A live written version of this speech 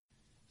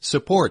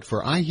Support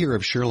for I Hear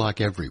of Sherlock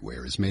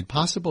Everywhere is made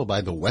possible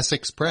by the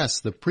Wessex Press,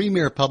 the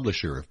premier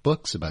publisher of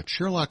books about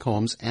Sherlock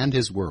Holmes and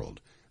his world.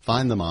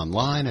 Find them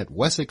online at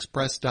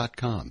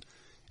wessexpress.com.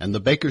 And the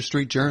Baker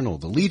Street Journal,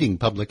 the leading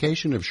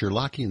publication of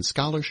Sherlockian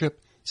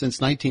scholarship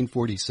since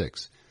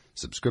 1946.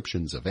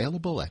 Subscriptions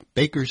available at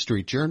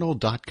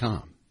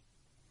bakerstreetjournal.com.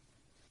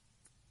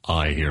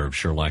 I Hear of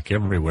Sherlock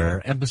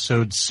Everywhere,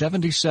 Episode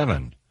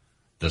 77,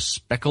 The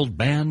Speckled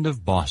Band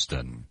of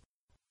Boston.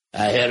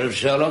 I hear of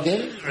Sherlock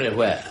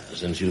everywhere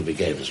since you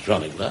became a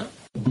chronicler.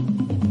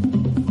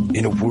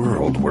 In a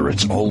world where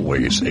it's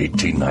always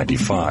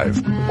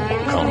 1895,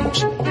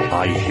 comes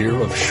I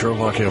Hear of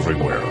Sherlock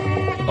Everywhere,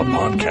 a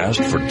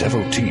podcast for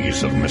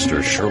devotees of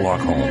Mr.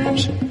 Sherlock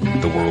Holmes,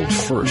 the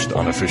world's first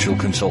unofficial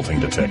consulting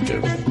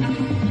detective.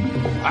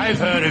 I've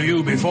heard of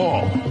you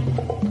before.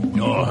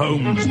 You're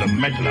Holmes the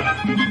meddler,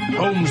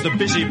 Holmes the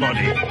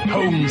busybody,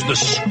 Holmes the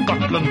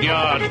Scotland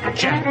Yard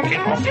Jack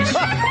in office.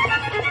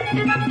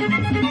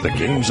 The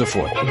game's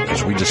afoot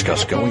as we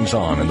discuss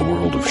goings-on in the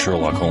world of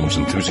Sherlock Holmes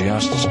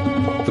enthusiasts,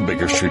 the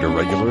Baker Street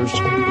irregulars,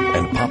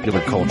 and popular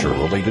culture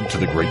related to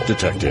the great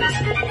detective.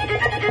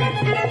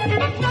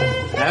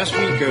 As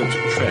we go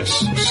to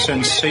press,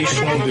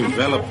 sensational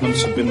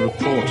developments have been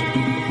reported.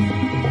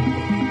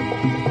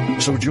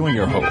 So join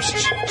your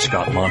hosts,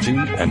 Scott Monty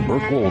and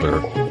Burt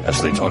Wolder,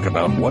 as they talk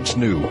about what's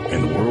new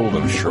in the world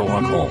of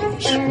Sherlock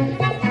Holmes.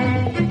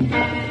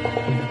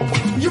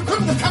 You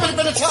couldn't have come at a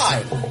better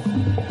time!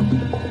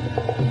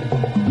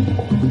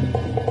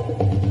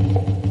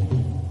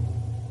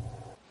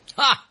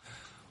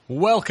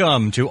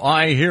 Welcome to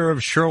I Hear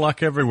of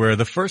Sherlock Everywhere,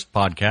 the first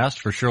podcast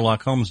for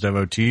Sherlock Holmes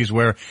devotees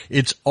where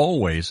it's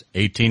always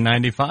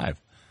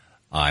 1895.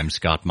 I'm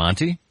Scott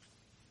Monty.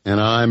 And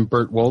I'm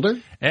Burt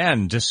Wolder.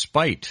 And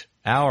despite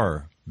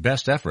our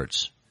best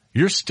efforts,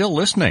 you're still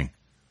listening.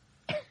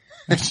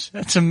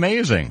 That's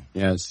amazing.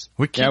 Yes.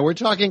 We're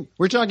talking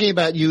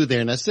about you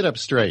there. Now sit up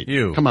straight.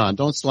 You. Come on,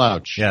 don't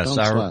slouch. Yes,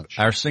 don't slouch.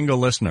 Our single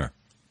listener.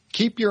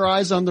 Keep your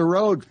eyes on the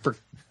road, for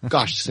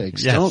gosh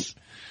sakes. Yes.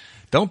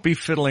 Don't be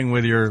fiddling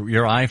with your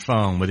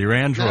iPhone, with your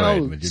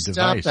Android, with your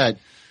device. Stop that.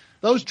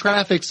 Those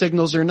traffic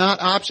signals are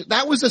not option.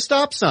 That was a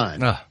stop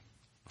sign.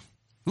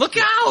 Look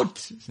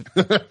out!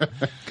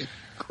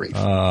 Great.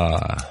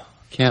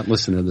 Can't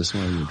listen to this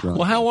while you're drunk.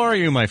 Well, how are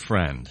you, my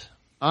friend?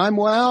 I'm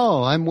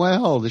well.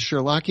 The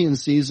Sherlockian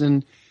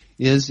season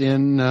is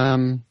in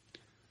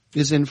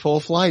full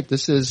flight.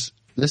 This is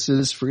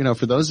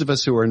for those of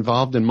us who are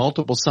involved in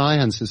multiple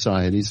science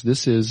societies,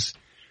 this is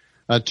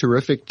a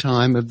terrific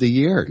time of the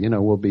year.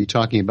 We'll be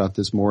talking about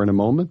this more in a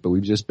moment, but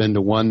we've just been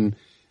to one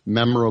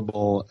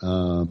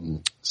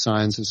memorable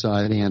Science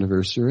Society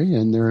anniversary,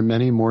 and there are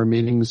many more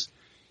meetings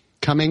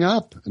coming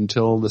up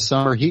until the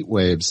summer heat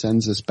wave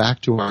sends us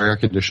back to our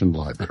air-conditioned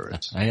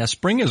libraries. Yeah,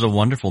 spring is a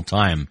wonderful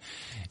time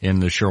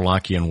in the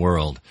Sherlockian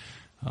world.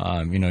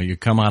 You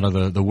come out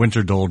of the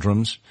winter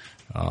doldrums,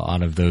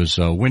 out of those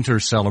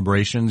winter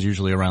celebrations,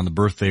 usually around the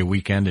birthday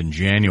weekend in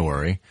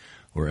January,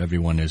 where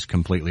everyone is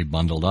completely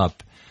bundled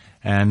up.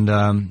 And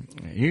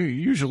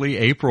usually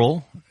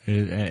April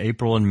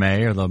and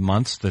May are the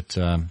months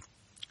that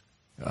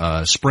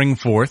spring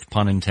forth,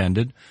 pun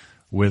intended,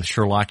 with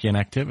Sherlockian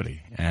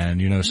activity.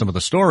 And some of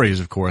the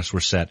stories, of course, were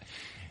set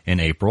in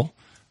April.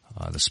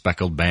 The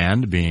Speckled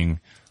Band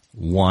being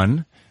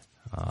one.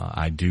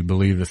 I do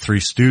believe the Three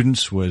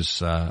Students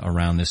was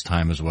around this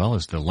time as well,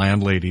 as the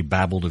landlady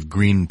babbled of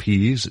green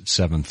peas at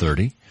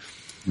 7:30.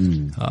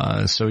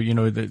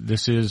 So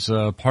this is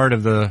part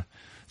of the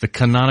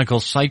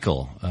canonical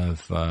cycle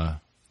of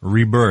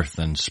rebirth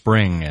and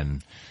spring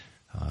and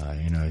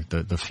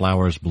the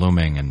flowers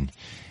blooming and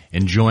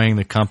enjoying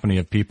the company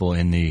of people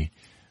in the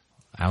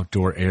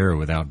outdoor air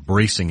without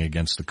bracing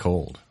against the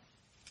cold.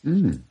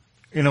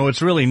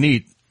 What's really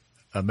neat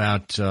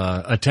about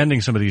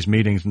attending some of these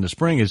meetings in the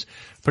spring is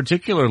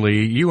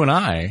particularly you and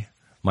I,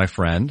 my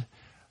friend,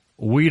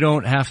 we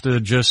don't have to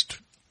just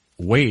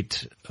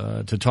wait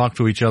to talk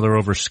to each other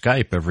over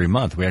Skype every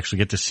month. We actually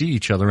get to see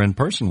each other in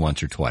person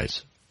once or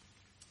twice.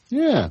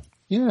 Yeah.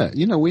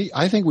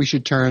 I think we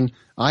should turn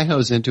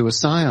iHose into a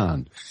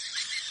Scion.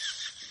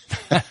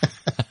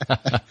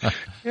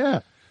 Yeah.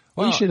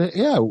 Well,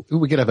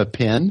 we could have a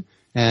pen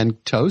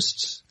and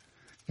toasts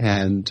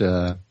and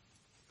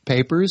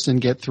papers and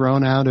get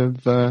thrown out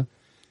of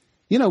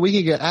we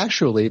could get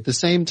actually at the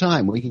same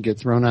time we can get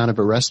thrown out of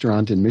a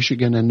restaurant in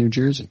Michigan and New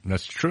Jersey.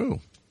 That's true.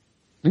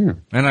 Yeah.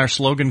 And our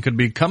slogan could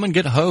be "Come and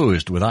get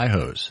hosed with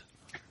iHose."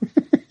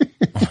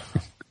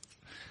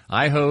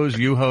 I hose,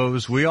 you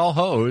hose, we all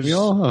hose. We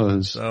all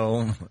hose.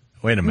 So,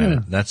 wait a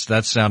minute. Yeah.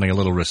 That's sounding a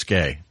little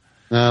risque.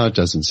 No, it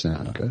doesn't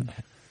sound good.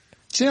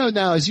 So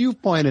now, as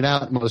you've pointed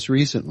out most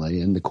recently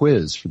in the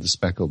quiz for the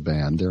Speckled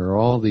Band, there are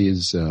all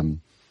these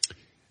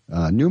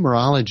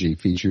numerology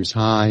features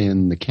high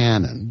in the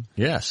canon.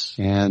 Yes.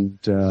 And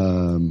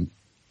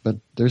but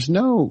there's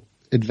no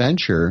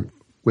adventure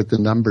with the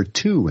number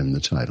 2 in the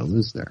title,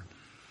 is there?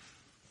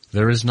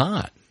 There is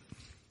not.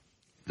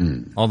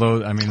 Although,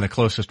 the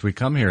closest we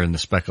come here in the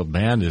Speckled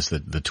Band is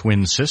the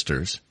twin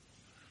sisters.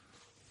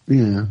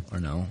 Yeah. Or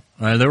no?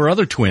 There were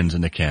other twins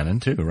in the canon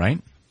too, right?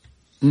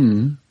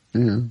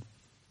 Yeah.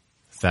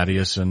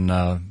 Thaddeus and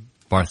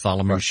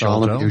Bartholomew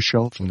Sholto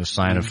from the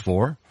Sign of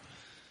Four.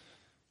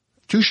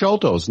 2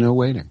 Sholtos, no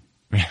waiting.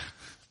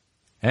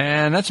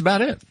 And that's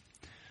about it.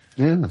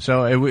 Yeah.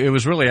 So it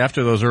was really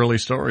after those early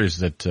stories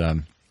that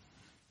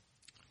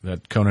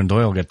that Conan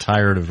Doyle got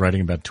tired of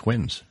writing about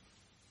twins.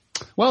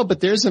 Well, but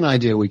there's an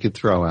idea we could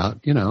throw out.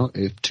 You know,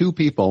 if 2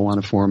 people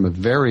want to form a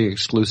very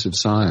exclusive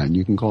scion,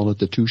 you can call it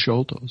the 2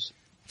 Sholtos.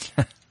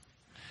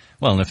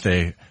 Well, and if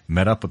they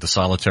met up with the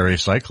solitary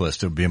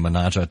cyclist, it would be a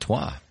menage a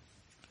trois.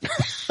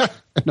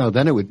 No,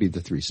 then it would be the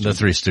 3 students.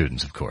 The 3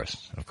 students, of course.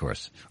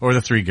 Or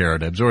the 3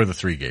 Garridebs, or the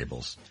 3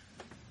 Gables.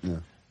 Yeah.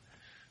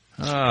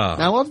 Oh.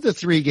 Now, of the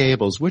 3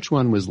 Gables, which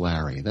one was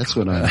Larry? That's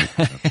what I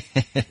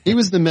He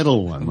was the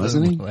middle one,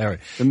 wasn't he? Larry.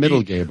 The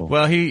middle Gable.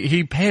 Well,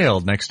 he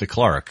paled next to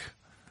Clark.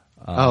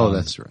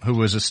 That's right. Who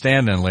was a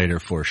stand-in later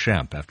for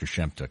Shemp after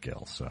Shemp took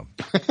ill, so.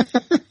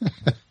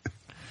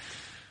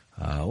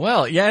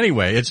 Well, yeah,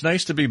 anyway, it's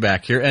nice to be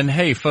back here. And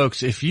hey,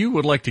 folks, if you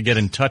would like to get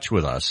in touch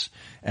with us,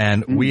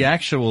 and we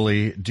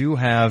actually do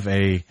have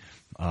a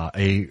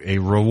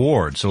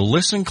reward. So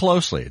listen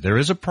closely. There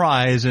is a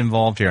prize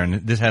involved here,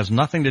 and this has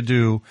nothing to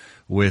do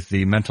with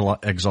the mental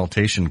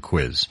exaltation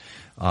quiz.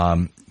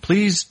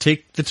 Please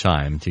take the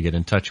time to get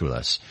in touch with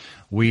us.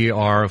 We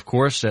are, of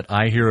course, at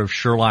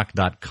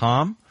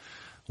ihearofsherlock.com.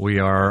 We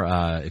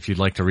are, if you'd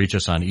like to reach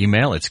us on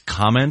email, it's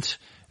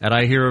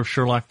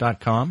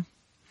comment@ihearofsherlock.com.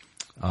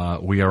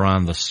 We are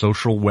on the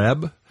social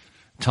web,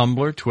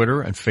 Tumblr,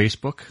 Twitter, and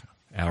Facebook.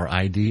 Our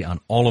ID on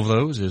all of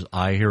those is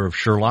I Hear of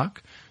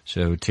Sherlock.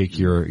 So take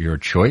your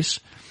choice.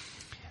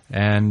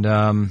 And,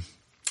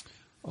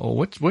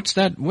 what's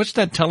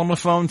that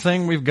telephone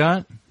thing we've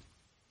got?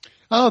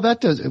 Oh,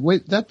 that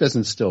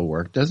doesn't still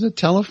work, does it?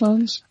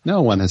 Telephones?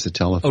 No one has a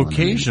telephone.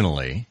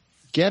 Occasionally.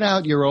 Get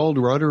out your old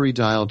rotary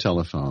dial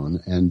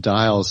telephone and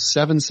dial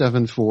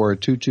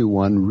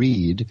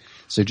 774-221-READ.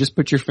 So just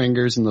put your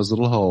fingers in those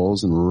little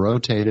holes and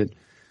rotate it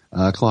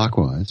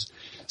clockwise.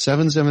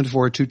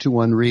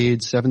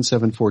 774-221-READ,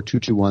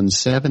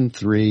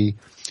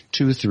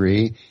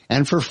 774-221-7323.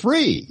 And for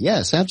free,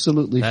 yes,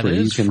 absolutely free.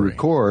 You can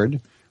record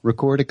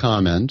a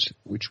comment,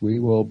 which we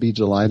will be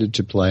delighted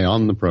to play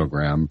on the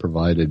program,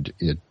 provided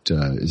it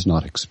is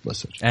not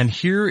explicit. And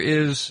here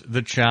is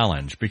the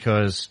challenge,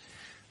 because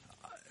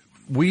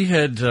we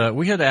had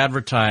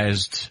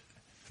advertised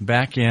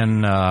back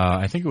in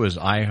I think it was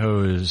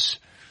IHO's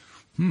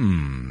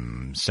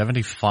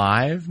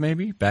 75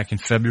 maybe, back in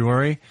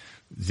February,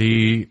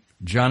 the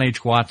John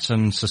H.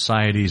 Watson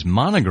Society's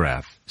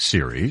monograph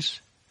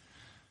series,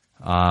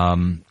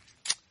 some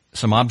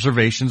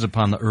observations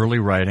upon the early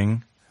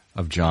writing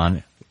of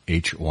John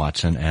H.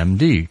 Watson,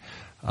 M.D.,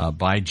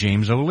 by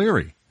James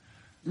O'Leary.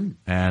 And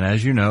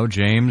as you know,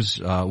 James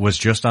was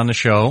just on the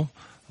show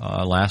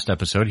last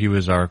episode. He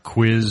was our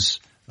quiz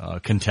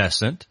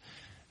contestant,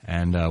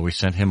 and we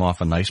sent him off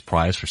a nice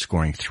prize for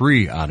scoring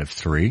 3 out of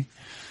 3.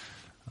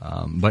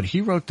 But he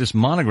wrote this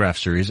monograph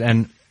series,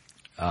 and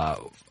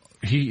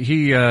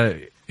he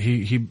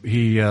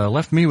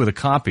left me with a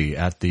copy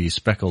at the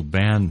Speckled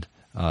Band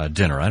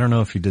dinner. I don't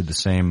know if he did the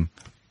same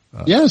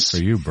yes. for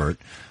you, Bert.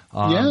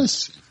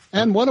 Yes.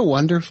 And what a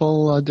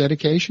wonderful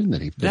dedication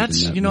that he put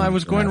in that. I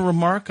was going to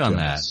remark on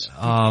that.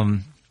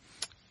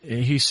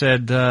 He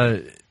said,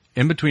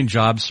 in between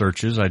job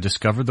searches, I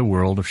discovered the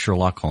world of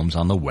Sherlock Holmes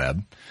on the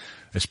web,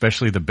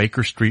 especially the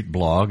Baker Street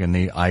blog and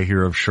the I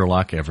Hear of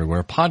Sherlock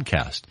Everywhere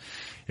podcast.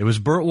 It was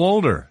Burt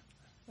Wolder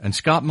and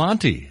Scott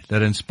Monty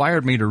that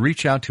inspired me to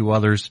reach out to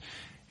others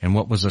in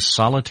what was a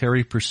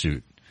solitary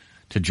pursuit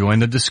to join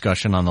the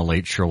discussion on the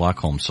late Sherlock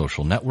Holmes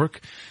social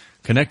network,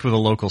 connect with a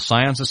local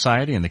science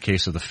society in the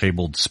case of the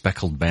fabled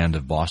Speckled Band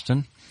of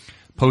Boston,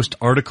 post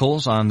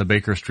articles on the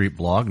Baker Street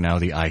blog, now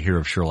the I Hear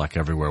of Sherlock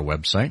Everywhere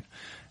website,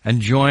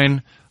 and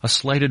join a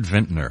slighted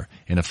vintner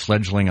in a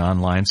fledgling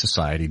online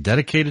society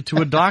dedicated to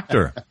a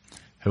doctor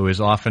who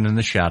is often in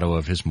the shadow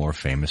of his more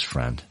famous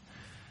friend.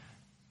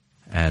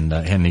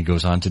 And he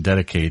goes on to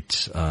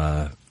dedicate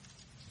the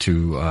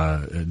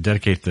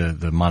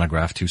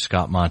monograph to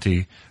Scott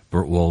Monty,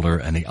 Burt Wolder,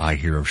 and the I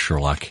Hear of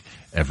Sherlock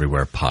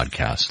Everywhere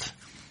podcast.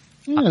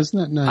 Yeah, isn't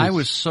that nice? I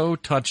was so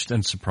touched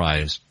and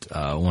surprised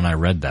when I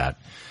read that.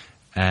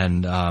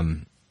 And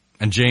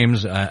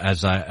James,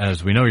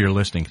 as we know you're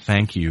listening,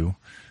 thank you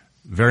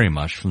very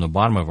much from the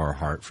bottom of our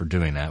heart for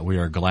doing that. We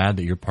are glad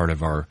that you're part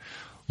of our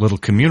little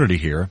community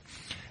here.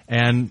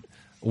 And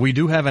we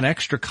do have an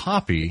extra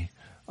copy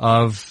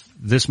of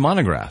this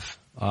monograph.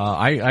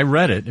 I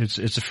read it.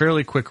 It's a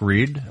fairly quick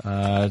read.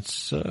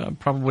 It's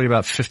probably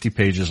about 50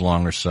 pages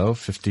long or so,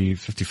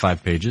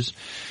 55 pages.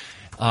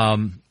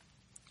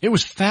 It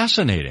was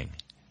fascinating.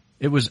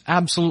 It was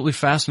absolutely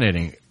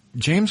fascinating.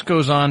 James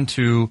goes on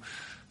to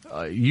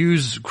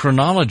use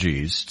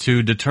chronologies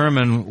to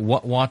determine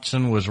what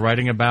Watson was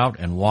writing about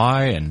and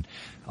why, and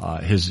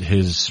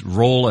his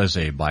role as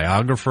a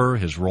biographer,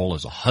 his role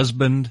as a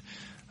husband,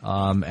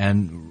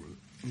 and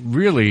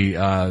really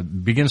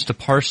begins to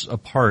parse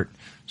apart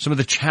some of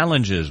the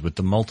challenges with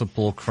the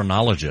multiple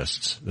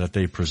chronologists that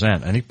they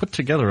present. And he put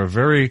together a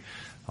very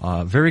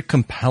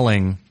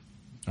compelling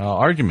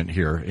argument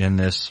here in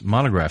this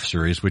monograph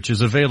series, which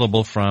is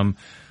available from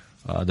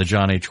the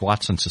John H.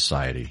 Watson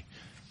Society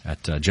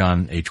at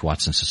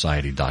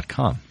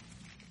johnhwatsonsociety.com.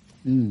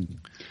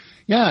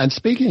 Yeah, and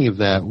speaking of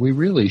that, we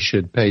really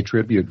should pay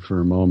tribute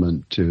for a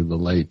moment to the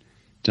late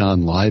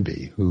Don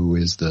Leiby, who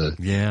is the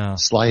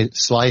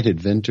slighted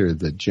inventor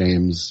that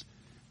James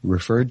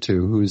referred to,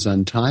 whose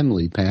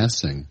untimely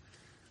passing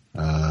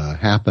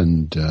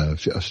happened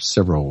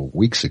several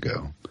weeks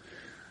ago,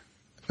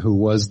 who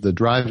was the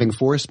driving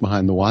force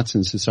behind the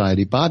Watson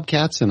Society. Bob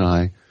Katz and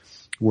I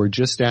were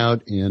just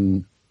out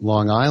in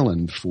Long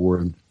Island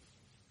for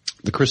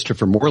the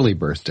Christopher Morley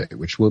birthday,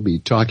 which we'll be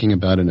talking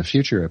about in a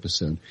future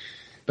episode.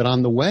 But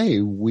on the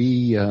way,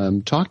 we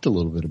talked a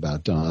little bit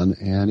about Don,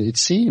 and it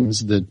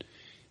seems that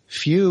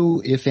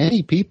few, if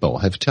any, people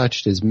have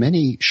touched as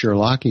many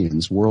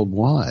Sherlockians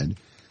worldwide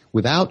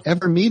without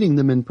ever meeting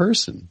them in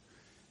person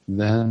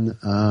than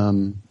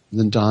Don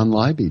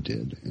Leiby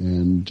did.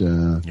 And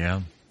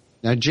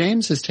now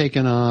James has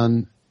taken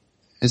on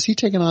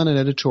an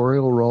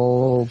editorial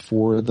role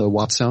for the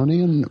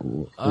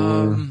Watsonian?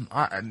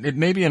 It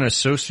may be an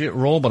associate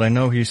role, but I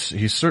know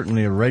he's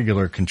certainly a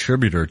regular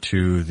contributor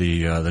to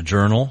the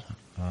journal,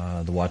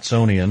 the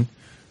Watsonian,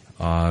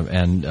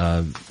 and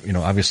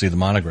obviously the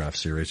monograph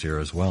series here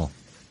as well.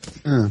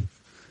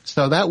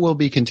 So that will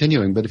be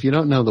continuing. But if you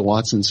don't know the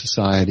Watson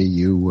Society,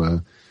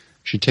 you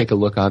should take a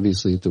look,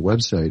 obviously, at the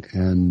website.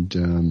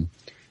 And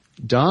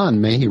Don,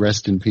 may he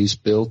rest in peace,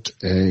 built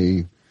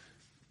a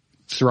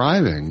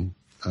thriving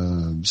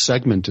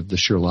segment of the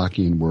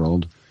Sherlockian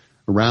world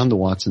around the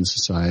Watson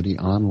Society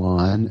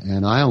online,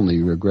 and I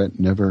only regret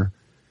never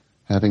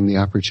having the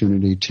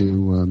opportunity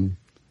to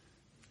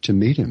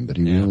meet him. But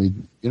he really,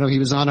 he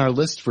was on our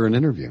list for an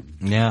interview.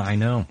 Yeah, I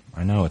know.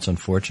 It's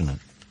unfortunate.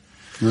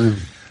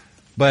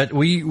 But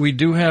we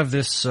do have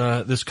this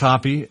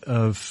copy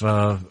of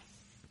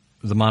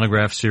the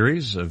monograph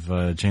series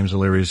of James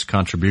O'Leary's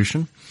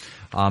contribution,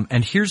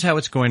 and here's how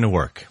it's going to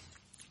work.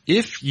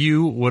 If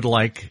you would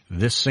like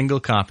this single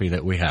copy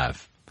that we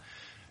have,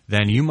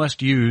 then you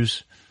must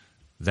use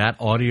that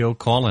audio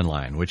call-in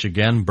line, which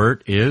again,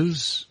 Bert,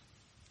 is?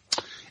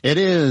 It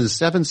is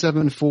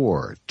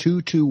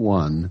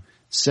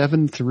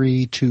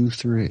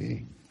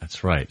 774-221-7323.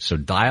 That's right. So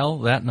dial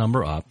that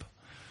number up,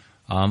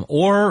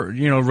 or,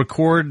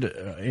 record,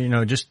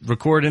 just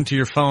record into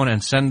your phone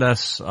and send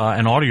us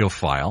an audio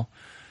file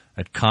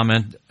at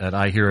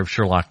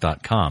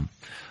comment@ihearofsherlock.com.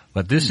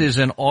 But this is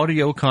an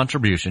audio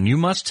contribution. You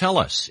must tell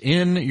us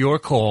in your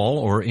call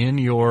or in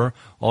your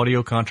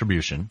audio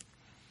contribution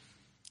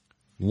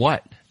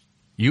what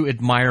you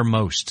admire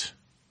most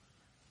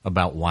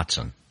about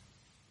Watson.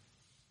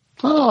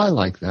 Oh, I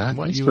like that.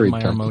 What That's you very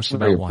admire most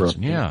about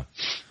Watson. Yeah.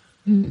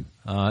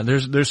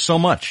 There's so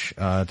much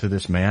to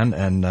this man,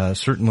 and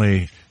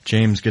certainly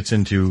James gets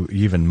into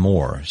even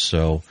more.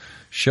 So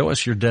show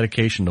us your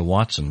dedication to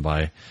Watson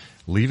by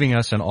leaving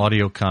us an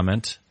audio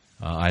comment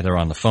either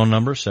on the phone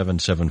number,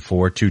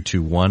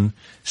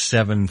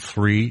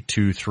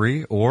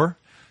 774-221-7323, or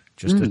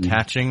just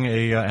attaching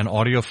an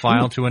audio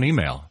file to an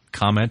email,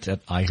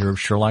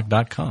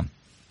 comment@ihearofsherlock.com.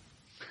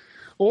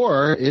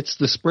 Or it's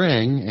the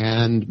spring,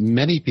 and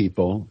many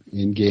people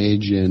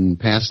engage in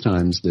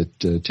pastimes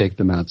that take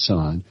them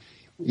outside.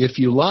 If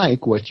you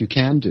like, what you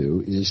can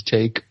do is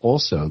take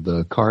also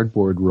the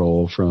cardboard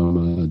roll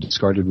from a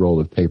discarded roll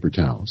of paper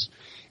towels,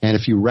 and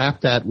if you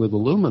wrap that with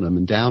aluminum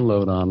and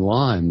download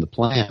online the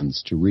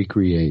plans to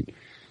recreate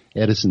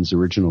Edison's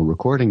original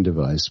recording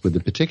device with a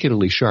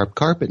particularly sharp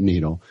carpet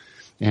needle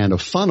and a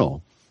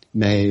funnel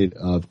made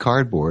of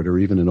cardboard or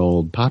even an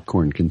old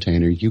popcorn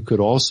container, you could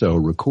also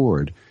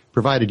record,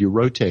 provided you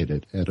rotate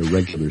it at a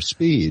regular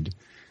speed,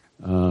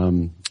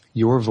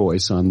 your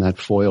voice on that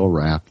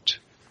foil-wrapped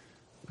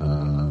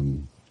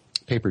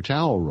paper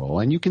towel roll,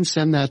 and you can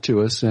send that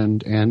to us,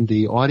 and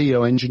the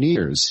audio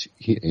engineers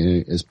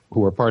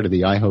who are part of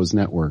the iHose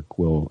network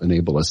will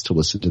enable us to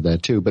listen to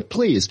that too. But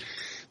please,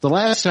 the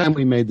last time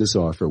we made this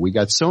offer, we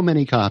got so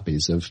many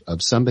copies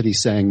of somebody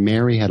saying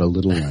Mary had a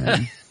little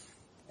lamb,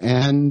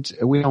 and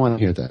we don't want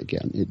to hear that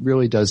again. It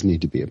really does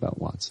need to be about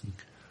Watson.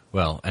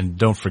 Well, and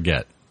don't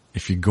forget,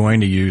 if you're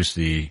going to use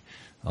the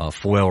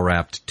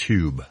foil-wrapped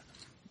tube,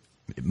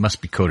 it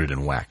must be coated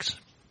in wax.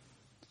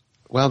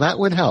 Well, that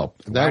would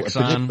help. Wax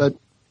on,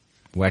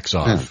 wax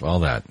off,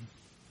 all that.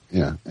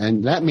 Yeah,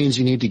 and that means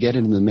you need to get it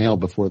in the mail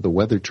before the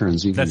weather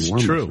turns even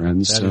warmer, true.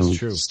 friends. That is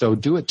true. So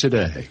do it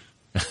today.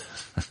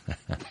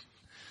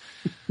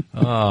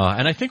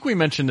 And I think we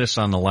mentioned this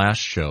on the last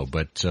show,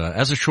 but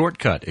as a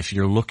shortcut, if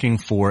you're looking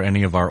for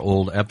any of our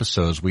old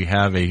episodes, we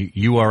have a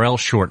URL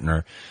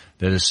shortener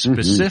that is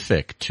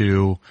specific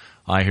to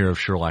I Hear of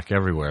Sherlock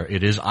Everywhere.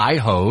 It is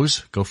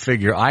iHose, go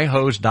figure,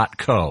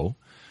 iHose.co/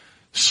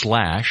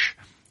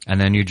 and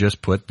then you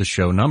just put the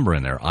show number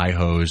in there,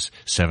 iHose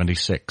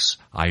 76,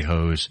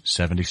 iHose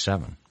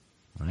 77.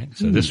 Right?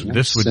 So this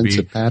would be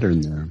a pattern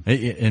there.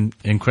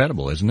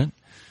 Incredible, isn't it?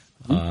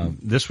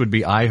 This would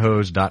be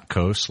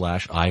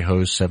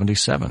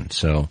ihose.co/ihose77.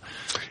 So,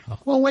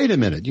 well, wait a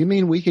minute. You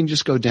mean we can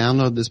just go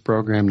download this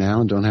program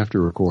now and don't have to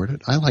record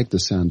it? I like the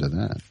sound of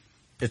that.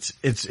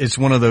 It's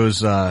one of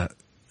those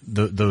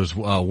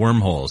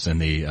wormholes in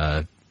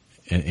the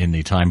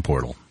time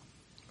portal,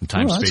 the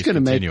time-space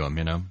continuum.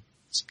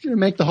 It's going to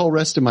make the whole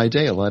rest of my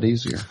day a lot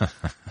easier.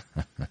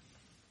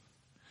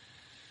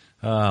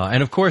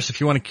 And of course, if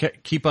you want to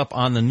keep up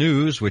on the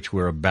news, which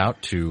we're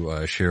about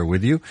to share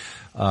with you,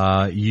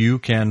 you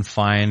can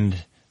find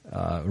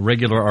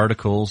regular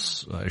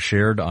articles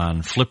shared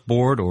on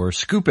Flipboard or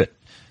Scoop It.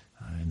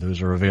 And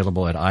those are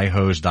available at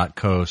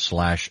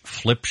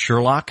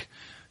ihose.co/flipsherlock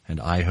and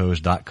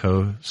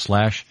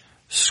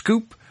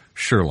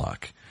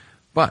ihose.co/scoopsherlock.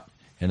 But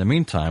in the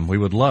meantime, we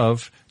would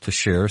love to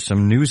share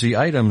some newsy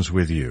items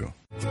with you.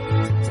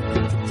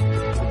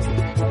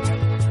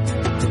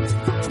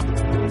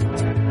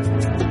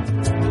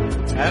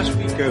 As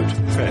we go to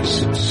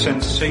press,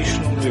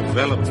 sensational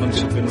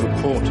developments have been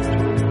reported.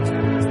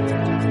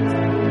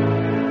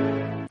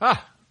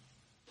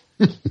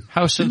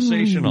 How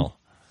sensational.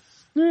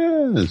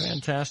 Yes.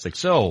 Fantastic.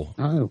 So,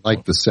 I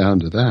like the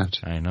sound of that.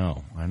 I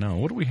know.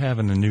 What do we have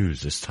in the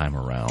news this time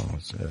around?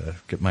 Let's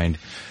get my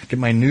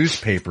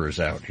newspapers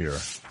out here.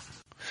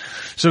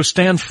 So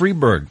Stan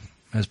Freberg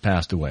has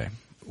passed away.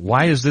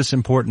 Why is this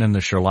important in the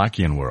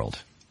Sherlockian world?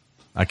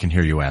 I can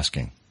hear you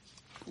asking.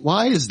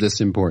 Why is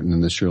this important in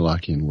the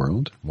Sherlockian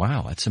world?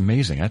 Wow, that's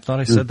amazing. I thought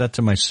I said that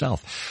to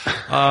myself.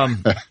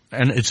 And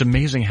it's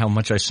amazing how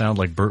much I sound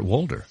like Burt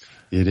Wolder.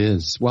 It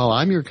is. Well,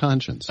 I'm your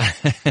conscience.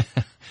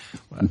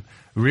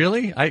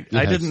 Really? I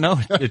didn't know.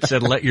 It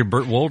said, let your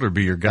Burt Wolder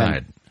be your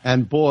guide.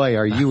 And boy,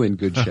 are you in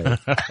good shape.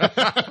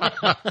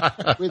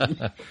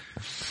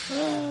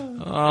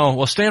 Oh,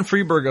 well, Stan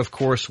Freberg, of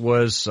course, he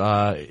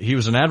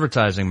was an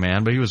advertising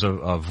man, but he was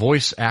a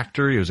voice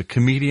actor. He was a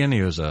comedian.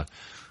 He was a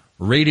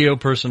radio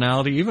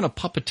personality, even a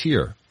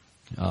puppeteer.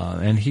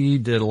 And he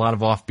did a lot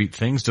of offbeat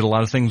things, did a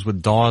lot of things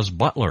with Dawes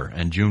Butler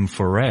and June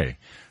Foray,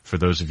 for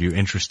those of you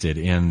interested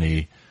in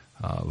the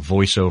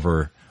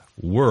voiceover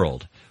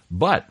world.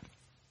 But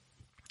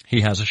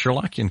he has a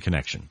Sherlockian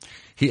connection.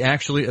 He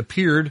actually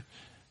appeared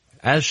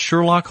as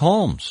Sherlock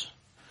Holmes.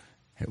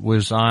 It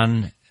was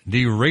on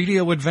The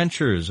Radio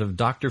Adventures of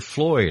Dr.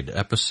 Floyd,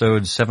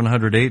 episodes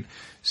 708,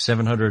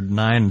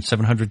 709, and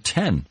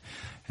 710.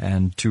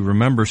 And to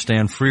remember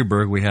Stan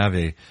Freberg, we have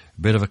a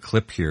bit of a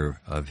clip here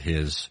of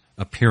his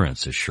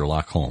appearance as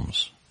Sherlock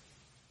Holmes.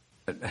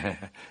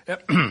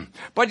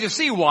 But you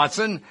see,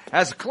 Watson,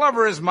 as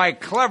clever as my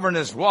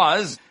cleverness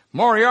was,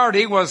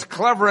 Moriarty was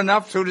clever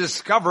enough to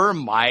discover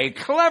my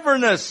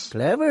cleverness.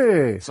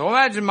 Clever. So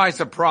imagine my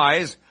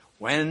surprise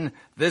when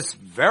this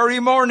very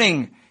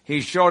morning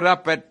he showed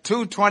up at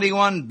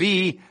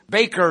 221B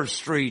Baker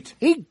Street.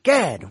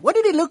 Egad, what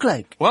did he look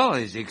like? Well,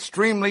 he's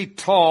extremely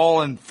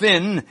tall and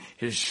thin,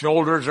 his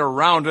shoulders are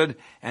rounded,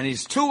 and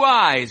his two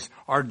eyes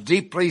are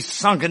deeply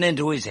sunken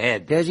into his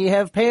head. Does he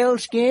have pale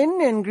skin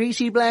and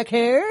greasy black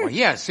hair? Well,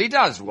 yes, he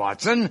does,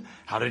 Watson.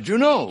 How did you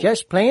know?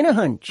 Just plain a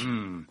hunch.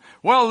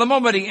 Well, the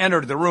moment he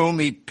entered the room,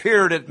 he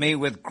peered at me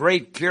with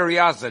great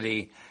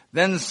curiosity,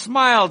 then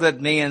smiled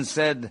at me and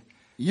said,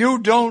 "You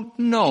don't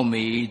know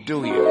me,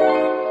 do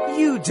you?"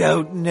 You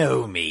don't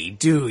know me,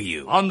 do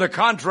you? On the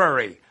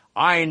contrary,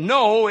 I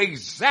know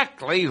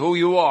exactly who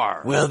you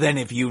are. Well, then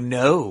if you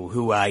know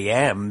who I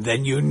am,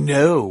 then you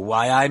know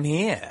why I'm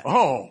here.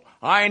 Oh,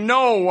 I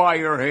know why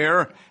you're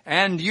here,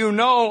 and you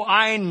know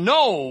I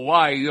know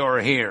why you're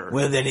here.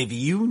 Well, then if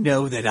you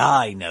know that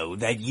I know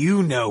that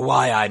you know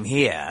why I'm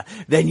here,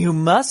 then you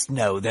must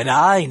know that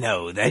I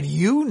know that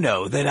you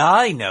know that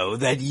I know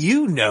that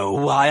you know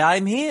why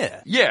I'm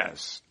here.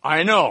 Yes,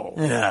 I know.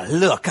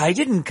 Look, I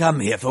didn't come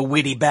here for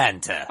witty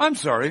banter. I'm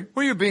sorry,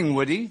 were you being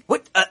witty?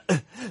 What?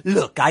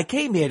 Look, I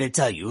came here to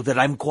tell you that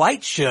I'm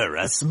quite sure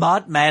a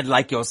smart man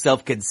like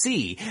yourself can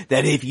see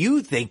that if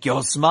you think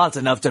you're smart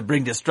enough to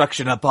bring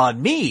destruction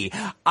upon me,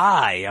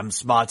 I am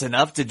smart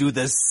enough to do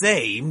the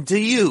same to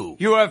you.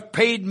 You have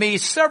paid me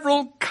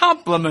several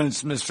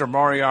compliments, Mr.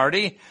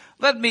 Moriarty.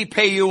 Let me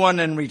pay you one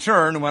in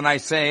return when I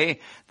say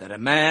that a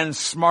man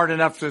smart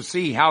enough to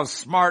see how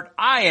smart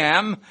I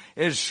am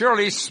is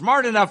surely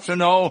smart enough to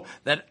know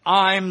that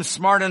I'm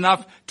smart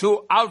enough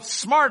to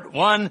outsmart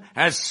one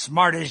as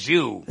smart as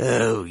you.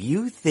 Oh,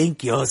 you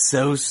think you're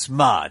so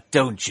smart,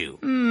 don't you?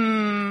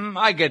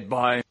 I get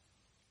by.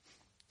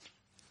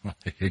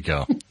 There you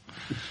go.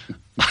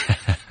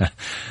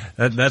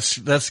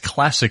 That's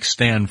classic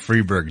Stan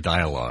Freberg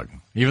dialogue.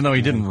 Even though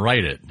he didn't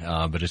write it,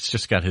 but it's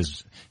just got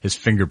his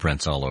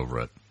fingerprints all over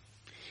it.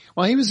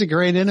 Well, he was a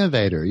great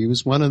innovator. He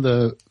was one of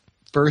the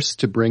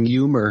first to bring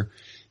humor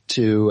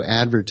to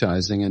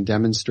advertising and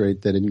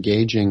demonstrate that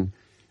engaging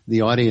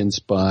the audience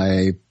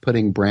by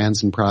putting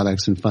brands and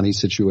products in funny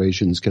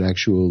situations could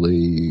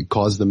actually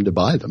cause them to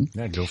buy them.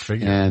 Yeah, go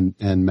figure. And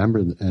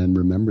remember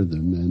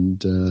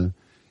them.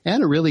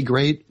 And a really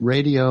great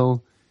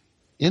radio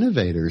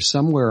innovator.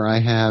 Somewhere I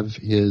have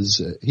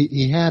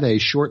he had a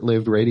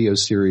short-lived radio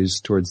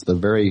series towards the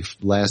very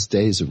last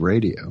days of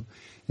radio.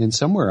 And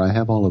somewhere I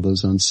have all of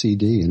those on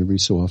CD, and every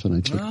so often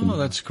I take them. Oh,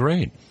 that's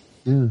great.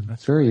 Yeah,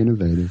 that's very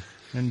innovative.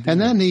 Indeed.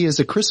 And then he is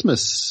a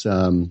Christmas,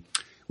 one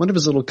of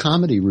his little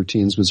comedy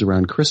routines was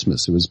around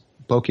Christmas. It was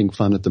poking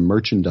fun at the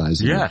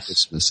merchandising of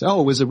Christmas.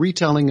 Oh, it was a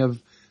retelling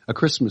of A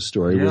Christmas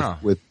Story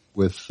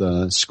with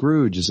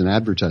Scrooge as an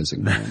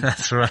advertising man.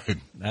 That's right.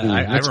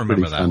 I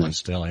remember that one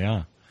still,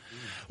 yeah.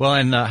 Well,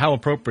 and how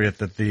appropriate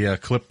that the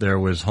clip there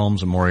was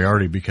Holmes and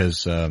Moriarty,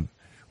 because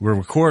we're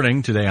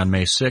recording today on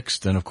May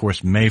 6th, and of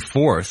course May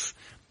 4th.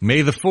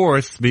 May the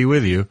 4th be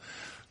with you,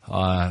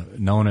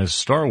 known as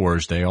Star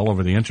Wars Day all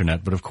over the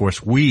internet. But of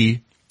course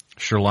we,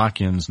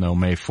 Sherlockians, know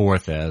May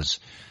 4th as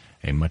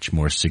a much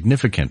more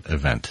significant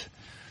event.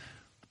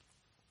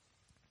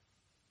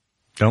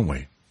 Don't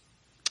we?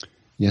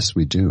 Yes,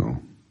 we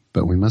do.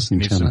 But we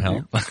mustn't tell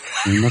anyone.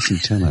 We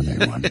mustn't tell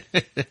anyone.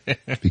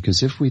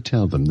 Because if we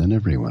tell them, then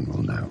everyone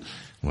will know.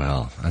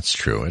 Well, that's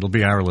true. It'll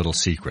be our little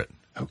secret.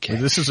 Okay.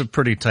 This is a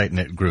pretty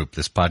tight-knit group,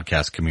 this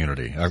podcast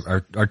community.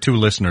 Our two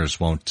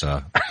listeners won't,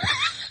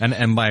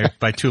 and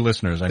by two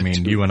listeners, I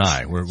mean you and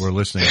I. We're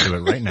listening to it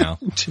right now.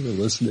 Two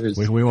listeners.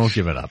 We won't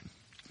give it up.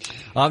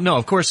 No,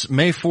 of course,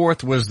 May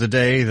 4th was the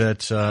day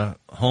that,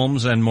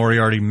 Holmes and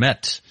Moriarty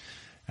met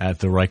at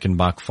the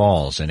Reichenbach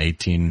Falls in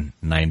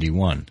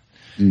 1891.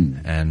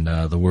 And,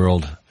 the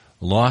world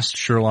lost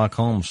Sherlock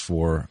Holmes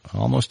for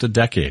almost a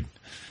decade,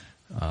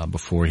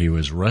 before he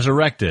was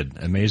resurrected,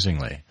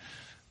 amazingly.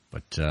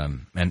 But,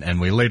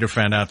 and we later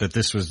found out that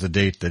this was the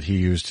date that he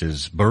used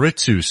his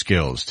Baritsu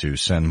skills to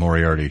send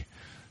Moriarty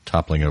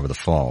toppling over the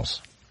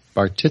falls.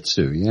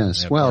 Bartitsu,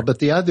 yes. Yeah, but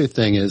the other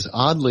thing is,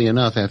 oddly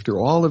enough, after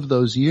all of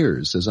those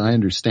years, as I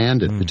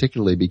understand it,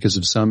 particularly because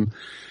of some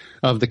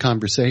of the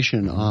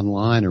conversation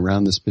online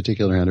around this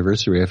particular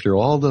anniversary, after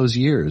all those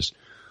years,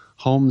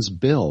 Holmes'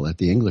 bill at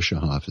the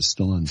Englischerhof is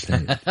still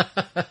unpaid.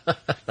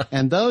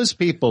 And those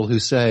people who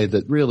say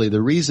that really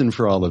the reason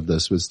for all of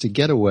this was to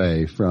get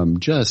away from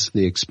just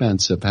the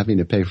expense of having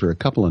to pay for a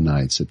couple of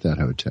nights at that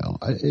hotel,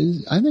 I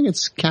think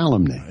it's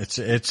calumny. It's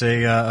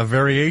a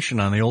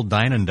variation on the old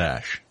dine and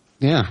dash.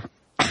 Yeah.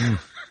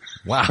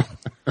 Wow.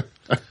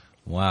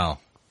 Wow.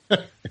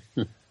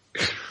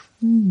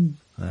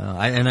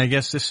 I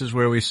guess this is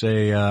where we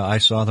say, I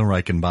saw the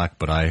Reichenbach,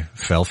 but I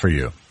fell for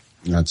you.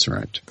 That's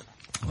right.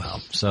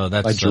 Well, so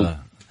that's by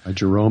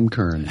Jerome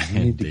Kern. You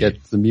need to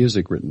get the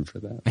music written for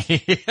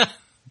that. Yeah.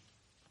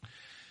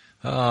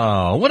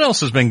 Oh, what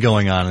else has been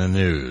going on in the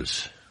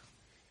news?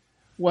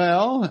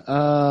 Well,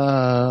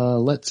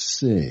 let's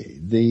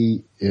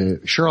see.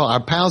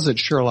 Our pals at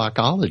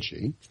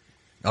Sherlockology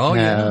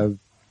have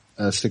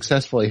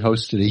successfully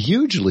hosted a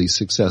hugely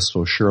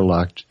successful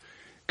Sherlock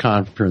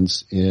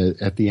conference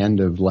at the end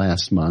of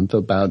last month.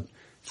 About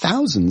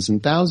thousands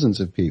and thousands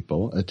of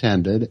people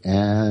attended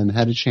and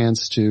had a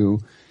chance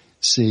to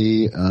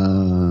see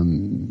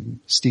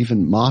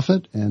Stephen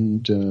Moffat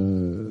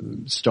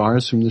and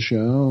stars from the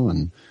show,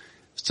 and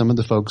some of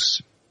the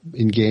folks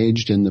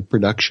engaged in the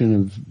production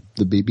of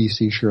the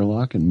BBC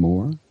Sherlock and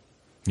more.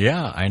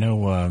 Yeah, I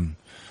know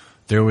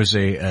there was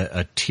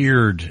a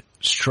tiered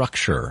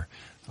structure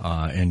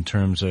in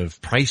terms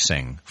of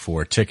pricing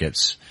for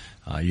tickets.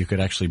 You could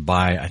actually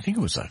buy, I think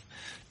it was a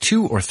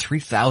 £2,000 or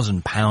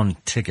 £3,000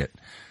 ticket,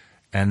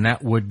 and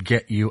that would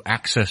get you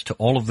access to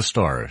all of the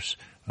stars,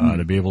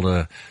 to be able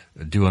to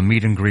do a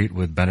meet and greet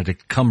with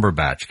Benedict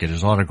Cumberbatch, get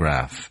his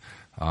autograph.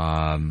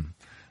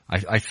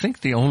 I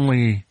think the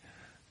only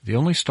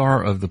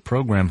star of the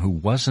program who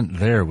wasn't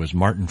there was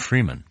Martin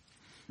Freeman.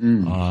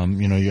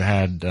 You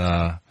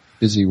had,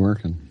 busy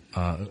working.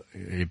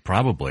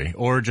 Probably,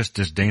 or just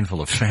disdainful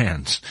of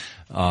fans.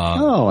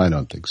 I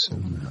don't think so.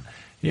 No.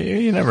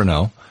 You never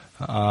know.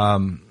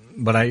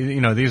 But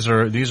these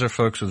are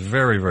folks with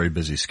very, very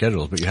busy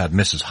schedules. But you had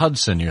Mrs.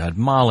 Hudson, you had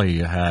Molly,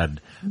 you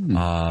had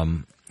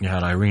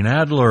Irene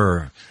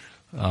Adler,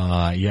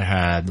 you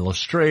had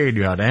Lestrade,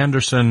 you had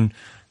Anderson.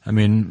 I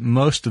mean,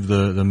 most of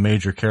the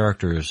major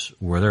characters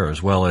were there,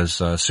 as well as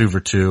Sue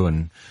Vertue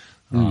and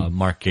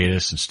Mark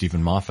Gatiss and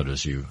Stephen Moffat,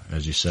 as you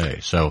say.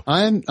 So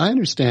I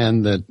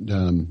understand that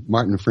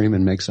Martin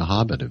Freeman makes a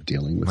habit of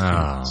dealing with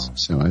fans,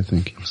 so I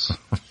think he's.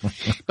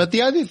 But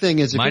the other thing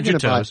is, if you're going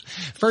to buy,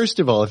 first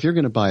of all, if you're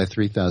going to buy a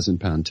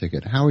 £3,000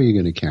 ticket, how are you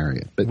going to carry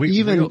it? But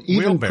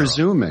even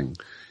presuming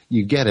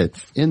you get it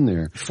in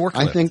there,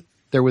 I think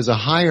there was a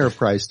higher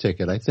price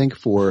ticket. I think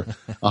for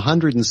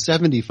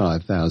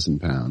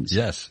 £175,000.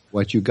 Yes,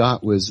 what you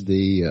got was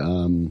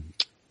the.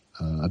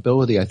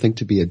 Ability, I think,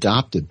 to be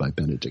adopted by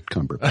Benedict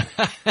Cumberbatch.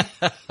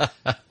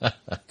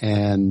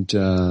 And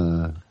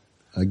a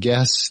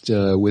guest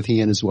with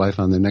he and his wife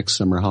on their next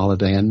summer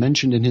holiday and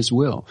mentioned in his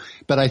will.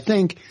 But I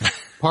think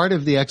part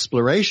of the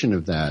exploration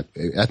of that,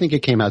 I think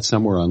it came out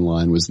somewhere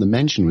online, was the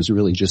mention was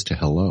really just to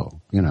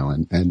hello,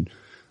 and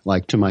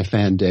like to my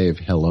fan Dave,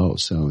 hello.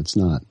 So it's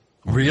not.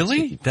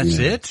 Really? That's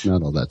it? It's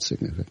not all that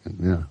significant,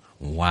 yeah.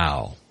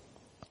 Wow.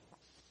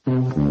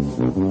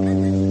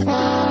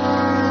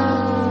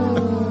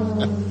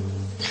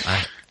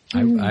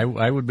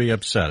 I would be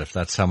upset if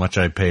that's how much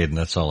I paid and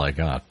that's all I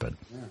got, but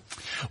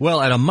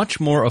Well, at a much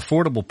more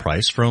affordable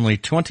price, for only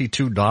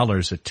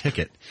 $22 a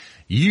ticket,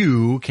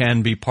 you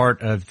can be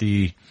part of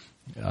the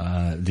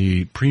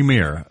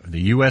premiere,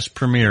 the U.S.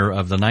 premiere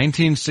of the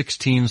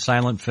 1916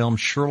 silent film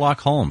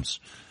Sherlock Holmes,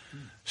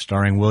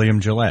 starring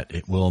William Gillette.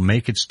 It will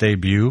make its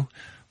debut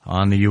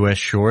on the U.S.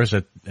 shores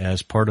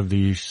as part of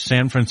the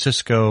San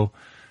Francisco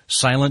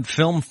Silent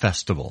Film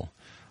Festival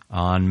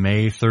on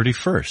May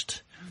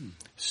 31st.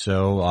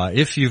 So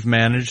if you've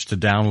managed to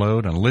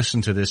download and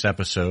listen to this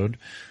episode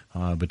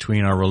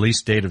between our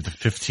release date of the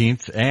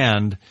 15th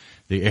and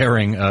the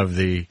airing of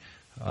the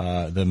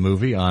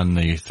movie on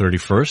the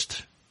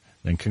 31st,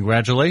 then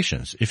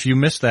congratulations. If you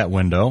missed that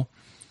window,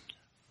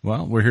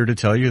 well, we're here to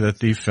tell you that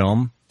the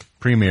film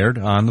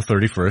premiered on the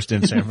 31st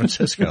in San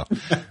Francisco.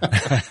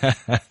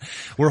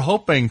 We're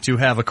hoping to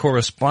have a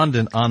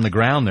correspondent on the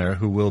ground there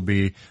who will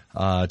be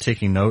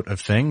taking note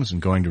of things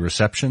and going to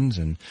receptions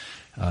and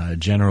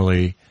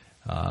generally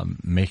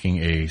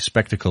making a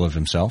spectacle of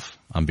himself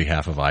on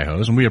behalf of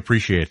iHose, and we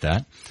appreciate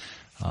that.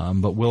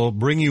 But we'll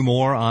bring you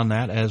more on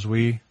that as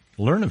we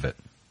learn of it.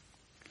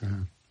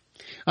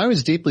 I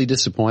was deeply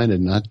disappointed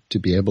not to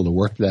be able to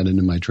work that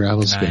into my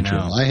travel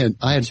schedule.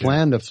 I had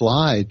planned to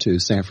fly to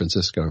San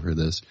Francisco for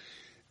this,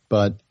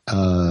 but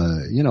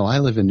I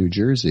live in New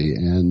Jersey,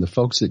 and the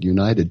folks at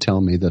United tell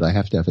me that I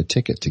have to have a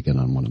ticket to get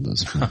on one of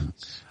those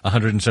planes.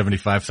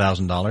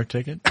 $175,000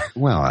 ticket?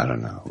 Well, I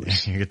don't know.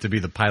 You get to be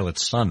the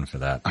pilot's son for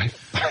that.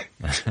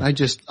 I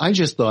just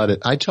thought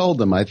it. I told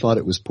them I thought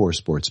it was poor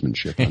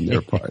sportsmanship on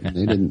their part, and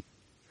they didn't.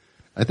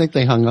 I think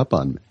they hung up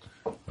on me.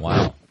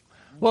 Wow.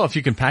 Well, if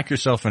you can pack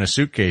yourself in a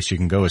suitcase, you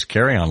can go as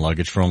carry-on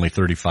luggage for only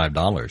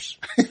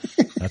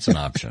 $35. That's an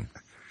option.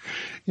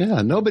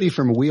 Yeah, nobody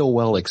from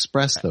Wheelwell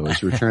Express, though,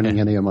 is returning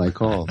any of my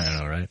calls. I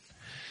know, right?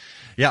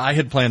 Yeah, I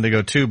had planned to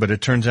go too, but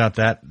it turns out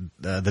that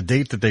the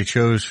date that they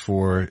chose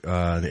for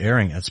the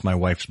airing, that's my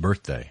wife's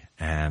birthday.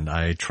 And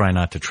I try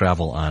not to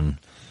travel on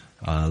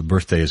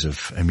birthdays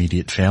of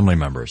immediate family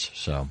members.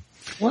 So,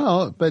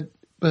 well, but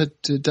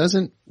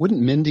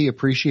wouldn't Mindy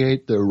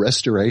appreciate the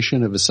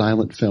restoration of a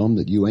silent film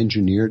that you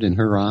engineered in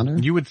her honor?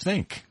 You would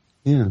think.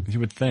 Yeah. You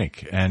would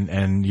think.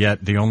 And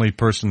yet the only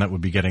person that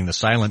would be getting the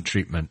silent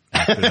treatment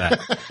after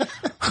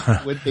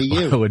that would be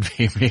you. Would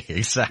be me.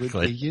 Exactly.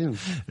 Would be you.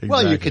 Exactly.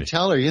 Well, you could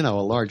tell her, a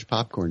large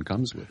popcorn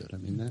comes with it. I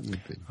mean, that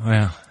would be.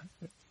 Well,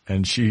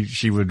 and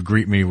she would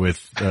greet me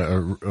with,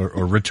 or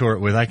retort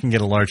with, I can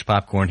get a large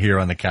popcorn here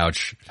on the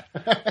couch.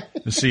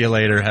 See you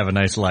later. Have a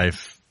nice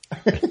life.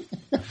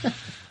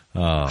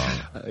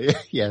 Oh.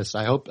 Yes,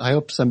 I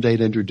hope someday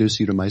to introduce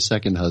you to my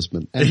second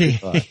husband.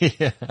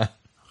 Yeah.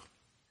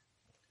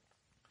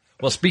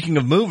 Well, speaking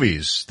of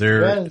movies,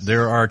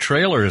 there are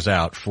trailers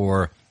out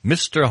for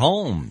Mr.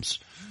 Holmes,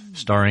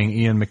 starring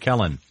Ian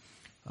McKellen.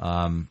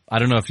 I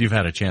don't know if you've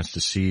had a chance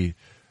to see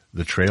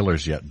the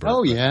trailers yet, Bert.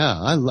 Oh yeah,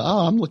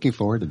 I'm looking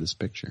forward to this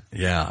picture.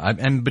 Yeah,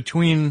 and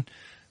between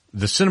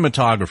the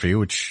cinematography,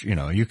 which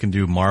you can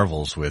do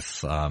marvels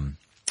with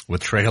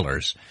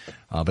trailers,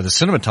 but the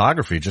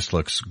cinematography just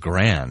looks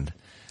grand,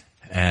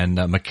 and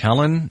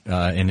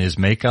McKellen in his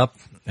makeup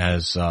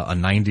as a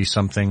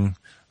 90-something.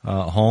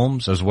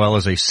 Holmes, as well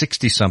as a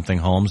 60-something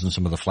Holmes in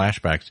some of the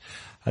flashbacks.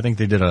 I think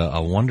they did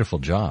a wonderful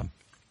job.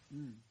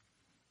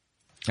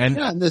 And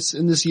yeah, and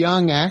this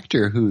young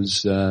actor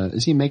who's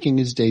is he making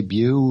his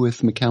debut with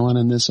McKellen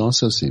in this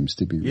also seems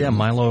to be really... Yeah,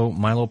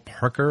 Milo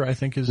Parker, I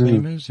think his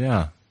name is.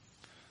 Yeah.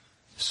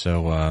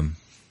 So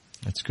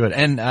that's good.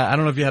 And I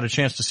don't know if you had a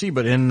chance to see,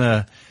 but in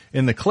the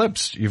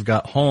clips you've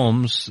got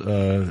Holmes,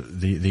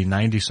 the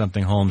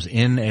 90-something Holmes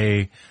in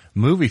a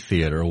movie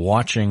theater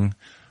watching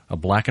a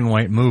black and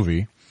white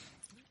movie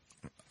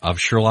of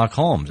Sherlock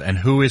Holmes. And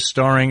who is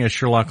starring as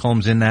Sherlock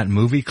Holmes in that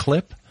movie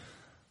clip?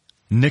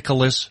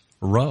 Nicholas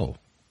Rowe.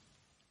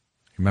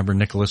 Remember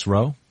Nicholas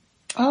Rowe?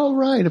 Oh,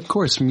 right. Of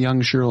course, from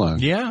Young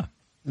Sherlock. Yeah.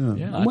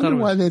 Yeah. I wonder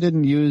why they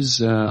didn't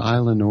use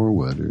Isla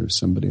Norwood or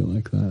somebody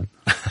like that.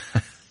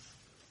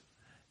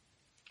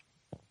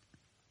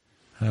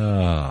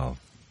 Oh.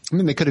 I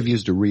mean, they could have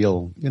used a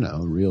real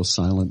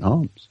silent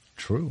Holmes.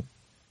 True.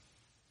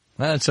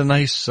 That's a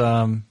nice...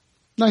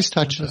 nice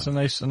touch. That's a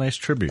nice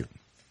tribute.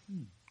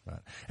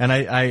 And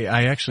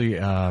I actually,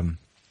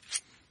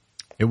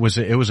 it was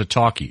a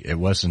talkie. It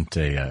wasn't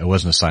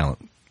a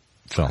silent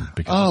film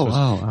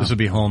because this would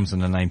be Holmes in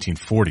the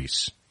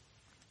 1940s.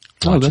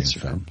 Oh, that's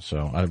right. Film.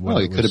 So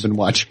you could have been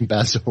watching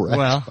Basil Rathbone.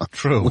 Well,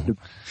 true.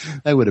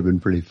 That would have been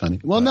pretty funny.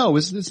 Well, no,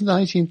 it's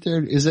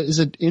 1930. Is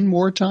it in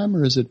wartime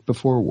or is it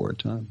before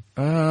wartime?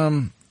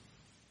 I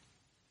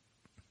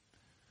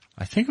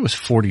think it was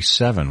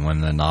 47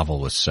 when the novel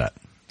was set.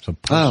 So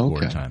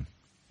post-war time.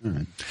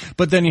 Right.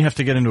 But then you have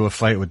to get into a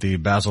fight with the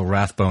Basil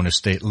Rathbone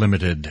Estate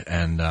Limited,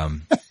 and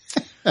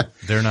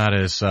they're not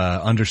as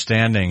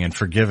understanding and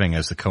forgiving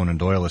as the Conan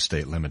Doyle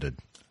Estate Limited.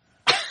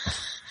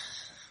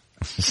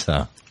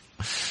 So,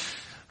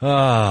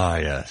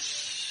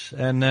 yes.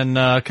 And then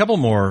a couple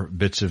more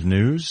bits of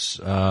news.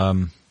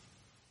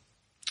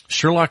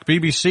 Sherlock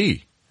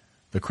BBC,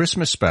 the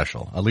Christmas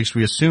special. At least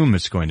we assume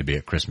it's going to be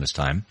at Christmas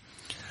time.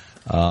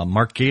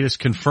 Mark Gatiss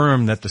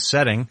confirmed that the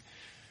setting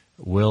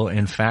will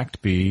in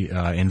fact be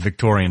in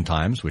Victorian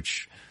times,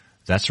 which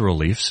that's a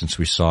relief since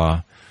we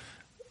saw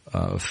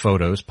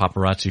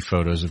paparazzi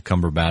photos of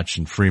Cumberbatch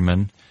and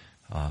Freeman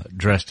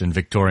dressed in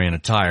Victorian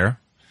attire.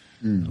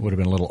 It would have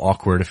been a little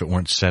awkward if it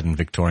weren't set in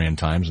Victorian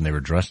times and they were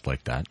dressed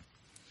like that.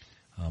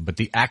 But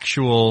the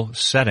actual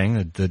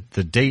setting,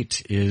 the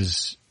date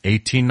is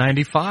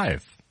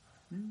 1895,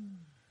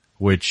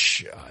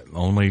 which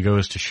only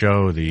goes to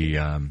show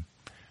the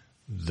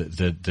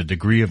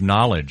degree of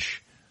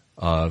knowledge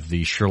of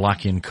the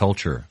Sherlockian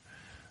culture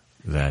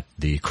that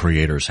the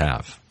creators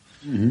have.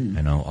 Mm-hmm.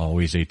 You know,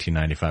 always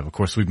 1895. Of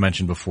course, we've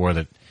mentioned before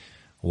that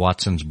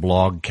Watson's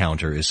blog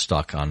counter is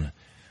stuck on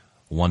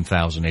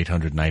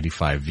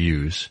 1,895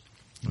 views.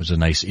 It was a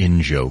nice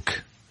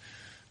in-joke.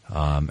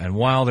 And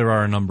while there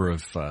are a number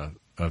of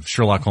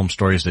Sherlock Holmes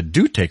stories that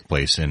do take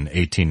place in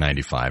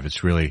 1895,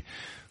 it's really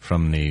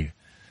from the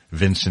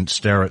Vincent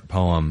Starrett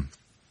poem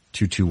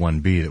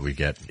 221B that we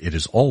get, it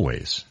is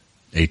always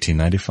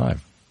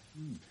 1895.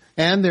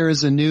 And there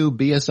is a new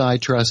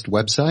BSI Trust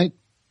website,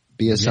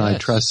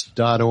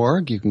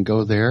 bsitrust.org. You can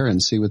go there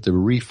and see what the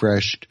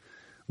refreshed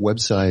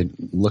website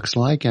looks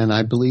like. And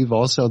I believe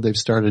also they've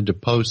started to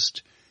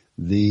post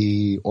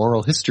the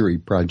Oral History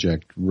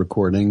Project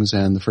recordings.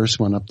 And the first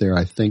one up there,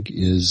 I think,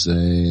 is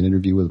an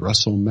interview with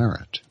Russell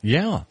Merritt.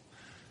 Yeah.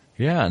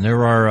 Yeah. And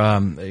there are,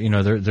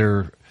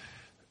 they're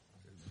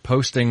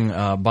posting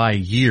by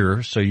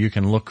year. So you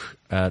can look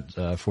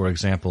at, for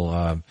example,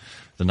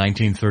 the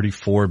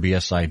 1934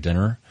 BSI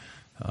dinner,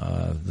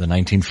 the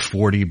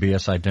 1940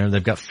 BSI dinner.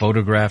 They've got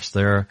photographs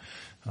there.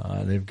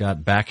 They've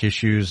got back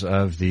issues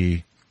of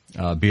the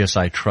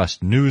BSI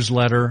Trust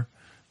newsletter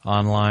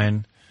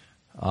online.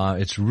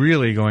 It's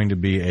really going to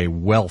be a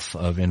wealth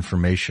of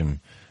information,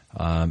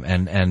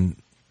 and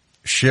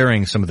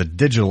sharing some of the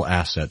digital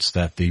assets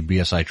that the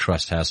BSI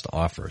Trust has to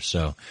offer.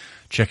 So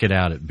check it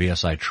out at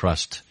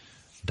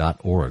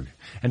bsitrust.org.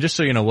 And just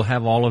so you know, we'll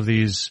have all of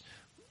these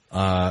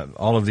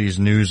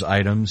news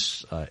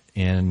items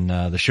in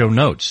the show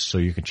notes, so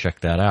you can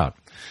check that out.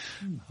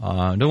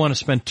 I don't want to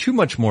spend too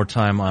much more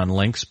time on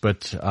links,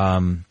 but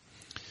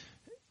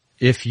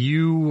if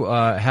you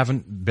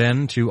haven't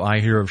been to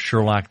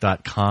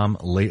ihearofsherlock.com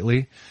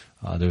lately,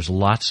 there's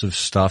lots of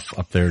stuff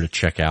up there to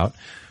check out.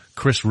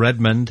 Chris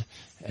Redmond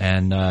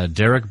and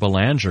Derek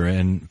Belanger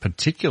in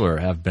particular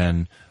have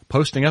been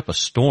posting up a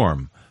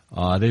storm.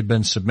 They've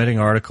been submitting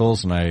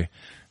articles, and I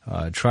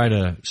try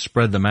to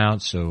spread them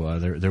out, so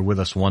they're with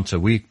us once a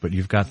week. But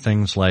you've got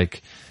things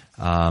like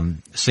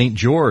St.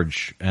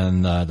 George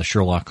and the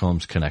Sherlock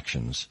Holmes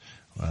connections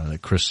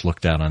that Chris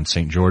looked at on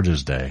St.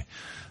 George's Day.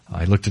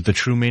 I looked at the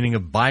true meaning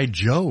of by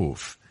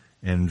Jove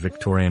in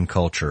Victorian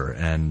culture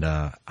and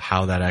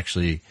how that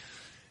actually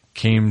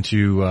came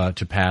to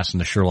pass in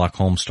the Sherlock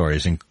Holmes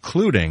stories,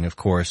 including, of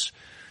course,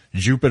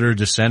 Jupiter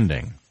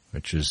descending,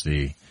 which is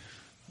the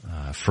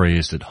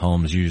phrase that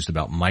Holmes used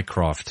about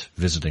Mycroft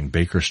visiting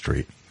Baker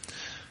Street.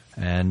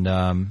 And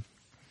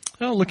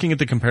looking at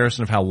the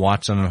comparison of how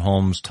Watson and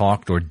Holmes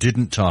talked or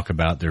didn't talk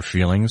about their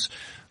feelings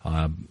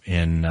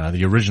in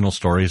the original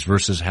stories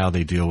versus how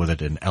they deal with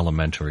it in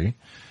Elementary.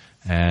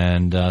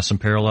 And some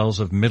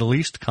parallels of Middle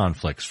East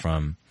conflicts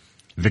from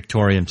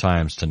Victorian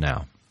times to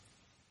now.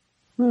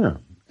 Yeah.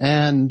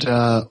 And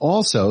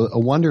also a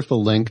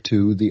wonderful link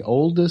to the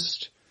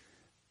oldest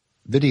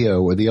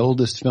video or the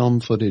oldest film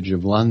footage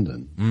of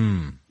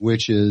London,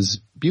 which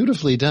is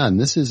beautifully done.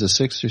 This is a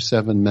 6 or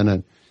 7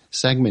 minute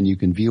segment you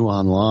can view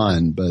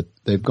online, but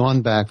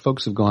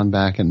folks have gone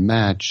back and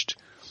matched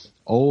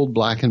old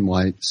black and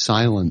white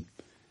silent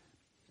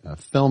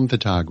film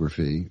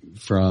photography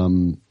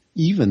from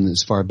even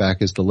as far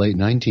back as the late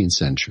 19th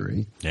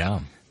century.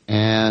 Yeah.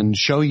 And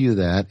show you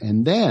that,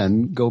 and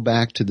then go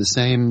back to the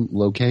same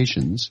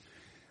locations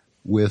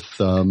with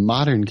a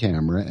modern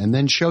camera, and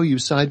then show you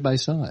side by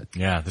side.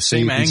 Yeah, the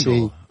same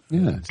angle.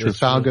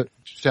 Trafalgar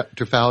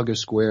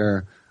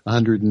Square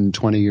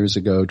 120 years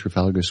ago,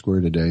 Trafalgar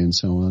Square today, and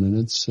so on. And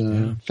it's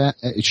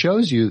it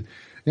shows you,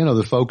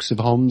 the folks of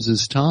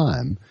Holmes's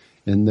time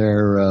in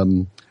their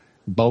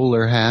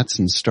bowler hats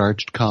and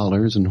starched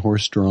collars and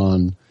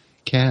horse-drawn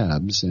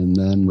cabs, and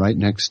then right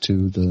next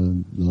to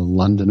the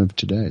London of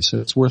today. So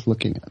it's worth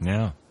looking at.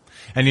 Yeah.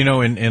 And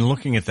in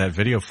looking at that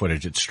video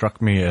footage, it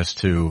struck me as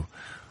to,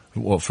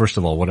 well, first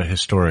of all, what a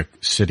historic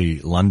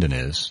city London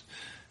is.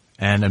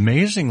 And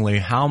amazingly,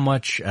 how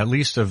much, at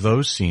least of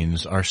those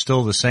scenes, are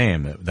still the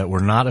same, that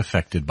were not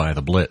affected by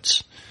the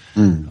Blitz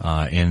in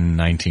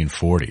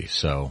 1940.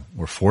 So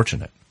we're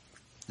fortunate.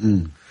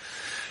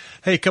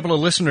 Hey, a couple of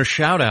listener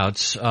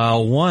shout-outs.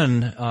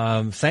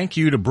 One, thank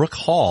you to Brooke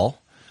Hall,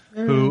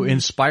 who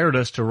inspired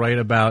us to write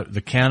about the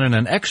canon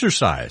and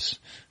exercise.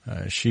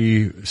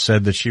 She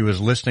said that she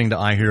was listening to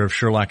I Hear of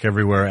Sherlock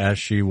Everywhere as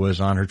she was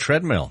on her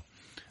treadmill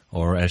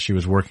or as she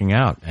was working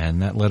out.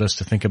 And that led us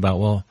to think about,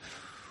 well,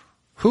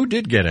 who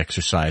did get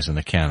exercise in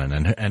the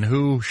canon and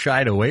who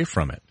shied away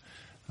from it?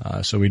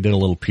 So we did a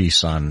little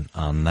piece on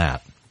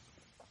that.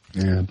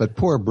 Yeah, but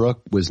poor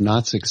Brooke was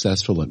not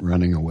successful at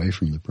running away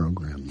from the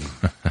program.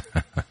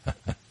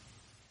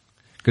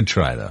 Good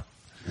try, though.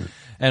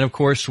 And, of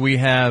course, we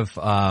have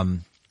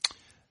some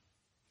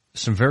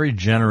very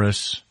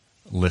generous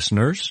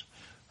listeners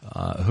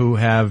who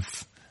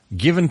have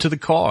given to the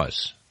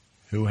cause,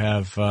 who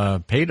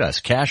have paid us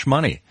cash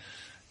money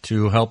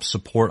to help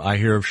support I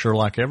Hear of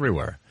Sherlock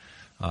Everywhere.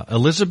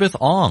 Elizabeth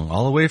Ong,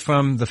 all the way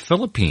from the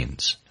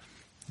Philippines,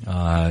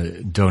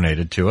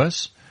 donated to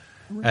us,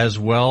 as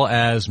well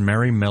as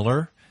Mary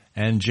Miller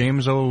and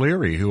James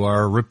O'Leary, who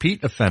are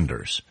repeat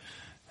offenders.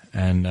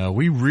 And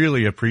we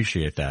really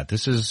appreciate that.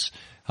 This is,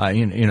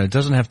 it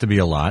doesn't have to be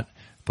a lot,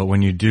 but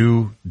when you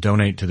do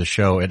donate to the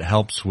show, it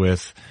helps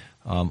with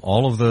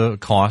all of the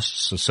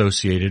costs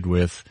associated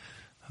with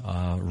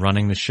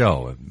running the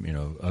show.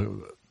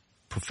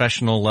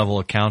 Professional level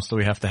accounts that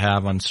we have to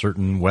have on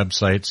certain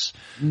websites,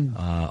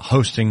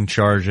 hosting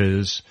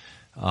charges,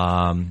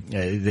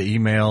 the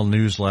email,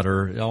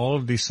 newsletter, all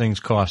of these things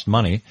cost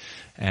money.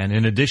 And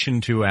in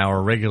addition to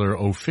our regular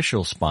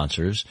official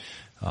sponsors,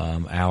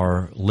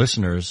 our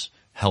listeners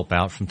help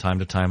out from time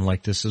to time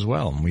like this as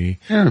well. And we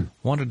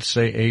wanted to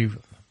say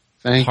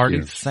a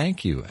hearty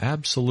thank you.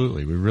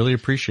 Absolutely. We really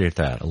appreciate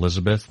that.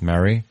 Elizabeth,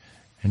 Mary,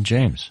 and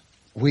James.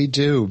 We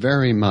do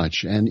very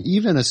much. And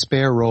even a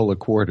spare roll of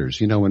quarters.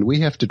 When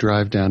we have to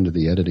drive down to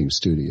the editing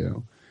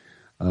studio,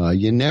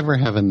 you never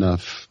have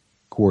enough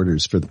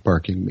quarters for the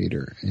parking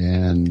meter.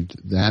 And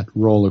that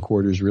roll of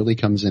quarters really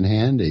comes in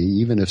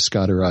handy, even if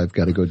Scott or I've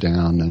got to go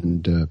down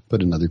and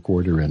put another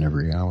quarter in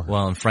every hour.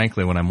 Well, and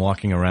frankly, when I'm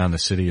walking around the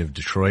city of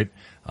Detroit,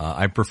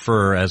 I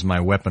prefer as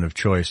my weapon of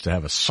choice to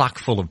have a sock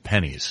full of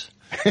pennies.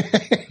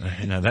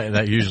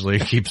 That usually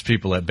keeps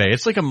people at bay.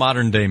 It's like a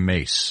modern day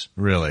mace,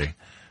 really.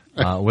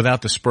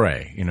 Without the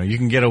spray. You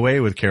can get away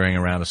with carrying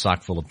around a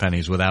sock full of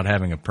pennies without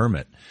having a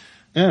permit.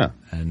 Yeah.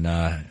 And,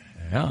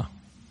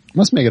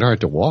 Must make it hard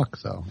to walk,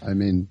 though. I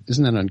mean,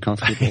 isn't that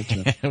uncomfortable?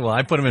 Well,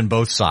 I put them in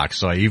both socks,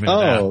 so I even it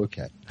out. Oh,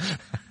 okay.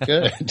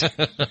 Good.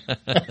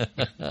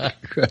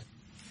 Good.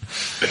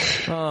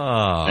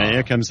 Oh. And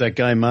here comes that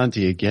guy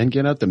Monty again.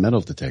 Get out the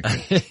metal detector.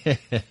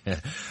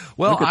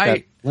 Well, Look at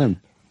that limp.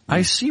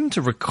 I seem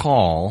to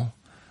recall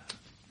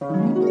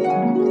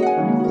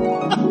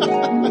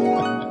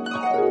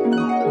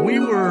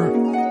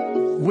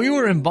we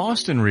were in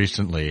Boston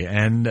recently,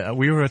 and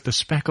we were at the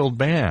Speckled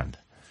Band.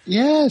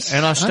 Yes.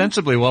 And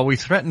ostensibly, while we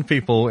threatened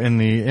people in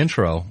the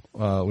intro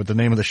with the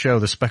name of the show,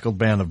 the Speckled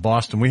Band of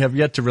Boston, we have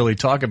yet to really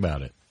talk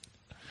about it.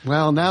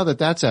 Well, now that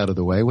that's out of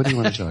the way, what do you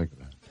want to talk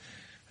about?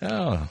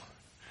 Oh.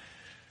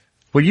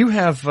 Well, you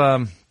have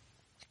a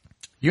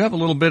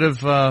little bit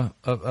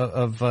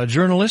of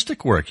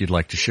journalistic work you'd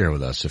like to share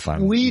with us, if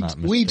I'm not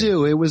mistaken. We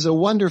do. It was a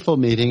wonderful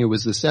meeting. It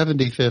was the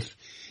 75th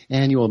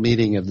annual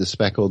meeting of the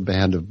Speckled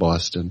Band of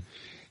Boston.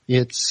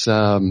 It's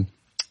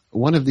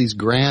one of these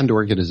grand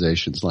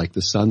organizations like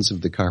the Sons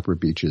of the Copper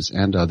Beeches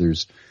and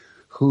others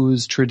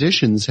whose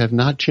traditions have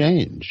not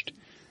changed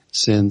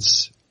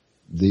since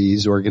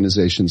these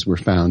organizations were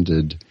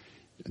founded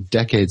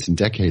decades and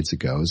decades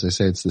ago. As I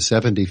say, it's the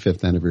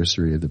 75th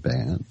anniversary of the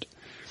band.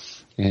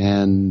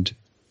 And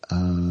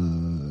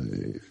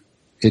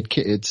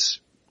it's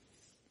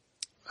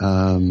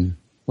well,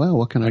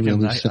 what can I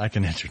really say? I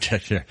can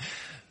interject here.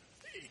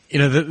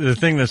 The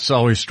thing that's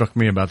always struck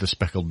me about the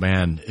Speckled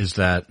Band is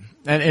that,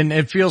 and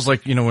it feels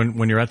like,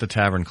 when you're at the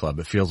Tavern Club,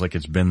 it feels like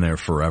it's been there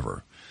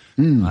forever.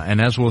 And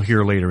as we'll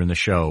hear later in the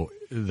show,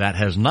 that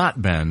has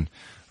not been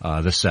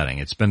the setting.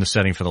 It's been the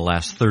setting for the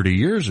last 30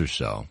 years or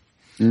so.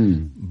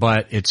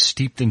 But it's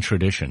steeped in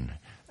tradition,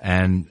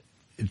 and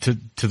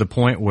to the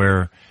point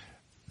where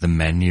the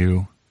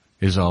menu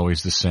is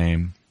always the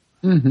same.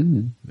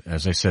 Mm-hmm.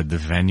 As I said, the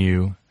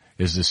venue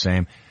is the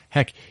same.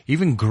 Heck,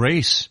 even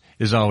grace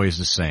is always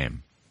the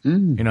same.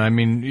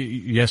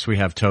 Yes, we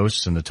have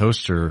toasts, and the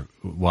toasts are,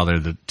 while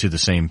they're to the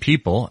same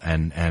people,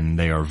 and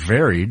they are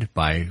varied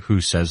by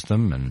who says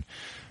them and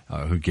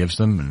who gives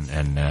them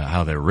and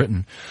how they're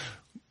written.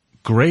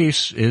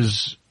 Grace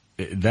is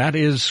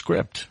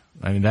script.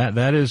 I mean,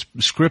 that is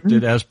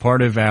scripted as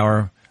part of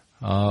our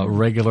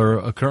regular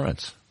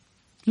occurrence.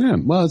 Yeah,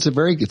 well,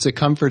 it's a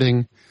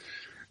comforting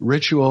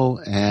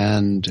ritual,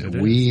 and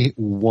we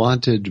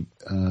want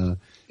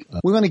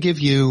to give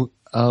you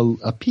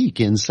a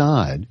peek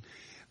inside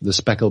the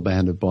Speckled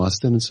Band of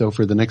Boston. And so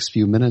for the next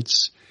few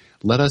minutes,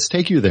 let us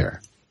take you there.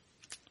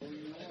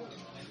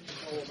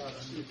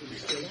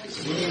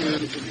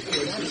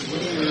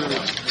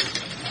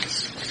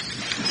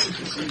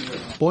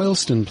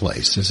 Boylston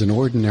Place is an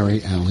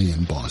ordinary alley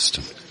in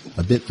Boston,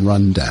 a bit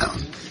run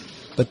down.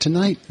 But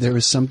tonight there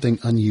is something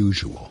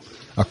unusual.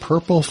 A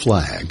purple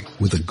flag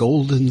with a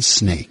golden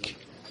snake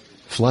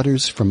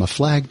flutters from a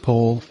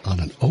flagpole on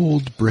an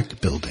old brick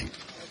building.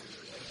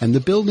 And the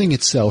building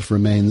itself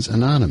remains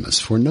anonymous,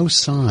 for no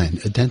sign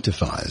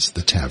identifies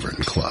the Tavern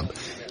Club.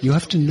 You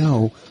have to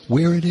know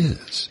where it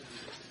is.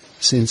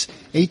 Since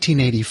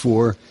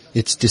 1884,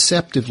 its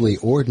deceptively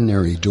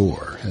ordinary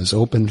door has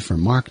opened for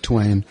Mark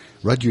Twain,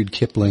 Rudyard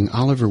Kipling,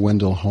 Oliver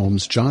Wendell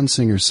Holmes, John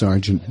Singer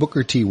Sargent,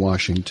 Booker T.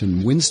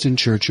 Washington, Winston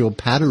Churchill,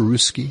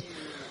 Paderewski,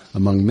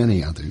 among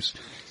many others.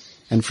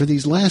 And for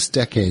these last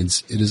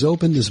decades, it has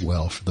opened as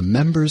well for the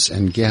members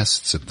and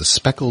guests of the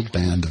Speckled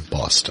Band of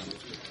Boston.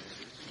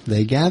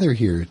 They gather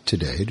here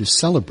today to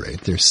celebrate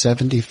their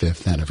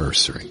 75th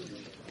anniversary.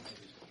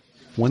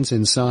 Once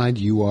inside,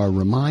 you are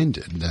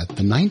reminded that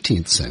the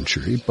 19th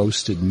century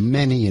boasted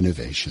many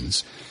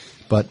innovations,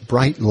 but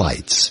bright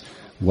lights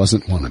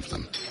wasn't one of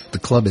them. The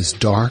club is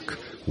dark,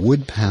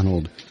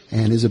 wood-paneled,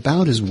 and is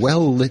about as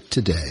well lit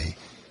today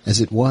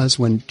as it was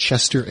when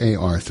Chester A.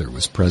 Arthur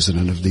was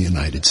President of the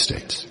United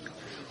States.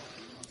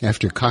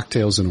 After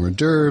cocktails and hors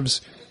d'oeuvres,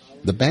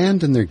 the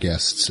band and their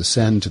guests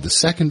ascend to the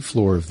second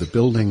floor of the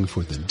building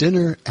for the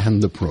dinner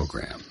and the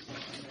program.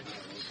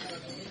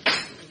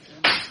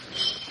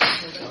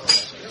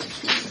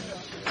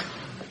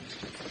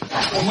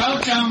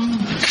 Welcome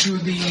to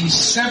the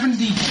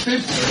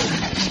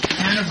 75th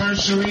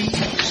anniversary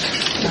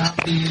of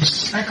the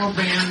Speckled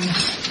Band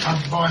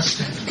of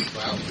Boston.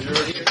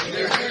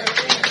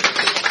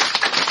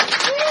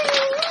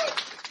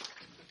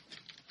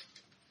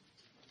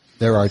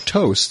 There are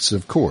toasts,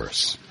 of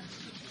course.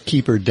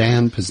 Keeper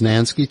Dan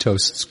Poznansky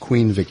toasts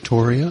Queen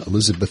Victoria,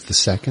 Elizabeth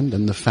II,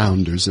 and the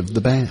founders of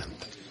the band.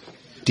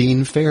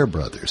 Dean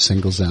Fairbrother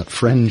singles out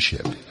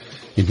friendship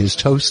in his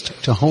toast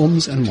to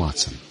Holmes and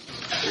Watson.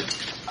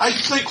 I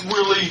think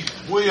really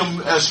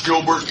William S.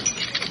 Gilbert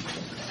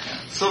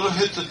sort of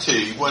hit the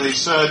tee when he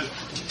said,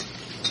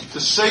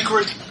 the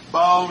sacred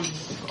bounds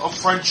of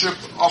friendship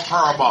are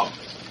paramount.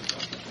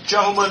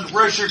 Gentlemen,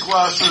 raise your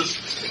glasses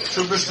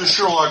to Mr.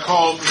 Sherlock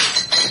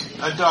Holmes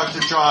and Dr.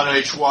 John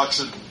H.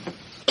 Watson.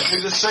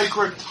 May the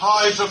sacred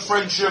ties of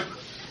friendship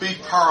be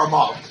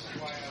paramount.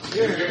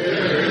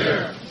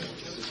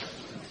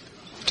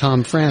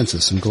 Tom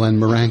Francis and Glenn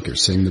Moranker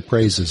sing the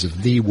praises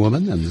of The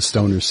Woman and the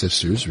Stoner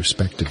Sisters,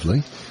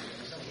 respectively.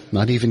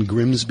 Not even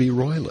Grimsby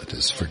Roylott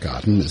is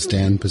forgotten as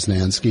Dan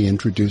Poznansky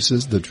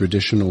introduces the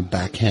traditional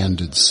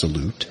backhanded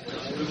salute.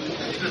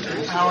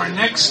 Our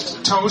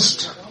next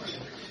toast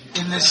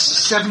in this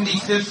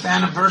 75th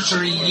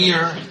anniversary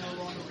year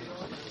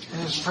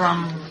is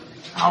from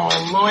our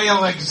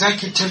loyal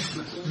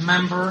executive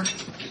member,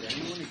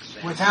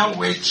 without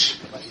which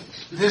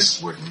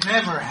this would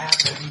never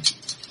happen.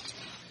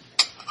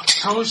 A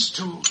toast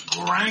to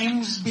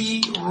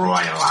Grimsby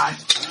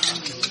Roylott,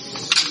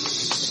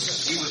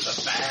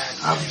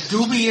 of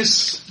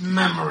dubious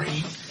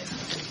memory,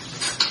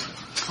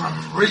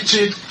 from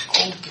Richard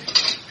Oken.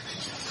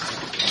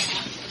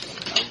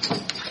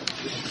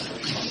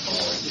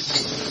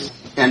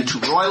 And to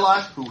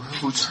Roylott,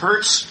 whose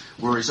hurts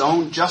were his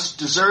own just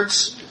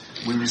deserts,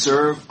 we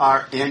reserve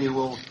our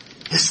annual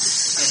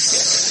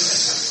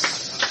hiss.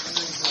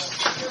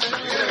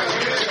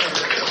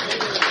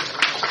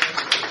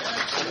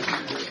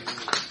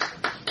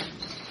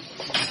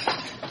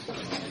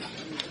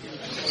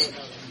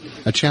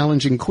 A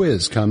challenging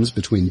quiz comes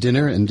between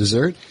dinner and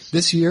dessert.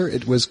 This year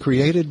it was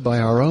created by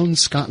our own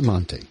Scott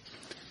Monty.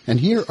 And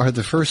here are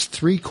the first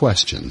 3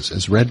 questions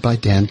as read by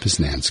Dan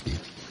Poznansky.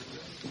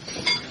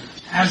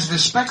 As the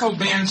Speckled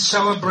Band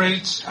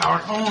celebrates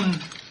our own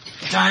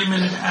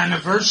diamond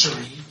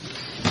anniversary,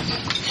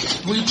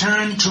 we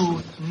turn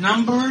to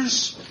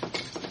numbers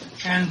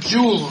and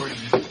jewelry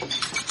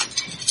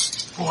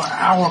for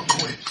our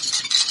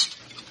quiz.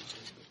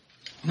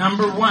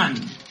 Number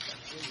 1.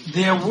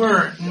 There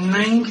were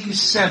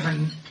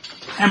 97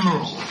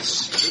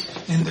 emeralds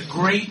in the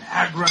Great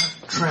Agra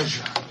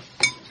treasure.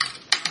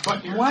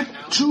 But what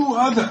 2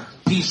 other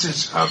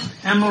pieces of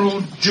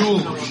emerald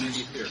jewelry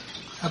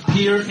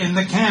appear in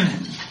the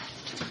canon?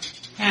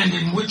 And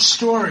in which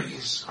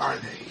stories are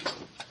they?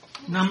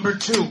 Number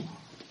 2.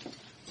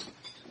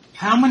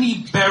 How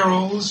many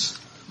beryls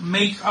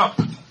make up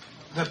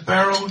the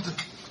berylled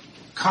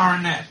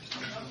coronet?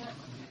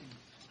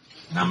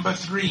 Number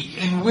 3.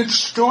 In which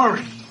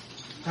story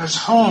does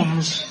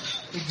Holmes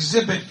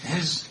exhibit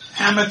his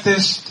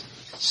amethyst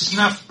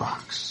snuff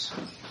box?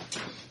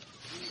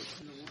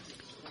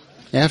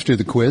 After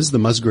the quiz, the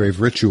Musgrave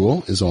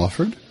ritual is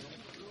offered.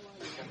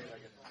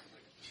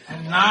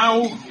 And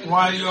now,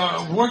 while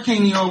you're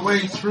working your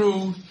way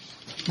through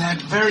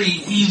that very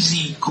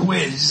easy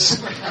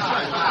quiz,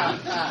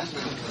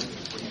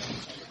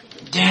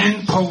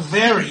 Dan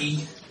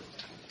Polveri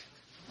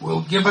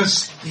will give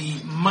us the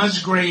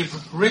Musgrave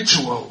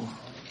ritual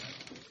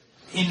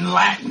in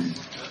Latin.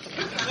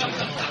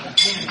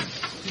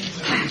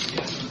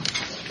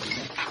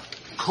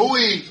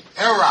 Cui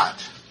erat.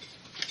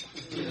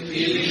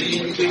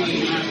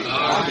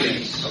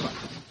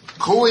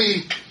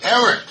 Cui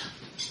erat.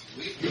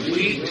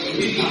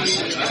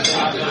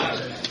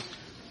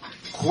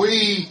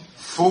 Qui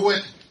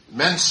fuit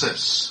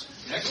mensis.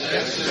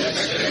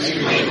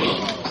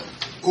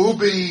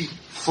 Ubi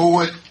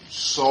fuit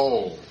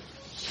sol.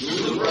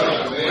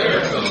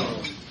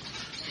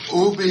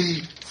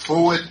 Ubi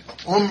fuit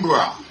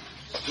umbra.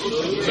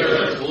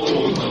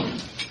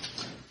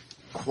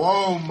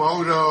 Quo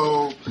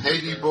modo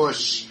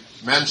pedibus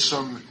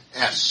mensum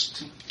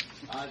est.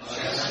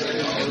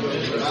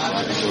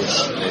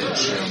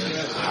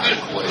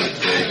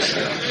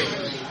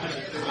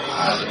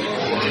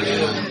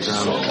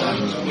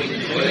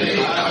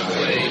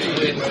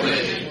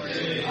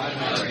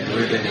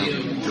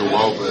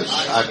 Duobus,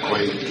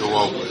 aquae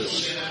duobus.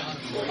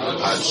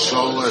 Ad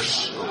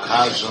solus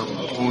ocasum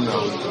uno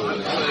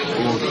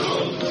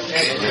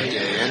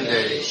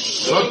Redeende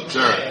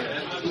subter.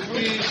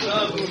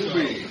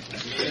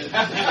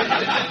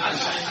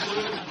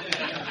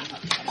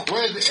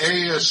 Quid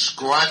eius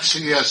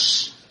gratias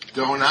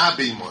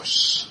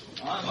donabimus?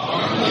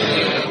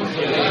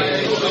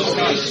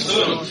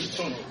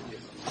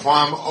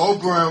 Quam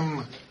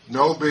obrum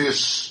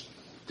nobis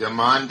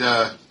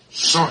demanda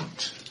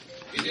sunt.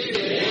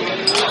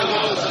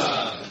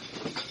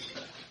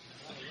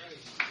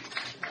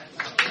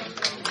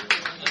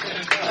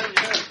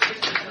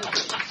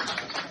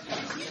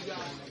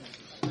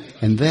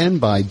 And then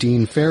by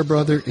Dean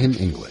Fairbrother in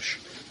English.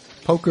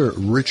 Poker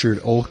Richard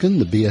Olkin,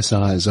 the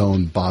BSI's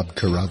own Bob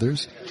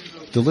Carruthers,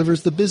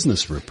 delivers the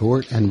business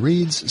report and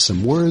reads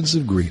some words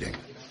of greeting.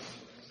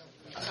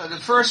 The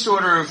first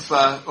order of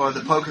or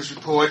the poker's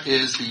report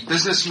is the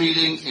business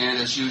meeting, and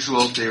as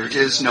usual, there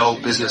is no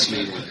business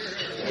meeting.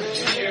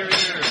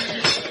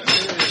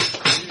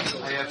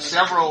 I have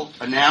several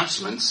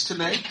announcements to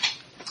make.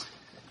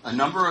 A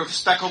number of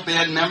Speckle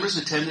Band members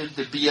attended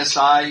the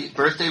BSI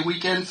birthday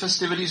weekend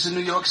festivities in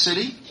New York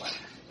City.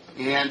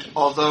 And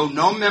although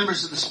no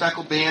members of the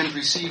Speckle Band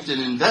received an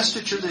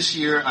investiture this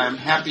year, I am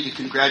happy to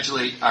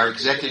congratulate our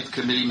executive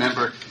committee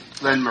member,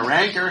 Glenn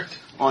Maranker,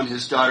 on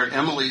his daughter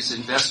Emily's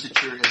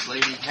investiture as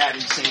Lady Hattie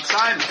St.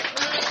 Simon.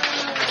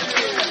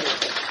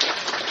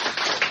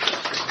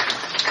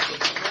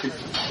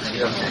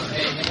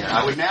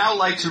 I would now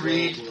like to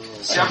read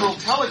several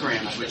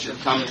telegrams which have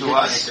come to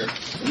us.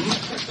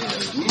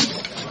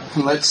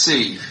 Let's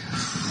see.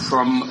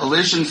 From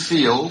Elysian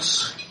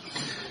Fields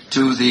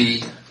to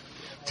the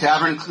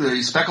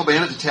Speckle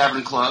Band at the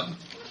Tavern Club.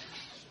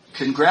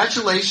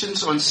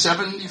 Congratulations on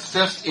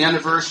 75th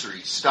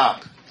anniversary.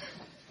 Stop.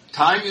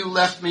 Time you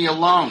left me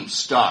alone.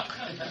 Stop.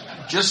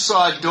 Just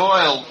saw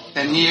Doyle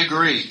and he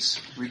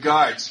agrees.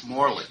 Regards,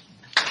 Morley.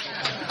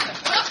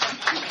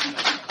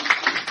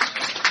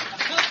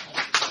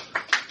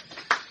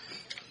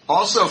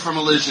 Also from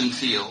Elysian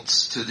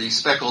Fields to the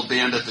Speckled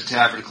Band at the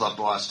Tavern Club,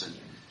 Boston.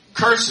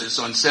 Curses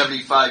on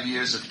 75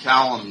 years of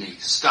calumny.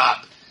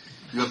 Stop.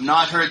 You have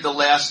not heard the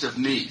last of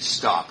me.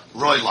 Stop.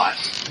 Roy Lott.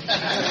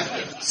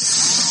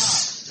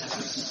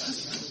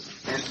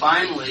 And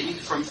finally,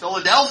 from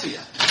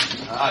Philadelphia.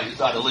 You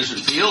thought Elysian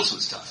Fields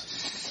was tough.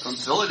 From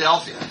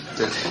Philadelphia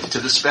to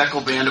the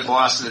Speckled Band of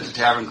Boston at the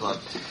Tavern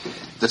Club.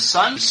 The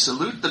Suns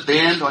salute the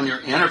band on your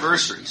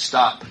anniversary.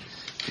 Stop.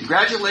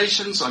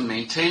 Congratulations on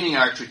maintaining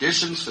our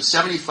traditions for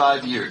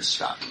 75 years.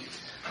 Stop.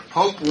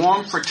 Hope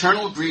warm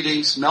fraternal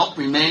greetings melt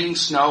remaining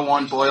snow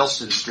on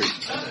Boylston Street.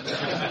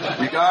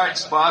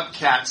 Regards, Bob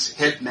Katz,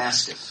 head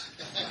mastiff.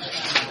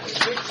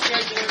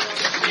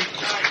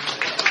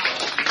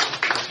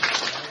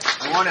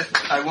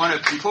 I want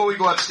to, before we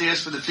go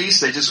upstairs for the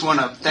feast, I just want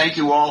to thank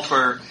you all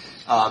for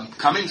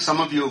coming. Some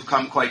of you have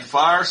come quite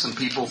far. Some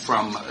people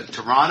from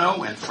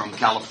Toronto and from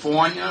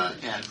California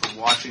and from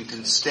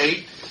Washington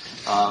State.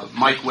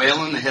 Mike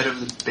Whalen, the head of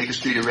the Baker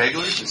Street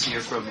Irregulars, is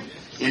here from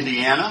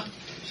Indiana.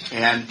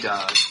 And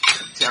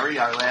Terry,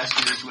 our last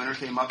year's winner,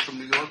 came up from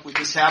New York. We're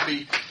just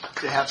happy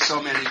to have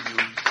so many of you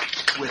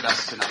with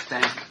us tonight.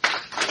 Thank you.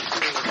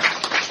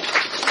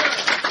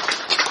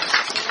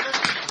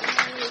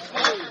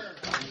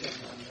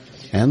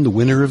 And the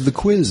winner of the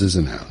quiz is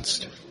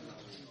announced.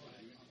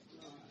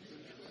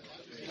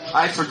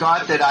 I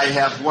forgot that I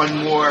have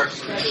one more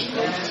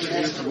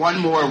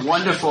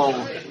wonderful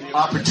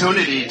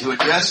opportunity to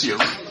address you,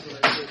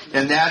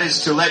 and that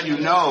is to let you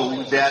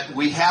know that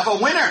we have a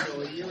winner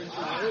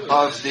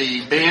of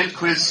the Band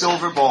Quiz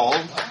Silver Bowl,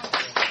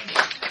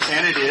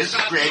 and it is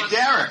Greg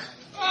Derrick.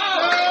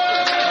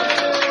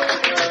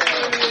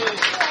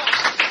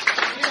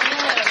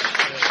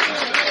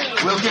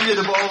 We'll give you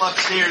the bowl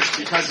upstairs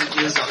because it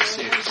is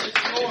upstairs.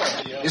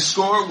 His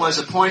score was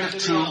a point of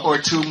two or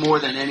two more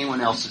than anyone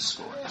else's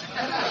score.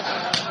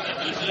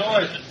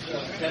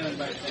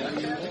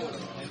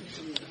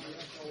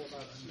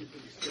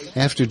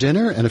 After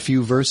dinner and a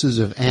few verses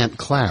of Aunt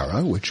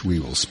Clara, which we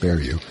will spare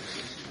you,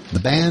 the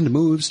band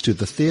moves to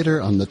the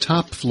theater on the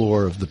top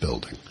floor of the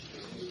building.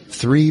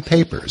 3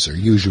 papers are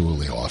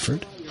usually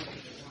offered.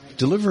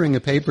 Delivering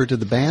a paper to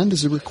the band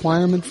is a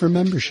requirement for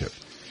membership.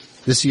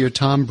 This year,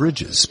 Tom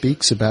Bridges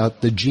speaks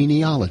about the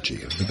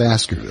genealogy of the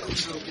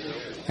Baskervilles.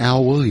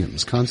 Al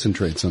Williams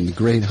concentrates on the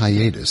Great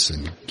Hiatus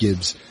and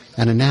gives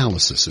an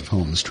analysis of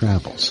Holmes'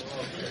 travels.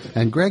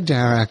 And Greg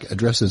Derrick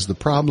addresses the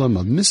problem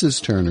of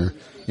Mrs. Turner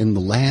in The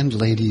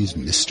Landlady's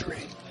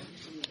Mystery.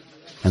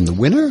 And the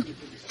winner?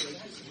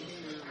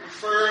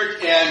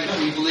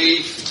 And we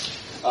believe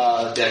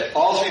that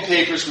all 3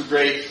 papers were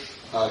great.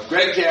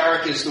 Greg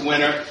Derrick is the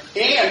winner.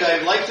 And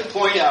I'd like to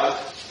point out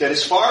that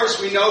as far as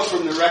we know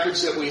from the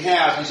records that we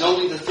have, he's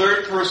only the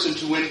 3rd person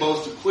to win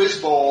both the Quiz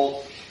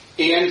Bowl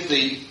and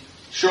the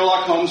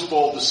Sherlock Holmes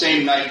Bowl the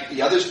same night.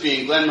 The others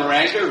being Glenn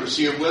Maranker, who's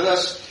here with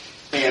us,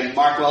 and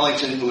Mark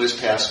Wellington, who has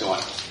passed on.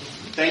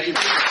 Thank you.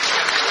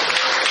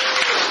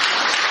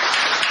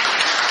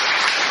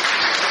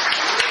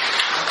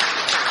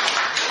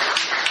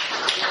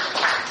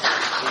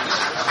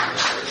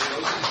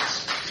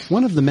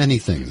 One of the many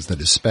things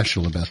that is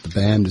special about the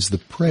band is the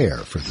prayer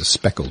for the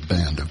Speckled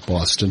Band of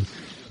Boston,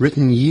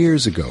 written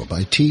years ago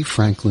by T.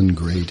 Franklin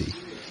Grady.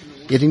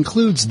 It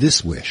includes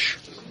this wish: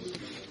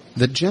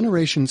 that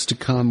generations to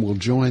come will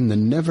join the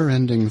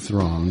never-ending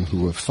throng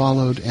who have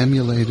followed,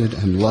 emulated,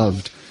 and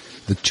loved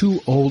the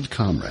two old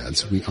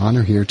comrades we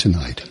honor here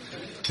tonight,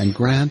 and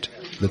grant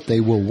that they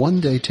will one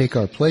day take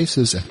our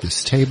places at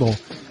this table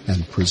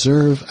and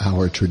preserve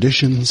our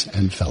traditions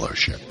and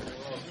fellowship.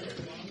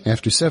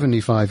 After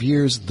 75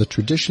 years, the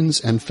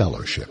traditions and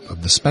fellowship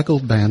of the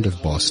Speckled Band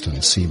of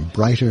Boston seem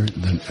brighter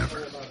than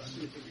ever.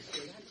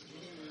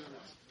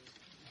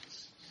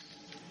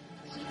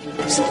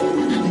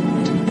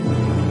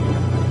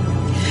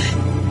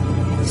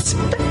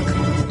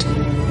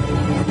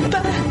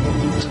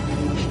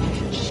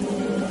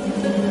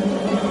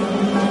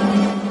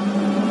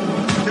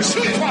 You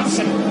see it,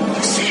 Watson!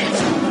 You see it!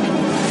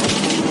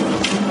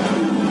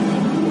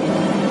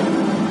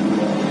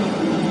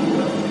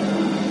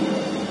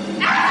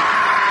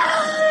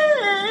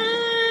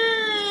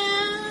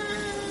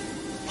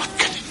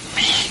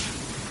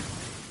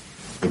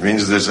 It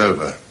means that it's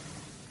over.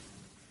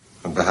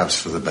 And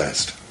perhaps for the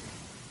best.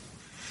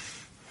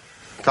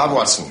 Card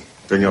Watson,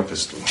 bring your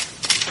pistol.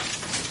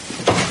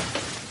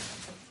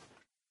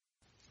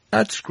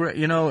 That's great.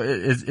 You know,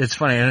 it's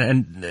funny,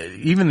 and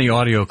even the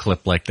audio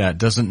clip like that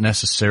doesn't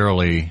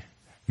necessarily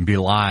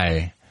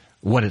belie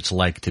what it's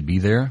like to be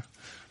there.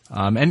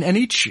 And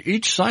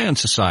each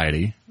science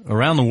society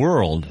around the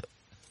world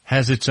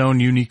has its own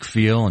unique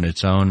feel and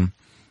its own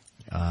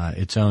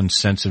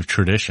sense of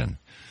tradition.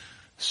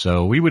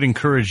 So we would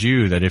encourage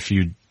you that if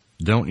you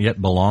don't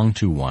yet belong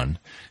to one,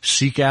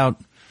 seek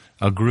out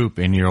a group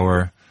in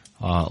your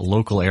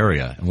local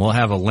area, and we'll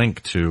have a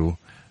link to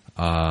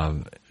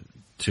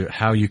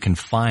how you can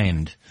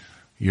find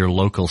your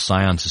local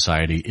science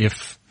society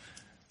if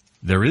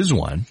there is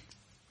one.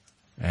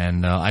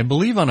 And I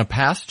believe on a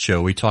past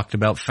show we talked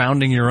about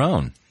founding your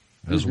own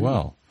as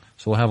well.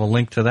 So we'll have a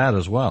link to that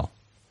as well.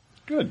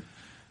 Good.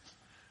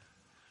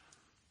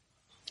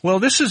 Well,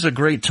 this is a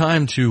great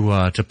time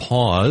to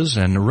pause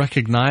and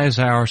recognize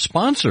our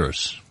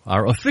sponsors,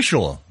 our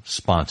official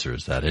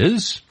sponsors, that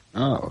is.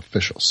 Oh,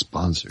 official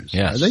sponsors.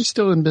 Yes. Are they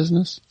still in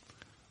business?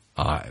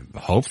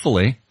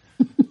 Hopefully.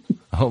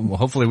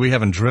 Hopefully we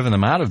haven't driven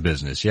them out of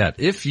business yet.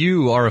 If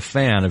you are a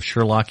fan of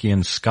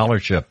Sherlockian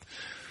scholarship,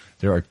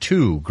 there are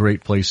two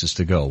great places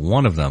to go.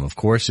 One of them, of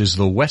course, is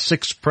the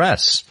Wessex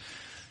Press.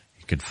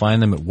 You can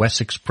find them at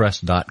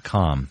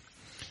wessexpress.com.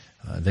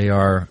 They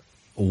are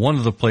one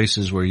of the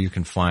places where you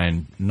can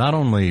find not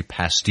only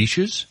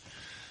pastiches,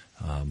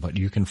 but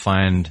you can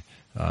find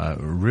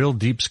real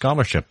deep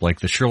scholarship, like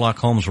the Sherlock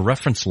Holmes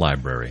Reference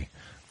Library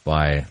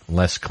by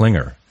Les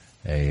Klinger,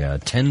 a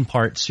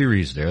 10-part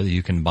series there that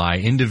you can buy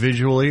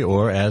individually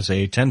or as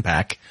a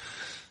 10-pack,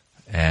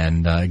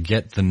 and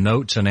get the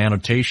notes and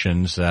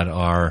annotations that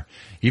are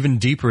even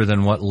deeper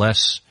than what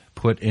Les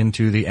put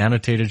into the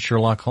annotated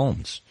Sherlock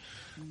Holmes.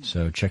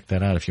 So check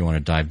that out if you want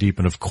to dive deep.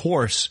 And of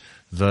course,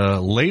 the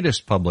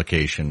latest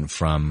publication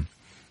from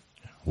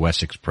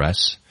Wessex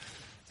Press,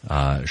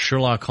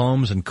 Sherlock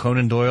Holmes and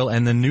Conan Doyle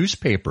and the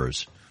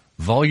Newspapers,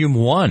 Volume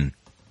 1.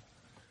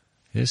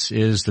 This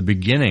is the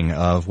beginning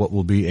of what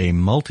will be a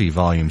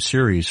multi-volume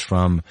series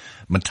from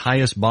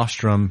Matthias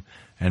Bostrom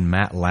and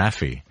Matt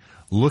Laffey,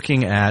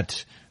 looking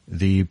at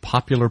the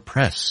popular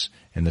press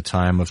in the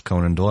time of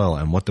Conan Doyle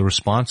and what the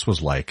response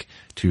was like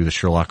to the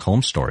Sherlock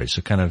Holmes stories.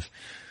 So kind of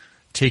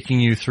taking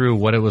you through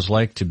what it was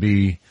like to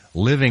be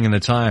living in the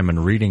time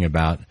and reading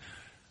about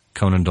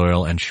Conan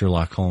Doyle and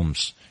Sherlock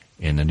Holmes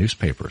in the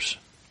newspapers.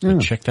 Yeah.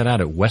 But check that out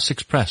at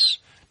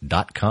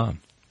wessexpress.com.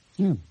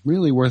 Yeah,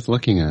 really worth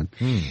looking at.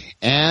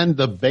 And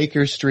the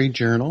Baker Street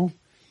Journal.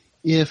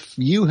 If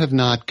you have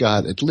not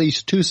got at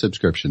least 2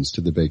 subscriptions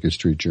to the Baker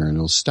Street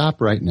Journal, stop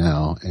right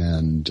now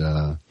and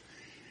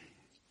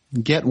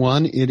get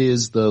one. It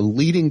is the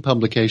leading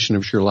publication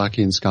of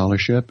Sherlockian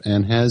scholarship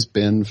and has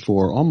been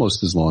for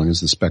almost as long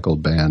as the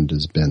Speckled Band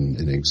has been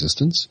in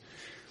existence,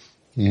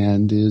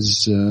 and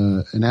is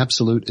an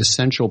absolute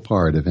essential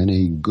part of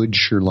any good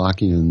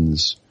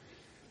Sherlockian's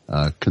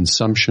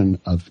consumption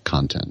of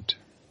content.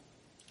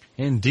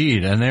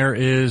 Indeed, and there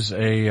is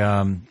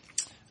a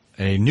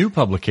new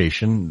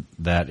publication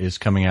that is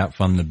coming out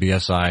from the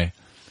BSI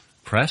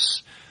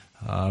Press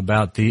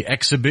about the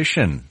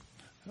exhibition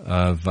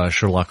of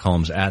Sherlock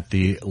Holmes at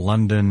the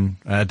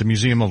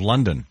Museum of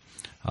London.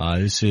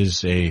 This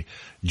is a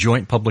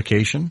joint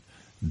publication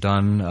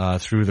done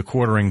through the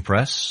Quartering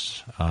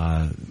Press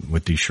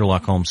with the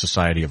Sherlock Holmes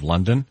Society of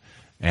London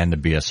and the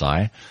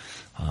BSI.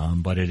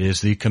 But it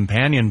is the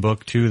companion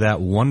book to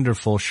that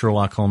wonderful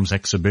Sherlock Holmes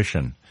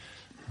exhibition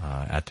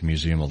at the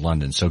Museum of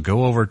London. So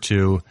go over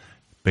to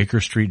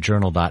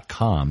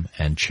BakerStreetJournal.com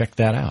and check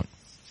that out.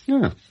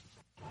 Yeah.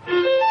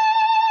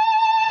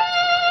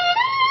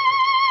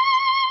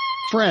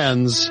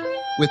 Friends,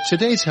 with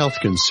today's health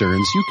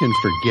concerns, you can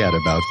forget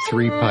about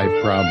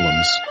three-pipe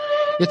problems.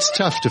 It's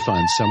tough to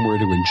find somewhere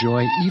to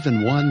enjoy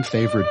even one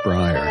favorite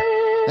briar.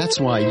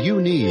 That's why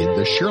you need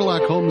the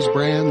Sherlock Holmes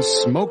brand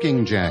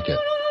smoking jacket.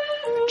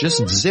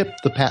 Just zip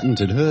the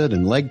patented hood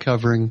and leg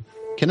covering,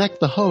 connect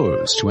the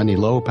hose to any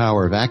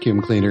low-power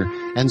vacuum cleaner,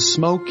 and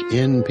smoke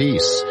in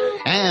peace.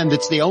 And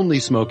it's the only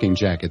smoking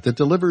jacket that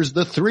delivers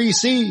the 3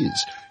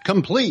 C's.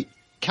 Complete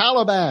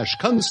calabash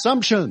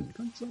consumption.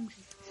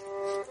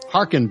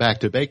 Harken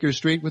back to Baker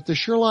Street with the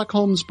Sherlock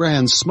Holmes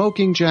brand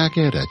smoking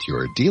jacket at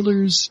your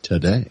dealers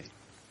today.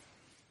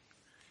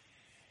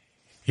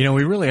 You know,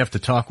 we really have to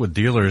talk with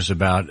dealers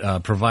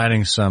about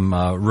providing some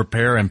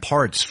repair and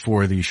parts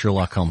for the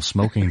Sherlock Holmes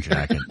smoking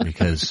jacket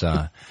because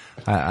I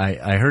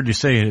heard you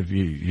say if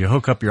you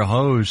hook up your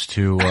hose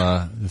to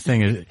the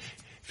thing,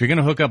 if you're going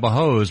to hook up a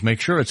hose,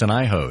 make sure it's an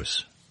eye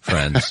hose,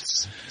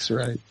 friends. That's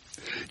right.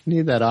 You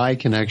need that eye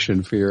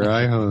connection for your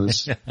eye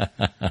hose. Yeah.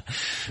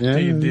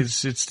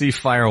 It's the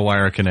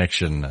firewire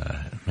connection.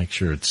 Make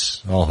sure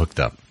it's all hooked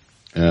up.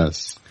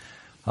 Yes.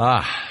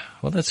 Well,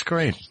 that's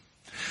great.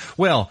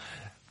 Well,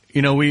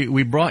 you know,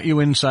 we brought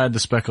you inside the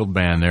Speckled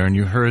Band there, and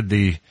you heard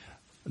the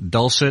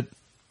dulcet,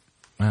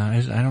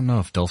 I don't know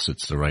if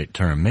dulcet's the right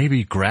term,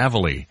 maybe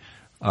gravelly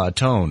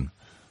tone.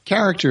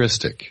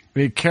 Characteristic.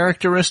 The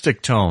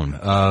characteristic tone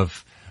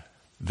of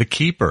the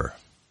keeper,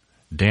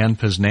 Dan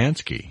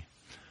Poznansky.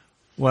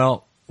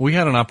 Well, we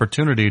had an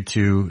opportunity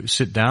to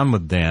sit down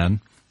with Dan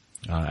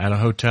at a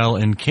hotel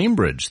in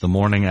Cambridge the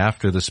morning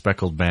after the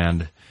Speckled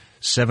Band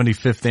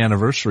 75th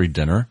anniversary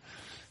dinner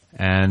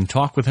and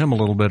talk with him a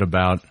little bit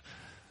about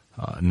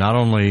not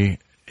only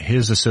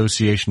his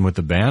association with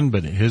the band,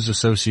 but his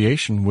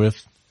association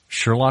with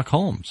Sherlock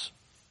Holmes.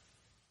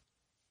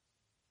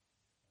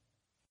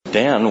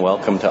 Dan,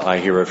 welcome to I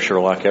Hear of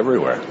Sherlock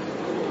Everywhere.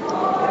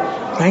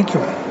 Thank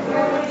you.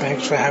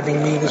 Thanks for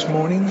having me this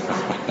morning.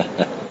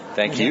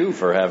 Thank you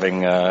for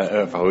having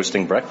for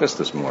hosting breakfast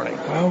this morning.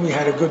 Well, we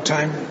had a good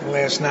time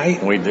last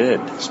night. We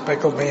did.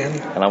 Speckled Band.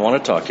 And I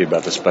want to talk to you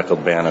about the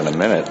Speckled Band in a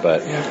minute,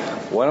 but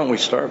why don't we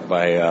start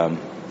by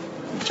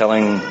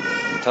telling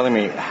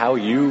me how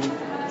you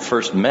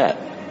first met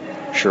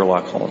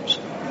Sherlock Holmes?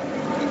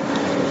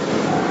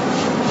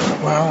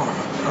 Well,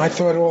 I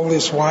thought all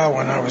this while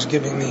when I was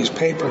giving these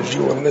papers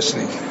you were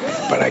listening,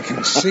 but I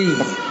can see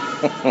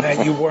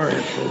that you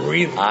weren't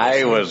really.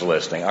 I was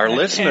listening. Our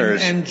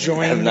listeners and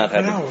join the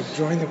crowd.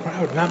 Join the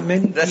crowd. Not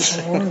many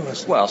people were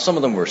listening. Well, some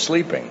of them were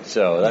sleeping,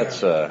 so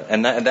that's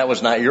and that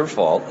was not your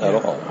fault at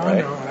all.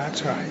 Right? Oh no,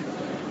 that's right.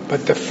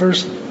 But the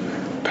first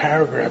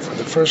paragraph or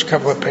the first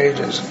couple of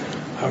pages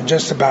of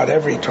just about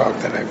every talk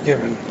that I've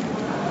given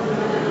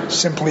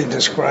simply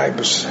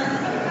describes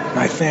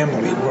my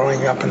family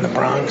growing up in the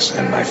Bronx,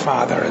 and my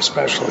father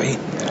especially,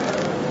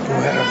 who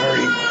had a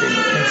very big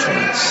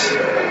influence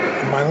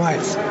in my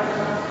life.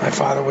 My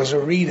father was a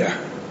reader.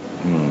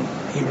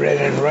 He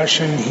read in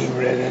Russian, he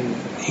read in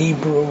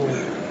Hebrew,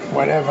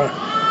 whatever.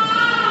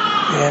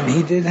 And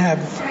he did have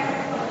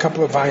a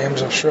couple of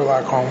volumes of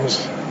Sherlock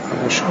Holmes on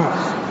the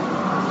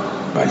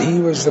shelf. But he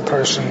was the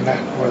person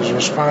that was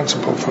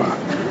responsible for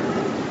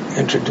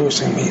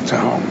introducing me to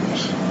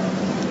Holmes.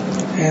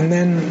 And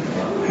then,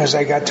 as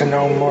I got to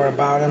know more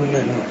about him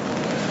and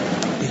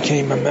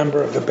became a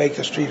member of the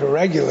Baker Street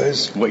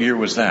Irregulars. What year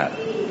was that?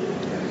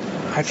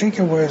 I think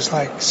it was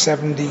like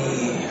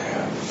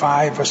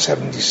 75 or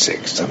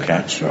 76. I'm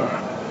not sure.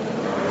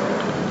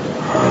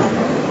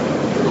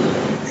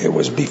 It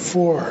was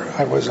before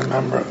I was a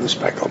member of the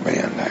Speckled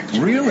Band,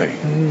 actually. Really?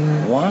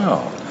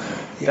 Wow.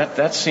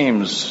 That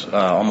seems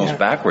almost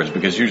backwards,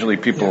 because usually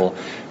people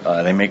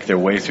they make their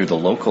way through the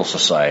local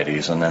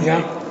societies and then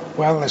they...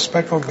 Well, the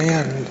Speckled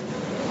Band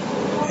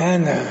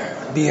and the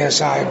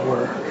BSI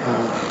were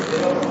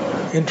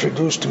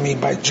introduced to me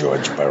by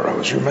George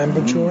Burroughs. You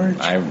remember George?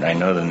 I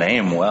know the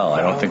name well.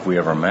 I don't think we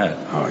ever met.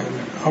 Oh,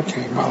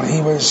 okay. Well, he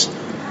was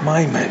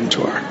my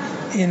mentor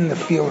in the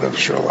field of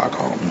Sherlock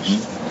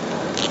Holmes.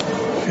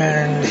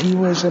 And he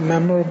was a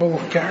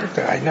memorable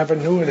character. I never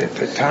knew it at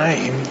the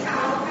time,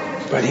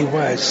 but he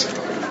was.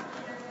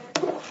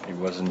 He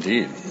was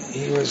indeed.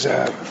 He was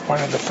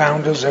one of the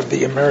founders of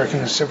the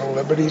American Civil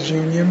Liberties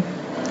Union,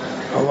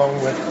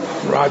 along with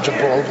Roger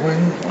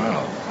Baldwin.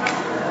 Wow.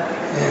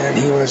 And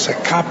he was a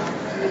cop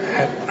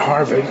at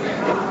Harvard.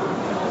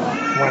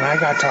 When I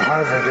got to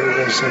Harvard, it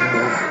was in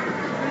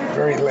the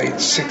very late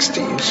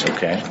 60s.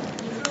 Okay.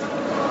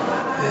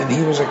 And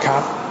he was a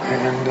cop,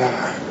 and,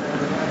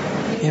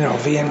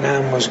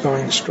 Vietnam was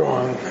going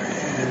strong,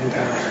 and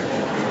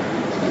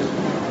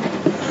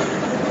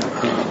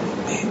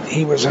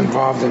he was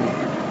involved in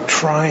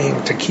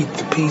trying to keep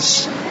the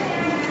peace.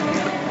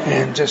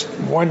 And just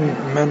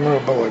one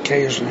memorable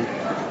occasion,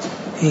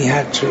 he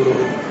had to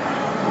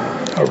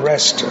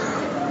arrest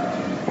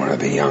one of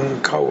the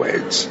young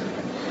co-eds.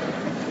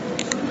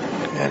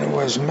 And it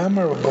was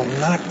memorable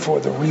not for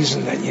the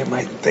reason that you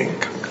might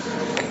think.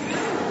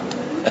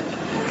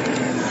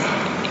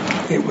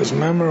 It was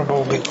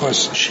memorable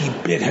because she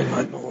bit him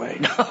on the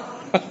leg.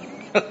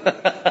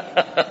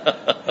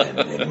 And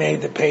it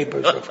made the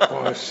papers, of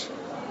course.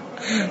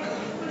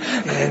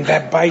 And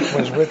that bite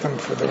was with him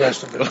for the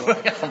rest of his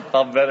life.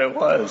 I'll bet it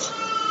was.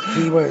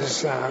 He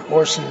was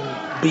Orson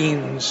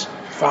Bean's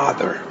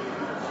father.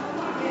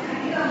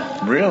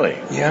 Really?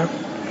 Yeah.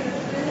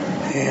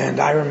 And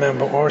I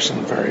remember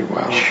Orson very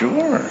well.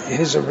 Sure.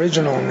 His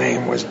original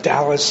name was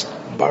Dallas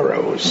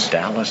Burroughs.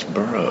 Dallas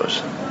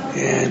Burroughs.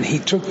 And he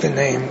took the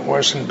name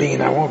Orson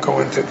Bean. I won't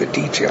go into the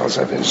details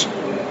of his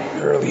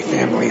early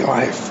family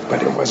life,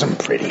 but it wasn't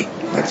pretty.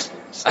 Let's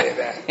say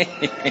that.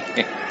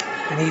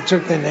 And he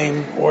took the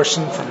name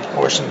Orson from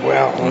Orson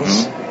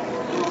Welles.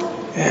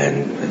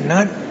 And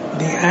not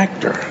the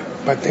actor,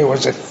 but there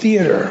was a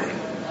theater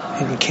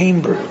in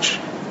Cambridge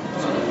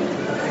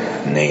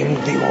named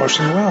the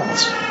Orson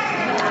Welles.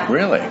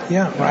 Really?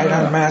 Yeah, right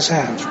on Mass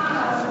Ave.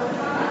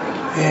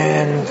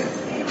 And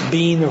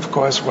Bean, of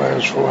course,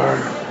 was for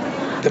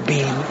the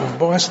Bean of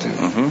Boston.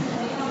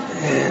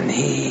 And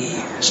he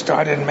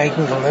started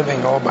making a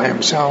living all by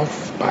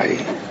himself by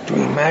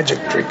doing magic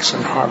tricks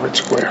in Harvard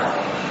Square.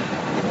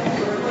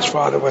 His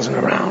father wasn't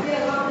around.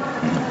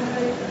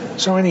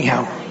 So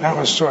anyhow, that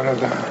was sort of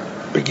the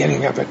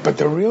beginning of it. But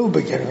the real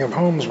beginning of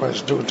Holmes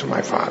was due to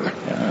my father.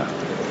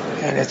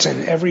 And it's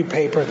in every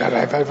paper that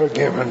I've ever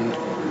given,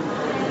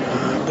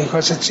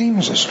 because it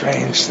seems a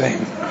strange thing.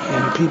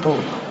 And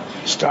people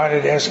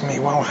started asking me,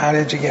 well, how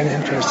did you get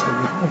interested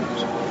in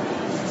Holmes?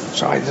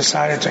 So I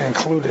decided to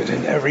include it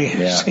in every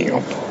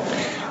single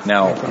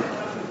Now, paper.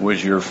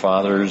 was your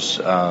father's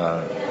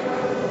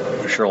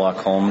Sherlock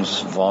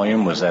Holmes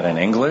volume, was that in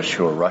English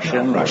or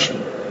Russian? No,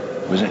 Russian.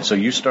 Was it? So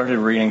you started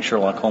reading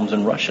Sherlock Holmes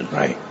in Russian?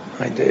 Right,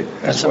 I did.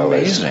 That's as well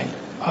amazing.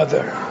 As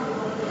other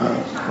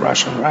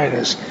Russian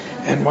writers.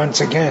 And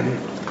once again,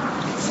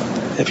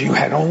 if you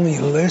had only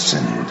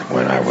listened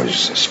when I was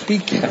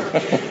speaking,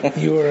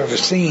 you would have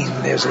seen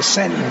there's a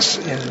sentence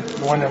in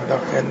one of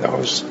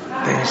those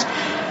things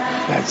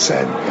that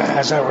said,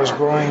 as I was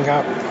growing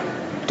up,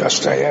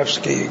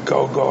 Dostoevsky,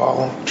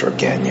 Gogol,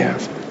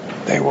 Turgenev,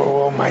 they were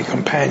all my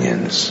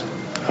companions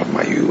of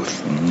my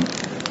youth.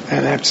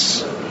 And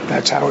that's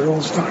how it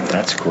all started.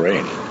 That's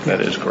great.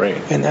 That is great.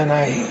 And then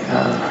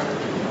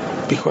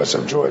because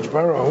of George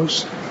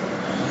Burroughs,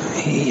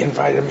 he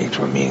invited me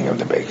to a meeting of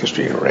the Baker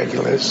Street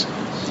Irregulars.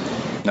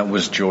 Now,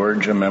 was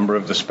George a member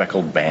of the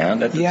Speckled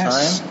Band at the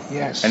time?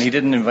 Yes. And he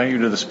didn't invite you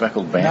to the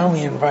Speckled Band? No,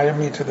 he invited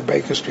me to the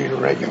Baker Street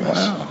Irregulars.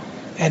 Wow.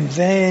 And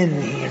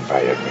then he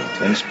invited me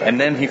to the Speckled And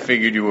then he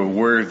figured you were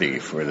worthy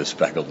for the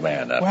Speckled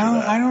Band after Well,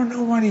 that. I don't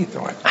know what he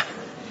thought.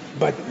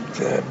 But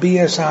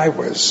BSI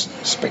was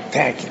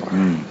spectacular.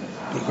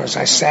 Because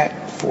I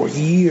sat for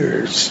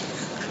years,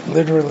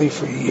 literally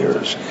for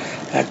years,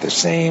 at the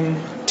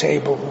same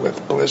table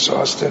with Bliss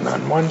Austin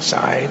on one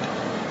side,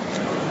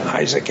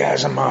 Isaac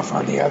Asimov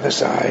on the other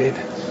side,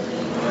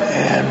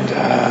 and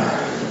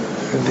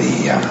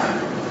the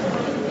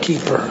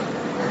keeper,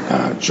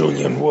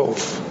 Julian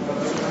Wolfe,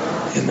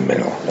 in the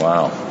middle.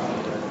 Wow.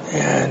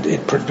 And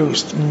it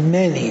produced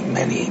many,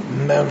 many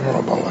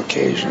memorable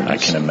occasions. I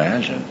can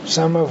imagine.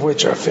 Some of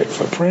which are fit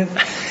for print,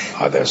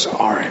 others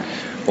aren't.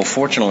 Well,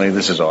 fortunately,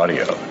 this is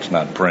audio. It's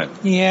not print.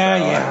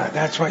 Yeah,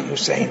 that's what you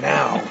say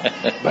now.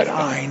 But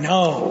I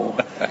know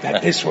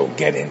that this will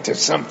get into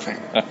something.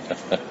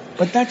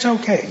 But that's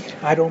okay.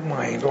 I don't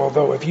mind.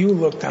 Although if you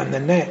looked on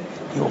the net,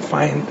 you'll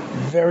find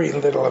very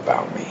little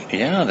about me.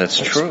 Yeah, that's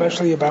true.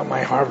 Especially about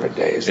my Harvard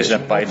days. Is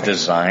that by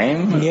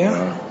design?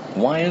 Yeah.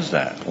 Why is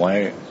that?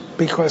 Why?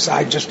 Because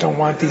I just don't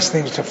want these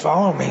things to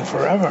follow me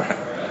forever.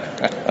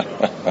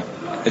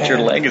 It's your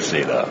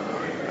legacy, though.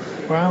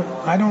 Well,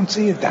 I don't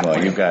see it that way.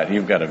 Well,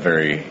 you've got a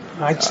very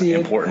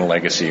important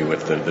legacy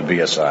with the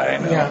BSI. I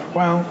know. Yeah,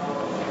 well,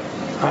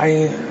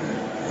 I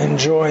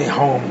enjoy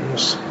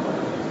Holmes,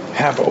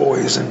 have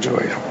always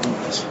enjoyed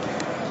Holmes,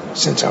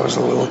 since I was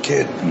a little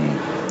kid.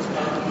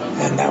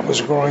 And that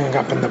was growing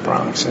up in the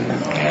Bronx, and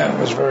it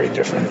was very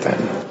different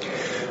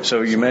then.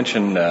 So you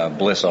mentioned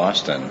Bliss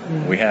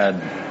Austin. We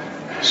had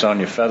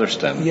Sonia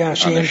Featherston on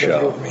the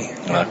show me.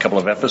 A couple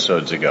of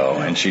episodes ago,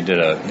 and she did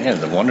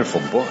the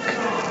wonderful book,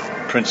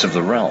 Prince of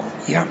the Realm.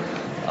 Yeah.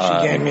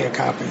 She gave me a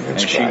copy. And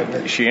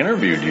she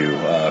interviewed you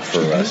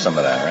for some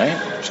of that,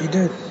 right? She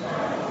did.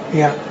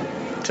 Yeah.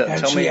 And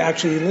tell she me,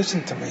 actually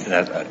listened to me.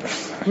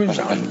 It was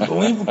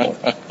unbelievable.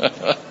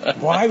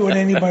 Why would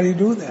anybody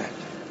do that?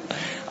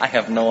 I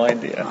have no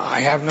idea.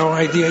 I have no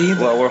idea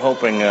either. Well, we're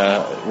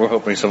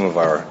hoping some of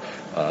our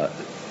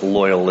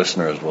loyal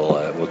listeners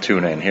will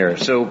tune in here.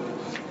 So,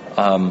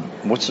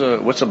 what's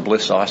a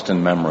Bliss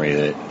Austin memory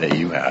that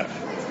you have?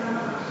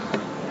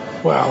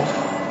 Well,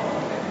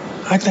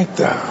 I think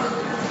the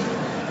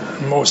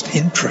most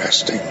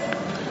interesting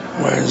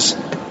was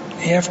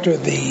after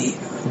the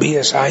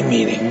BSI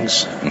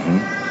meetings,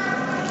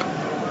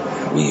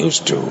 we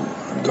used to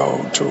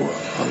go to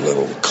a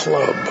little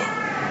club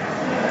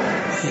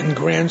in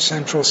Grand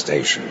Central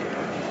Station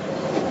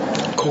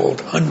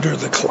called Under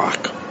the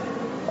Clock.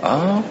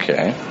 Oh,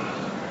 okay.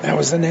 That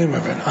was the name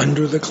of it,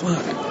 Under the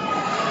Clock.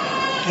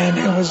 And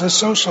it was a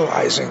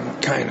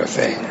socializing kind of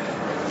thing.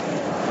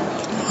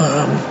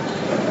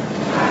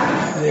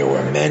 There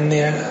were men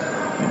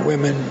there,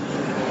 women,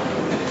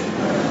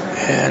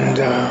 and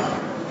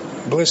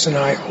Bliss and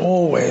I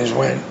always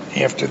went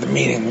after the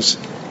meetings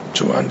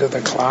to Under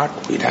the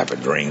Clock. We'd have a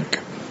drink.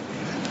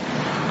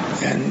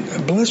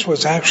 And Bliss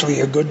was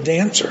actually a good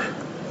dancer.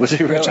 Was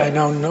he really? Which I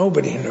know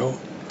nobody knew.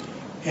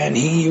 And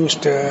he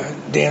used to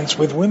dance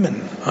with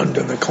women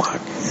under the clock.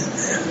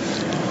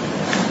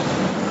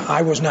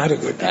 I was not a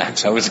good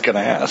dancer. I was going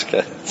to ask.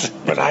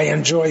 But I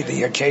enjoyed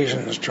the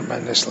occasions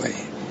tremendously.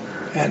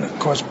 And, of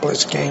course,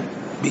 Bliss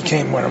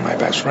became one of my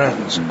best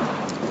friends.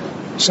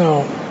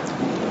 So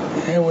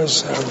it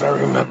was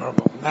very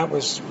memorable. That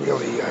was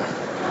really a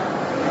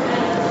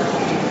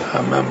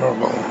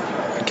memorable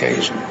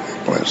occasion,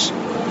 Bliss.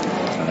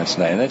 That's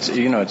nice.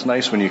 And it's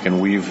nice when you can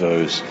weave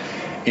those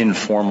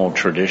informal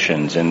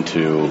traditions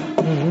into,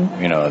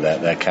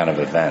 that kind of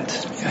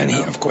event. And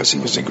he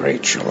was a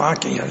great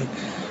Sherlockian,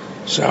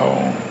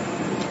 so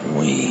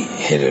we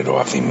hit it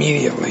off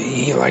immediately.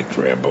 He liked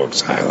rare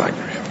books, I liked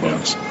rare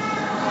books.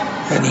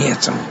 And he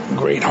had some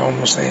great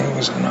Holmes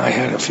things, and I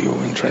had a few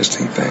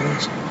interesting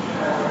things.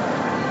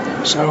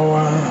 So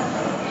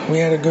we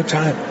had a good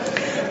time.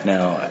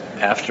 Now,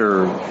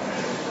 after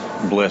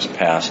Bliss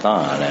passed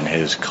on and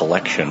his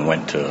collection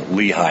went to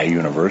Lehigh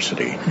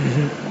University,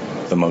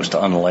 the most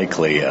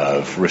unlikely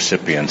of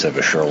recipients of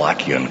a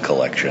Sherlockian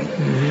collection.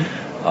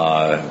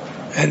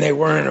 And they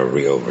weren't a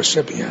real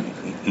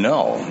recipient.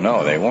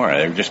 No, they weren't.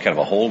 They were just kind of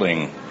a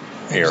holding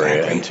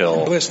area until...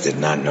 And Bliss did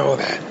not know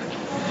that.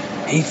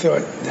 He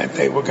thought that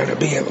they were going to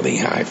be at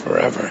Lehigh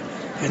forever,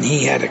 and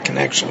he had a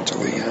connection to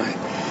Lehigh.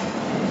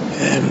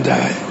 And,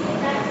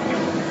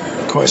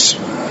 of course,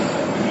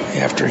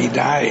 after he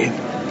died,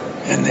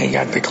 and they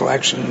got the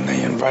collection,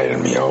 they invited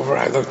me over.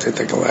 I looked at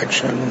the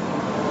collection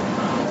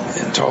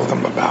and told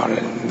them about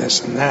it and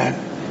this and that.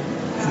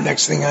 And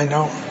next thing I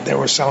know, they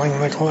were selling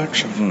the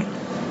collection.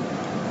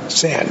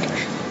 Sad.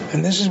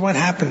 And this is what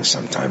happens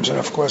sometimes, and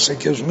of course it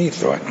gives me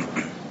thought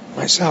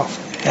myself.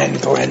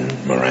 And Glenn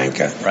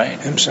Maranka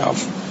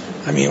himself.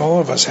 I mean, all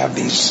of us have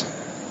these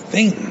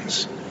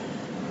things,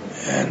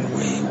 and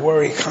we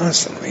worry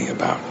constantly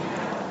about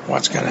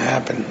what's going to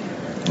happen.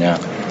 Yeah.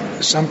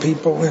 Some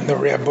people in the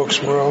rare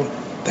books world,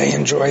 they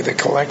enjoy the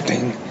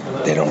collecting.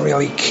 They don't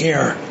really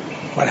care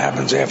what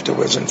happens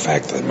afterwards. In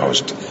fact, the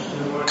most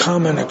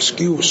common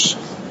excuse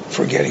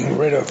for getting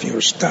rid of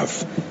your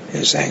stuff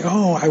is saying,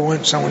 I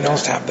want someone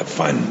else to have the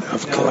fun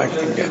of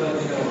collecting it.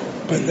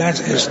 But that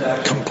is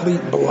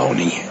complete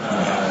baloney.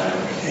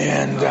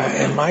 And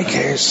in my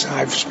case,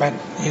 I've spent,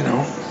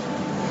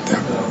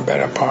 the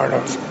better part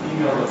of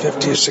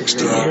 50 or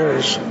 60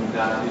 years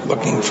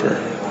looking for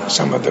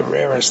some of the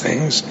rarest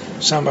things,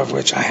 some of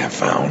which I have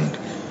found,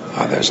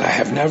 others I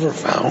have never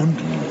found,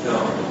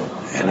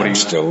 and I'm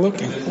still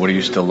looking. What are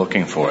you still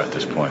looking for at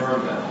this point?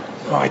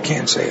 Well, I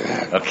can't say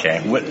that.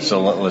 Okay,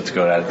 so let's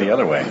go at it the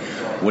other way.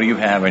 What do you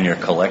have in your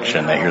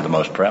collection that you're the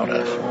most proud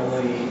of?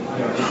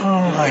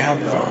 I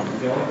have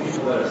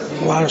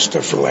a lot of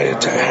stuff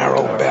related to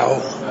Harold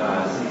Bell,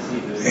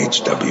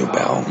 H.W.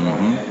 Bell.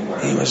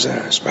 He was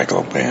a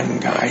Speckle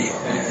Band guy,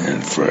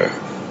 and for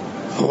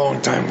a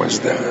long time was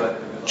the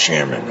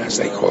chairman, as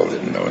they called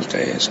it in those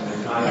days,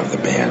 of the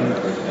band.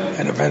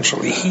 And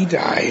eventually he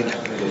died,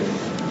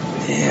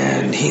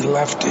 and he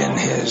left in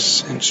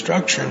his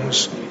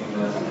instructions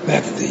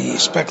that the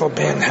Speckle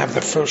Band have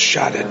the first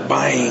shot at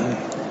buying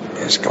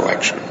his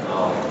collection.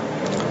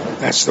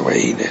 That's the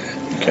way he did it.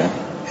 Okay.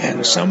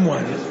 And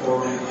someone,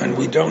 and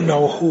we don't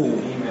know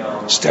who,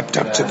 stepped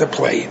up to the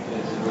plate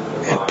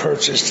and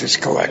purchased his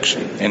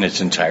collection. In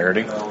its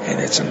entirety? In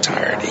its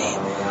entirety.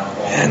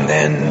 And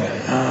then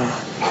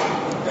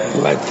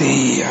let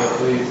the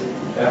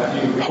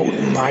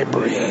Houghton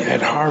Library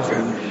at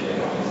Harvard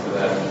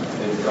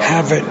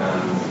have it,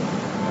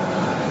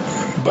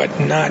 but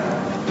not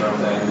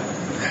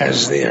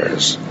as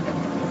theirs.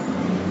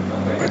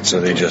 But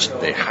so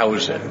they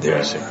house it,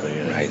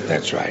 basically. Right,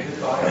 that's right.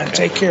 And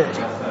take care of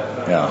it.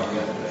 Yeah.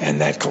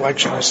 And that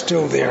collection is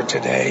still there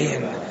today.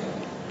 And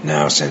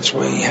now, since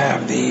we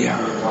have the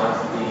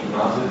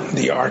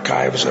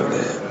archives of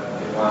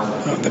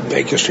the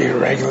Baker Street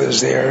Regulars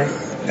there,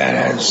 that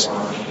has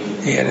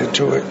added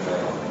to it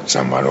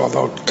somewhat,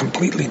 although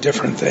completely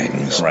different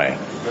things. Right.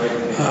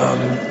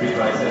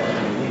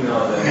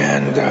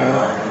 And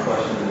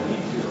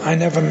I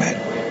never met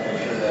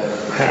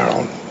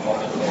Harold,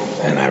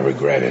 and I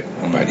regret it,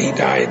 but he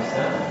died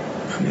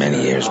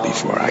many years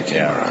before I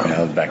came around.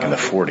 Yeah, back in the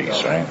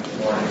 40s, right?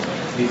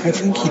 I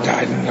think he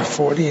died in the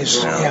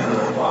 40s. Yeah,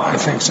 I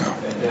think so.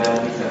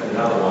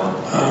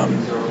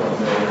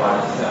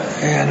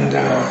 And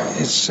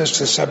it's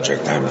just a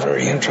subject I'm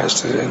very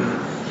interested in.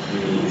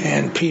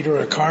 And Peter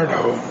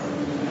Ricardo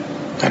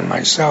and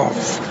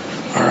myself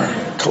are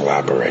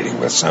collaborating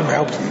with some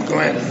help from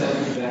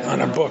Glenn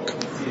on a book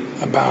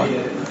about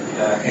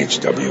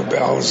H.W.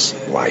 Bell's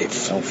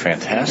life. Oh,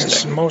 fantastic.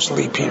 It's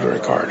mostly Peter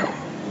Ricardo.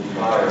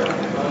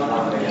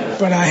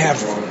 But I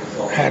have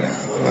had a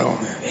little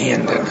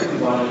hand in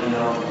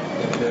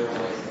it.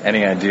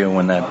 Any idea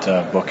when that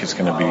book is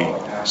going to be?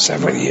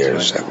 Several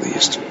years at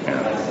least.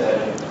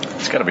 Yeah.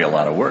 It's got to be a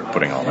lot of work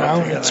putting all that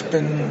together. It's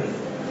been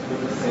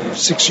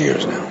 6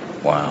 years now.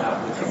 Wow.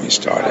 When we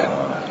started.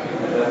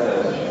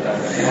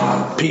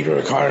 And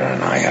Peter Carter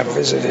and I have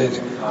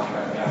visited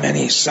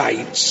many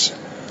sites,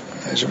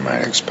 as you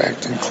might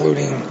expect,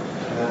 including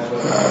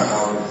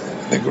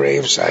the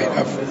grave site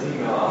of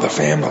the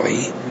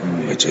family,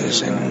 which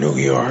is in New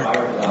York.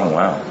 Oh,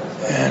 wow.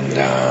 And,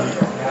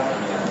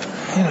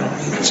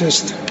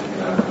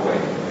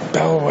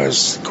 Bell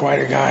was quite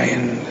a guy,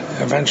 and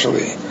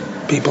eventually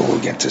people will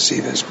get to see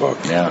this book.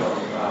 Yeah.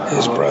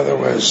 His brother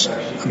was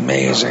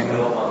amazing.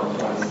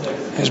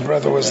 His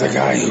brother was the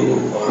guy who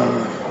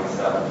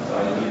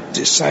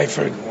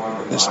deciphered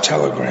this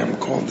telegram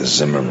called the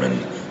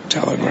Zimmerman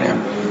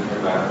telegram.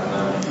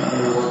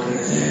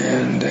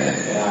 And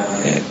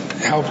it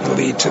helped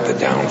lead to the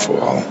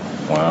downfall.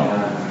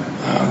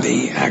 Wow.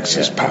 The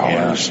Axis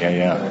powers.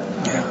 Yeah.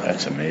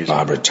 That's amazing.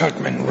 Barbara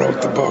Tuchman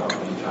wrote the book.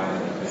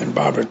 And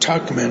Barbara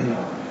Tuchman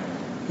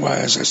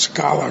was a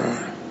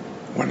scholar.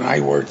 When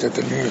I worked at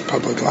the New York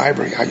Public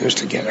Library, I used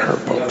to get her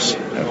books.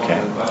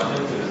 Okay.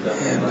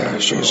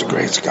 And she was a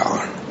great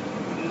scholar.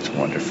 It's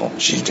wonderful.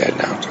 She's dead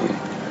now, too.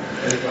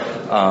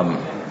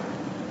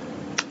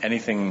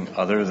 Anything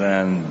other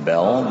than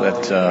Bell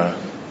that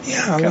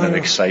kind of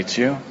excites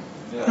you?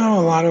 No,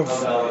 a lot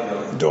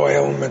of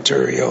Doyle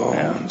material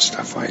and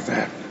stuff like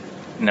that.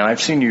 Now,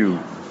 I've seen you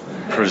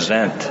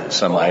present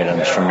some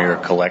items from your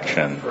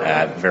collection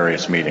at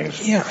various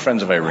meetings. Yeah.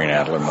 Friends of Irene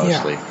Adler,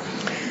 mostly. Yeah.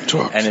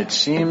 Talks. And it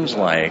seems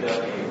like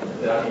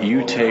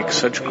you take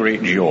such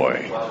great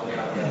joy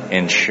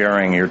in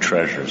sharing your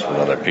treasures with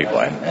other people.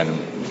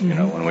 And you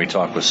know, when we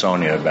talked with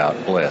Sonia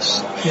about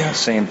Bliss, the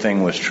same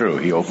thing was true.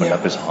 He opened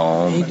up his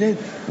home. He did.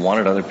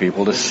 Wanted other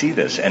people to see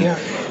this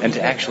and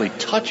to actually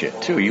touch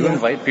it, too. You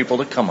invite people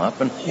to come up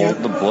and hold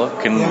the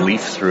book and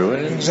leaf through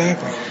it.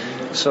 Exactly.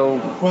 So,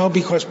 well,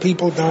 because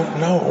people don't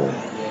know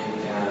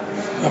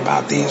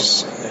about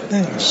these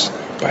things.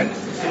 But,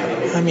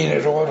 I mean,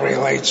 it all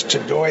relates to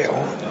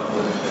Doyle.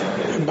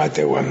 But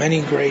there were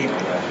many great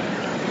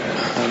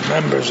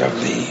members of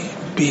the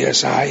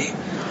BSI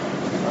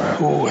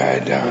who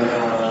had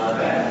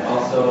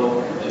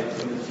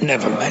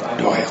never met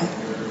Doyle.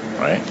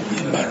 Right.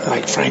 But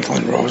like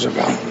Franklin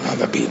Roosevelt and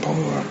other people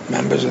who were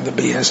members of the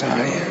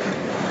BSI,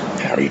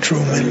 Harry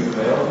Truman.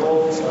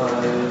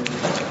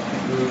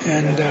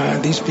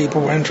 And these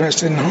people were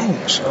interested in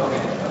Holmes.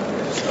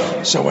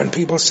 So when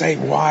people say,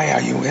 why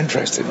are you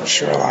interested in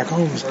Sherlock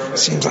Holmes? It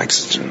seems like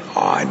such an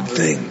odd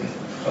thing.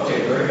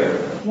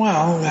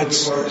 Well,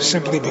 that's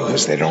simply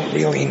because they don't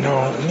really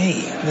know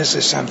me. This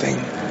is something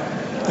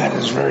that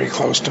is very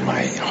close to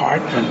my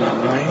heart and my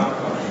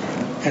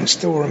mind, and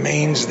still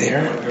remains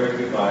there.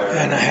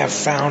 And I have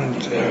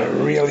found a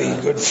really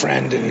good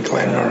friend in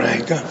Glenn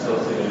Moranka,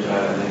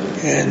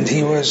 and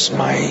he was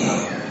my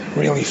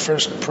really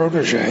first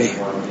protege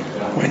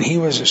when he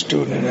was a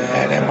student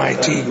at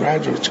MIT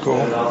graduate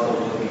school.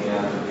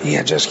 He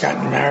had just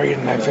gotten married,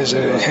 and I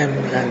visited him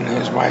and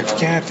his wife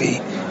Kathy,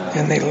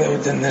 and they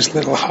lived in this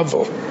little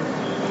hovel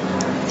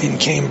in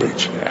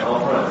Cambridge.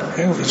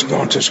 He was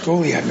going to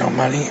school. He had no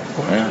money.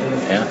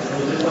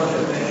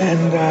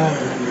 And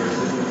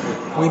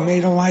we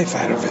made a life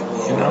out of it,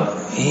 you know.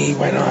 He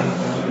went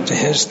on to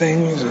his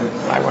things, and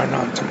I went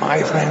on to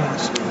my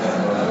things.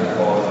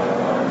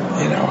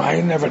 You know,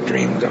 I never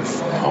dreamed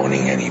of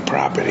owning any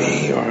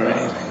property or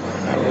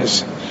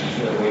anything.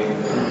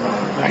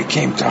 I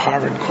came to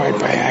Harvard quite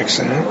by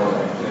accident.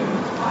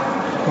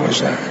 It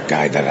was a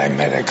guy that I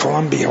met at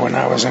Columbia when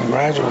I was in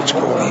graduate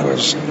school. He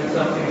was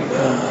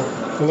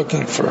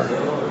looking for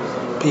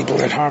people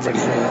at Harvard.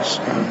 He was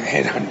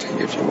headhunting,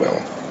 if you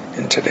will,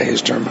 in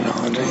today's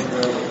terminology.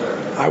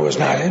 I was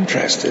not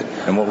interested.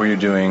 And what were you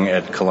doing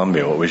at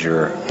Columbia? What was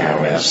your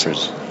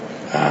master's?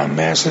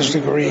 Master's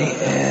degree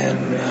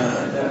in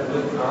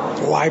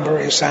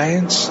library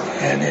science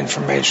and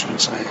information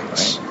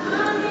science.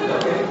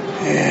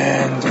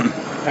 And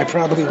I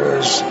probably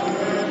was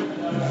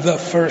the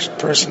first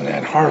person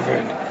at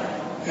Harvard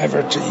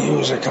ever to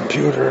use a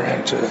computer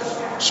and to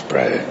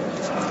spread it.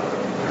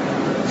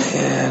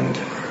 And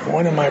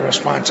one of my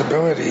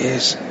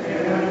responsibilities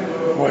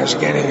was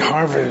getting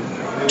Harvard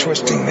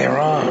twisting their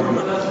arm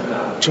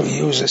to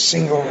use a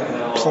single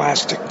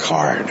plastic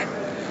card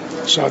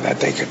so that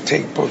they could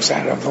take books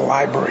out of the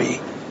library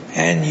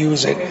and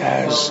use it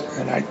as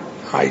an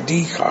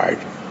ID card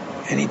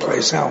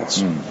anyplace else.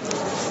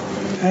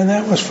 And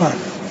that was fun.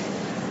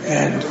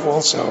 And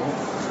also,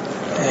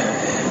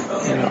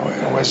 you know,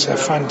 it was a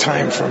fun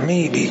time for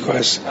me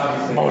because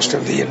most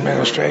of the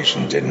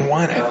administration didn't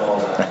want it.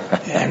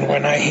 And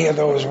when I hear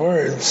those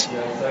words,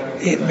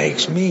 it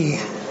makes me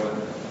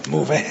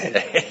move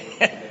ahead.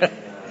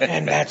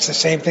 And that's the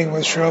same thing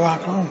with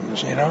Sherlock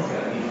Holmes, you know.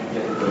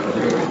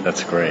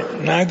 That's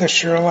great. Neither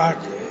Sherlock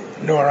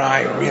nor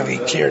I really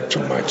cared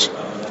too much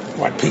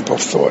what people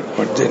thought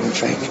or didn't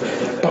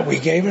think. But we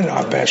gave it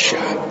our best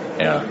shot.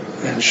 Yeah.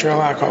 And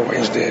Sherlock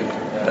always did.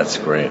 That's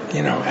great.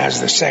 You know, as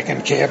the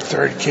second cab,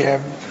 third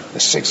cab, the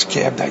sixth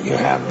cab that you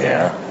have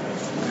there.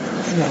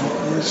 You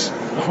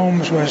know,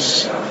 Holmes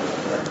was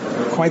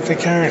Quite the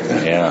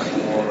character. Yeah.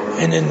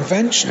 An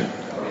invention,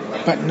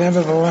 but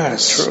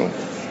nevertheless. True.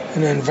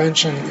 An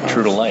invention.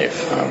 True to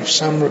life. Of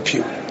some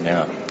repute.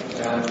 Yeah.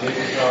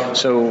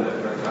 So,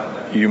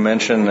 you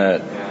mentioned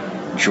that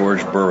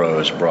George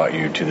Burroughs brought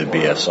you to the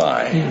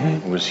BSI.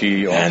 Mm-hmm. Was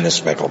he also, and the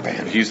Speckled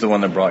Band. He's the one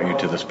that brought you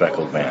to the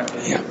Speckled Band.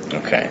 Yeah.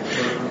 Okay.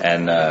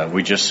 And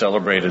we just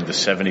celebrated the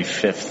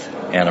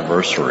 75th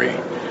anniversary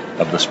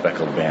of the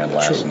Speckled Band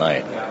last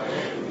night.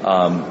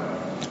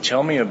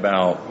 Tell me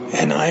about...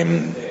 And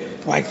I'm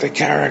like the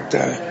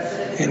character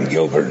in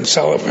Gilbert and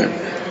Sullivan.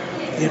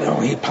 You know,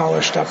 he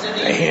polished up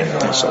the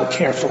handle so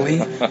carefully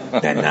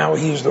that now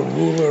he's the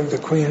ruler of the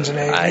Queen's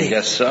Navy. I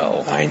guess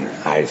so.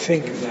 I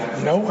think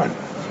no one,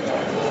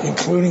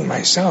 including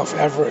myself,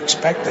 ever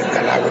expected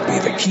that I would be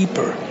the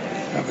keeper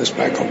of the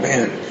Speckled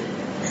Band.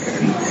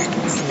 And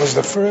it was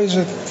the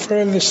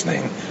furthest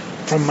thing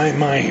from my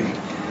mind.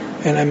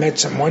 And I met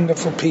some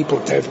wonderful people,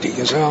 Dev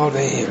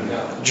DiGisaldi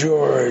and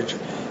George.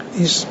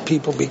 These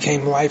people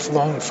became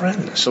lifelong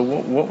friends. So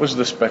what was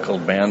the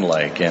Speckled Band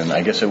like? And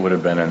I guess it would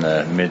have been in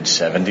the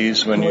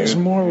mid-'70s when you... It was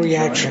more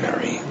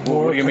reactionary,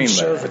 more what do you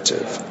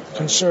conservative. Mean by that?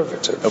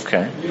 Conservative.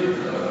 Okay.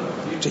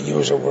 To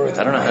use a word.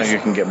 I don't know how you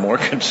can get more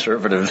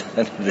conservative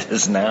than it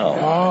is now.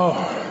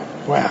 Oh,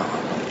 well,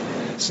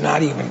 it's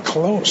not even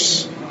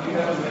close.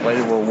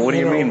 Well, what do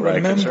you mean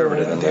by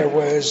conservative? There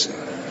was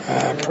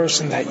a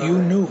person that you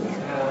knew.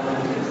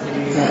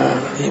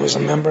 He was a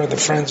member of the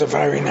Friends of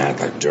Irene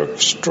Adler, Dirk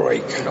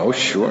Stroik. Oh,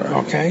 sure.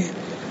 Okay?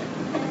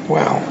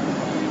 Well,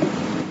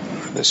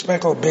 the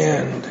Speckled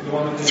Band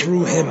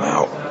threw him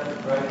out.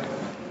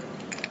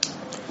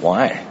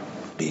 Why?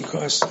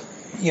 Because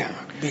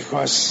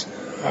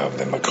of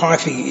the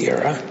McCarthy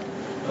era,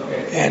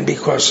 and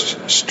because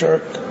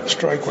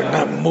Stroik would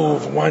not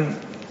move one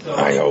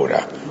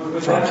iota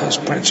from his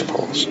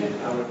principles.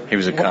 He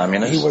was a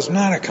communist? He was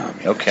not a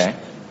communist. Okay.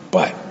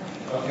 But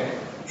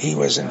he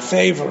was in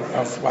favor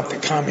of what the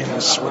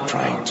communists were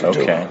trying to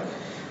do. Okay.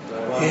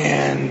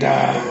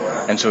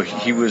 And so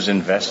he was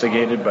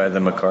investigated by the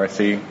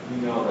McCarthy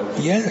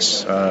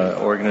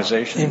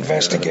organization?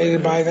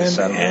 Investigated by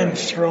them and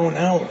thrown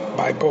out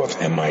by both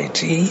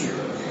MIT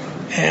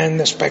and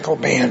the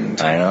Speckled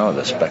Band. I know,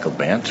 the Speckled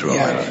Band threw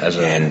him out.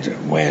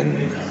 And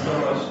when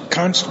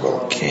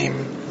Constable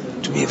came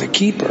to be the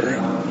keeper,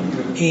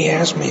 he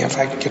asked me if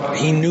I could.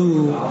 He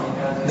knew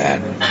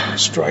that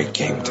Stroik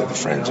came to the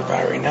Friends of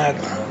Irene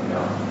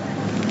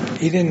Adler.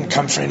 He didn't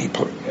come for any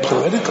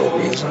political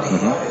reason. He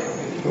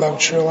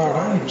loved Sherlock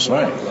Holmes.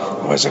 Right.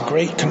 Was a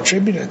great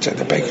contributor to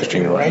the Baker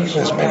Street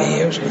Regulars many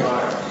years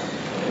ago.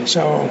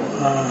 So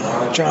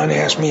John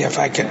asked me if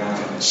I could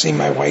see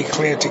my way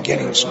clear to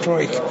getting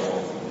Stroik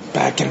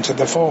back into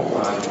the fold,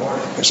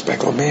 the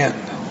Speckled Band.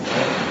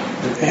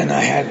 And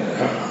I had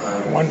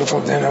a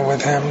wonderful dinner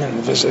with him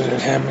and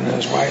visited him and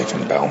his wife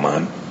in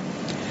Belmont.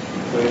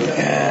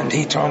 And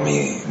he told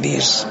me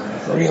these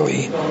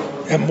really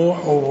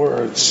immortal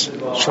words,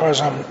 as far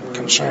as I'm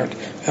concerned,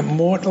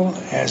 immortal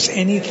as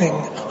anything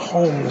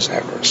Holmes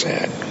ever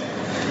said.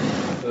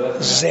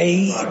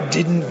 They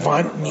didn't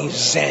want me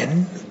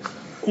then,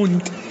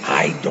 and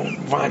I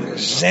don't want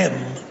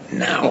them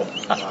now.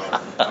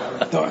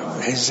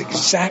 His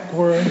exact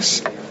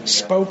words,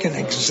 spoken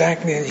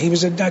exactly. He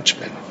was a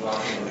Dutchman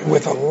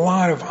with a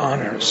lot of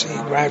honors. He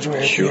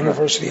graduated at the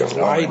University of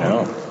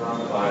Leiden.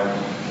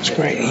 It's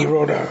great. He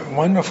wrote a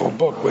wonderful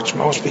book, which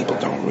most people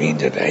don't read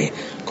today,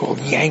 called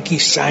Yankee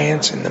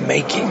Science in the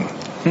Making.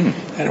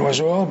 And it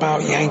was all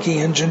about Yankee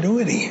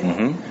ingenuity.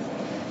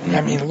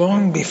 I mean,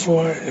 long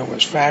before it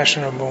was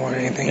fashionable or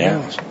anything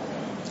else.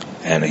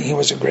 And he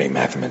was a great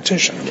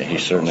mathematician. Yeah, he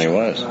certainly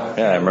was.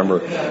 Yeah, I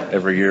remember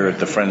every year at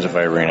the Friends of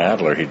Irene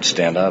Adler, he'd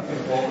stand up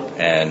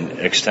and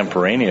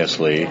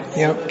extemporaneously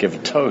give a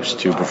toast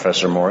to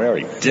Professor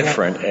Moriarty.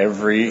 Different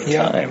every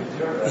time.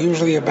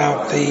 Usually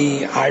about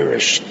the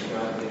Irish.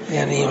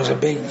 And he was a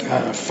big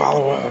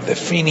follower of the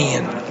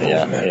Fenian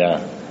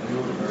movement.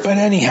 But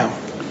anyhow,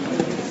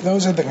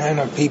 those are the kind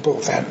of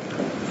people that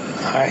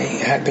I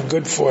had the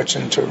good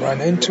fortune to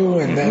run into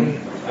and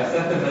then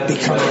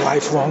become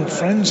lifelong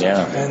friends.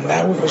 And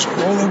that was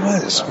all it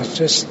was. It was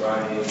just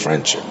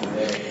friendship.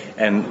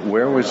 And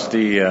where was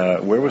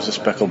the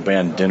Speckled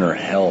Band dinner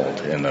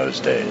held in those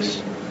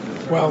days?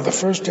 Well, the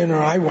first dinner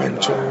I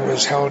went to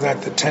was held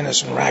at the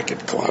Tennis and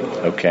Racket Club.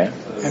 Okay.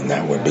 And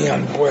that would be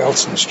on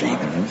Boylston Street.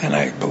 And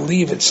I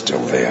believe it's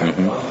still there.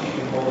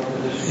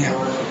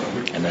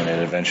 And then it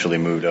eventually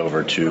moved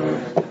over to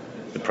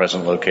the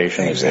present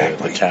location,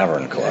 the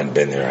Tavern Club. And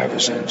been there ever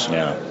since.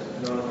 Yeah.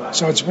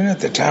 So it's been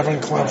at the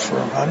Tavern Club for,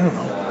 I don't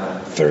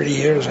know, 30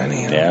 years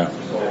anyhow. Yeah.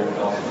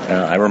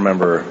 I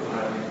remember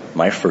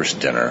my first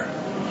dinner,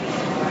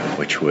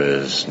 which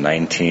was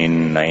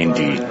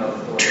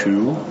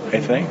 1992, I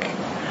think.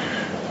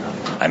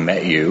 I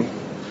met you.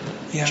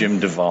 Jim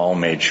Duvall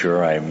made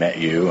sure I met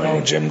you.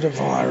 And Jim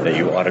Duvall. That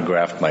you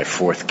autographed my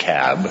fourth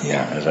cab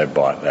as I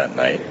bought that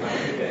night.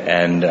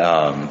 And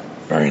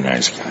very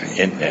nice guy.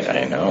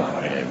 I know.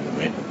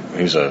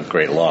 He was a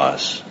great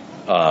loss.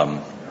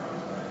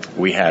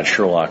 We had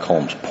Sherlock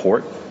Holmes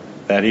Port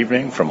that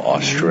evening from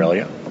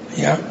Australia.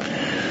 Yeah.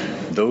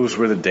 Those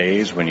were the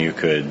days when you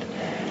could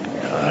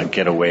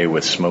get away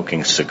with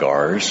smoking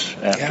cigars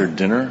after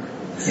dinner.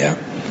 Yeah.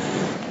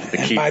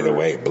 And by the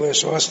way,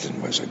 Bliss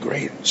Austin was a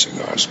great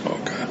cigar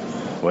smoker.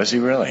 Was he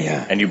really?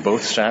 Yeah. And you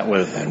both sat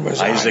with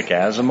Isaac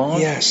Asimov?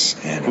 Yes.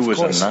 And who of was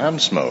course, a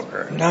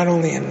non-smoker. Not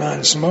only a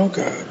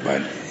non-smoker,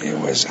 but it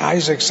was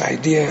Isaac's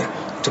idea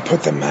to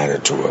put the matter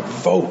to a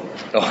vote.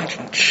 Oh.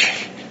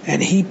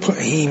 And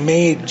he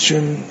made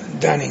Jim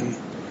Dunning,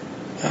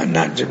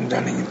 not Jim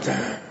Dunning,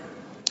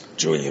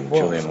 Julian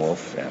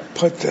Wolfe,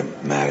 put the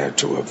matter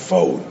to a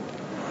vote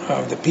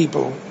of the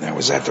people that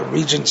was at the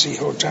Regency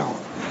Hotel.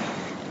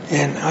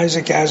 And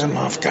Isaac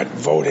Asimov got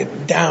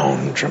voted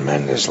down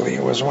tremendously.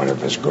 It was one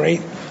of his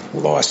great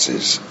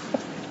losses.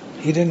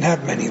 He didn't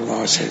have many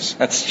losses.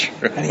 That's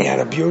true. And he had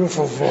a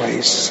beautiful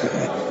voice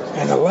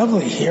and a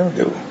lovely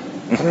hairdo.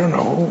 I don't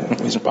know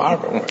who his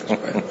barber was,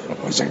 but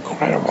it was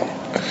incredible.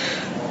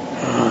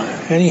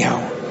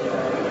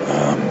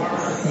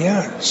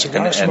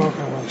 Cigar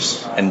smoking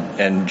was...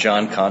 And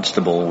John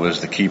Constable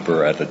was the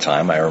keeper at the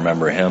time. I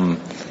remember him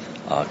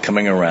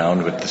coming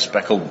around with the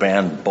speckled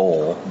band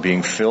bowl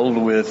being filled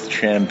with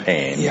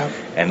champagne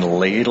and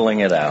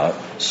ladling it out,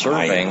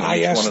 serving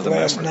each one of the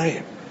members. I asked last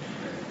night,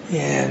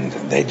 and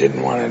they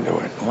didn't want to do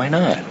it. Why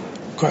not?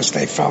 Because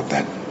they felt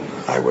that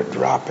I would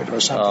drop it or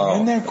something. Oh.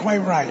 And they're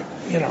quite right,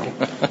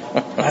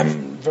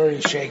 I'm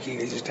very shaky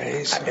these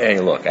days. So. Hey,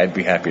 look, I'd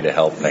be happy to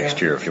help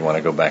next year if you want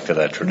to go back to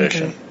that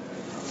tradition. Okay.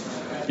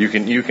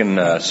 You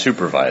can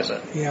supervise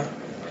it. Yeah.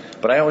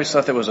 But I always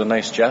thought that was a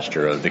nice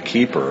gesture of the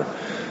keeper,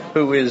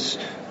 who is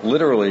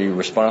literally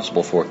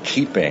responsible for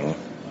keeping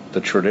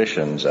the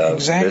traditions of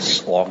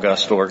this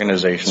august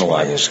organizational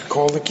life. That's why it's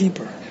called the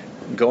keeper.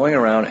 Going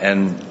around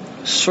and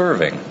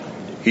serving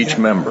each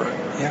member.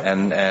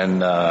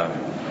 And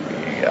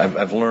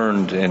I've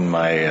learned in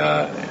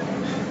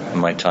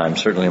my time,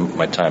 certainly in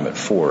my time at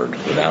Ford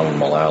with Alan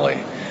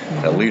Mullally,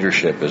 that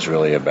leadership is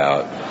really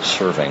about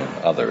serving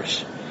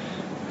others.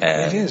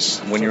 And it is.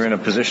 When you're in a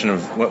position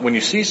of, when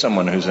you see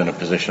someone who's in a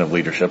position of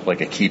leadership, like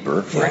a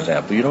keeper, for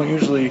example, you don't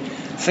usually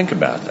think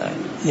about that.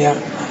 Yeah.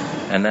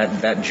 And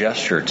that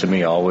gesture to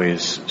me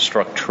always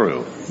struck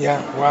true.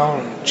 Yeah,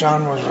 well,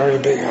 John was very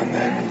big on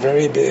that, and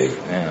very big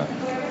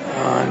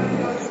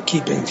on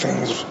keeping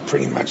things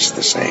pretty much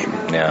the same.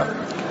 Yeah.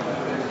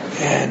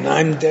 And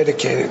I'm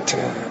dedicated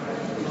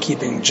to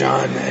keeping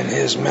John and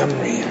his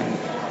memory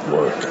and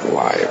work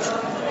alive.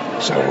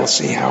 So we'll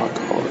see how it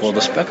goes. Well,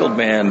 the Speckled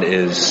Band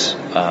is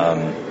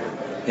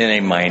in a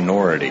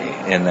minority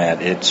in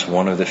that it's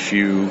one of the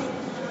few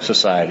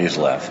societies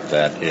left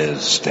that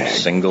is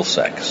single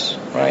sex,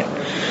 right?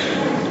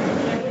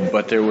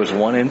 But there was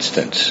one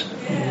instance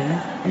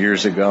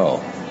years ago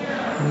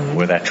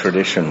where that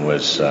tradition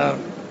was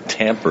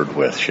tampered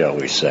with, shall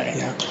we say.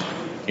 Yeah.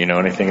 You know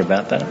anything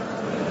about that?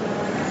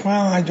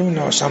 Well, I do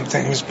know some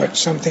things, but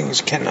some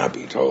things cannot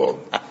be told.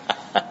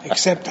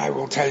 Except I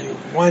will tell you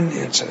one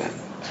incident.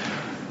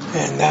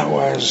 And that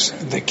was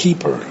the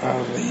keeper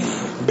of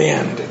the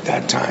band at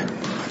that time.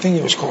 I think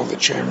he was called the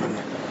chairman.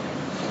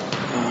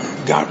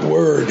 Got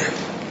word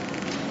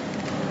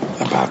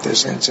about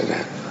this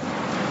incident.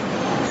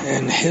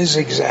 And his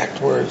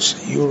exact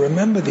words, you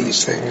remember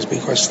these things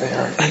because they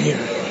are in your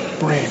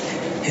brain.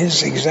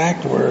 His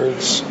exact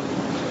words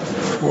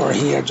were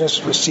he had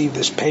just received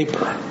this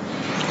paper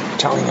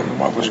telling him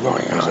what was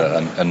going on. It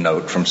was a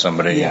note from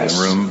somebody in the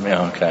room?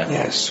 Yeah, okay.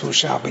 Yes, who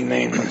shall be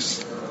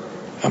nameless.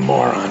 A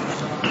moron.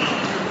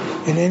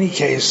 In any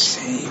case,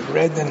 he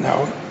read the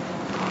note,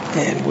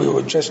 and we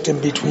were just in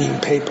between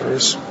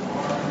papers.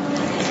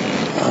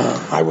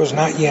 I was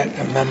not yet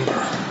a member,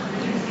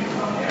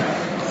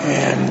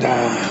 and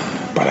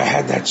but I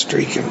had that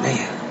streak in me.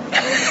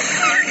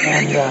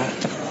 And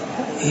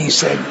he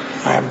said,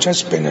 I have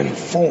just been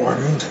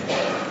informed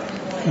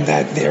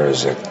that there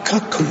is a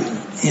cuckoo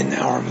in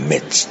our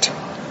midst.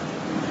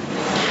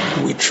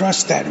 We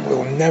trust that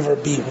will never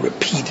be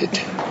repeated.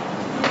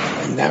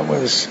 And that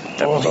was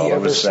all he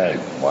ever said.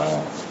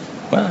 Wow.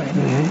 Well,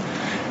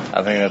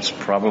 I think that's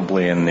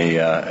probably in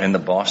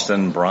the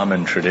Boston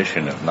Brahmin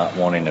tradition of not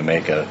wanting to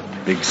make a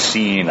big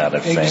scene out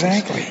of things.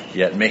 Exactly.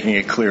 Yet making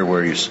it clear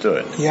where you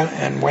stood. Yeah,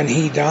 and when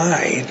he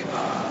died,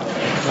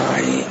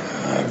 I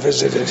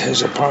visited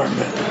his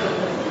apartment.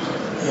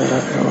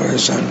 It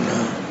was on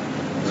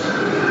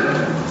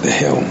the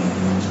hill.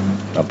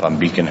 Up on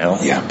Beacon Hill?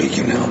 Yeah,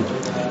 Beacon Hill.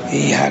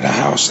 He had a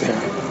house there.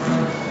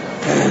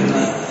 And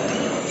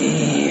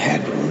he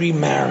had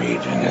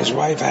remarried, and his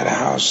wife had a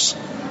house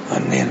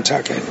on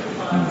Nantucket.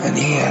 And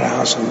he had a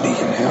house on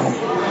Beacon Hill.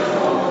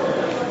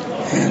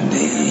 And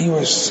he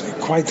was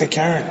quite the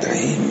character.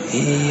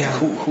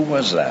 Who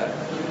was that?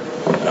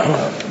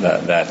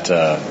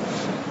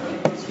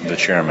 The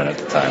chairman at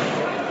the time.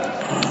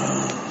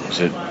 Was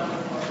it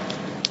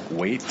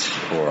Waite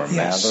or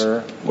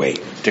Mather?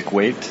 Waite. Dick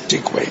Waite?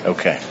 Dick Waite.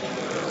 Okay.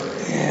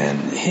 And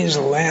his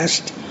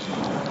last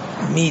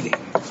meeting,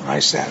 I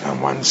sat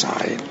on one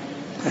side,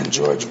 and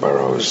George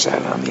Burroughs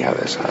sat on the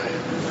other side.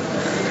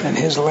 And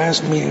his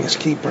last meeting as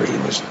keeper, he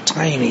was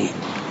tiny,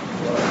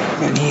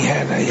 and he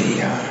had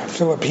a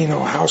Filipino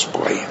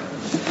houseboy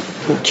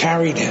who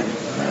carried him.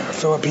 A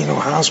Filipino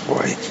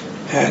houseboy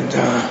had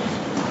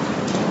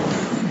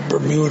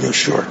Bermuda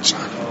shorts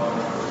on,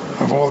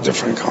 of all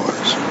different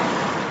colors.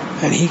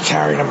 And he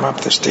carried him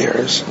up the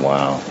stairs.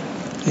 Wow.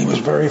 He was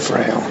very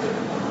frail.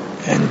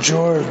 And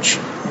George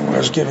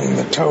was giving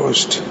the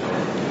toast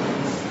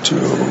to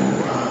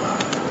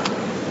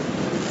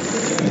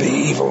the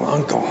evil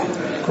uncle,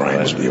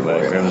 Grimsby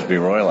Roylott. Grimsby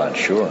Roylott,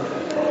 sure.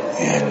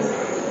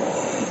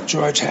 And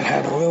George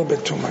had a little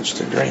bit too much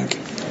to drink,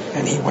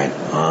 and he went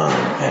on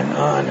and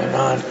on and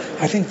on.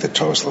 I think the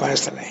toast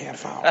lasted a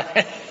half hour.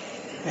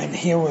 And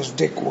here was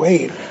Dick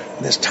Wade,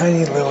 this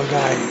tiny little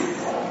guy,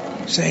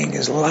 saying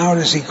as loud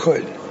as he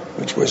could,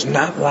 which was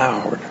not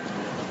loud,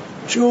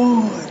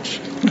 George,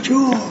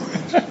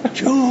 George,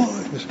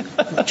 George,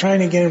 trying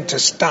to get him to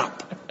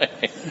stop.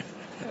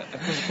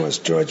 Of course,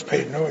 George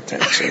paid no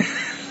attention.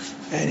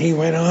 And he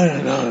went on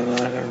and on and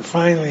on. And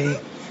finally,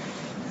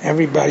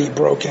 everybody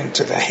broke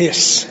into the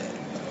hiss.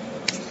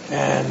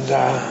 And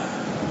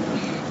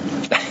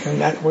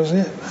that was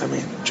it. I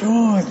mean,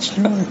 George.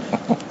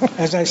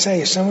 As I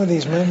say, some of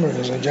these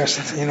memories are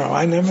just,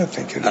 I never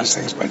think of these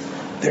things, but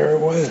there it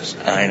was.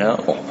 I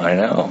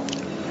know.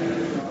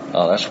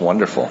 Oh, that's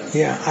wonderful.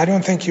 Yeah, I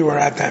don't think you were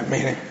at that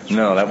meeting.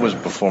 No, that was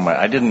before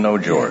I didn't know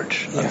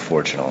George,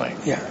 unfortunately.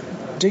 Yeah.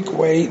 Dick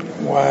Wade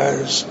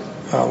was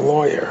a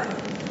lawyer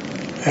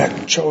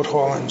at Choate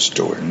Hall and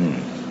Stewart.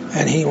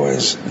 And he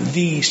was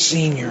the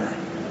senior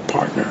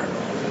partner.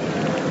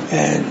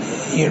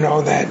 And you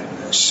know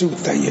that suit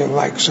that you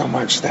like so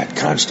much that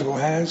Constable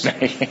has?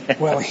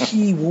 Well,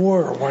 he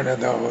wore one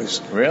of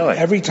those. Really?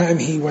 Every time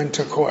he went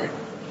to court,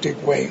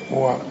 Dick Wade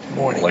wore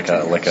morning like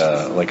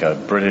a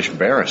British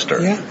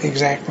barrister. Yeah,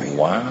 exactly.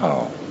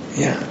 Wow.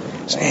 Yeah.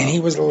 And he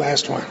was the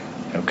last one.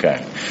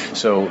 Okay.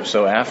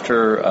 So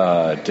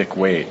after Dick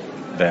Wade,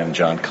 then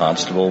John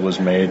Constable was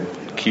made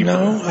keeper?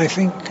 No, I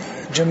think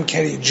Jim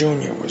Keddy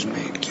Jr. was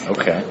made keeper.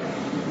 Okay.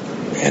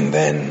 And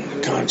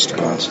then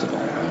Constable.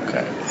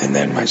 Okay. And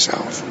then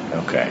myself.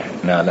 Okay.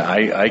 Now,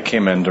 I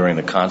came in during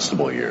the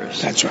Constable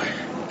years. That's right.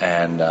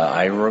 And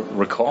I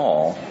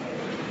recall,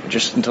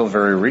 just until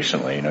very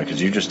recently,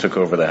 because you just took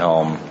over the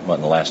helm,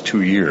 in the last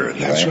 2 years,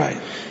 That's right.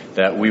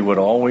 That we would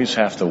always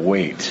have to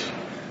wait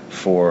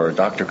for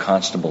Dr.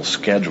 Constable's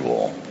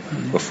schedule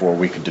before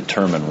we could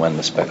determine when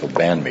the Speckled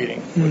Band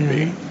meeting would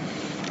be.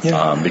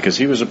 Yeah. Because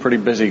he was a pretty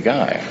busy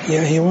guy.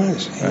 Yeah, he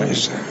was. He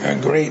was a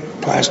great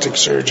plastic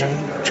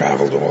surgeon,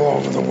 traveled all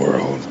over the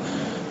world,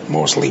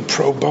 mostly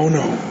pro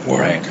bono work.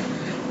 Right.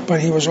 But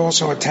he was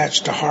also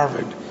attached to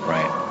Harvard.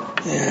 Right.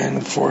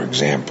 And, for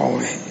example,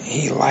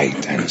 he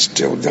liked, and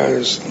still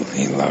does,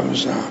 he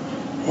loves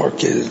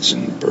orchids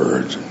and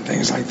birds and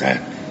things like that.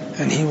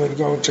 And he would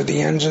go to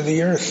the ends of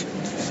the earth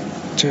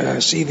to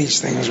see these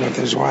things with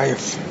his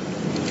wife.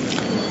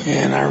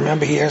 And I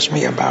remember he asked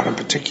me about a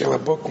particular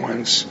book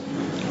once.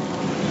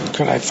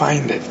 Could I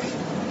find it?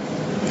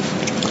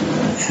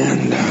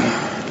 And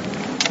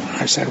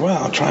I said,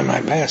 well, I'll try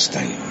my best.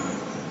 I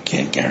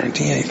can't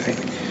guarantee anything.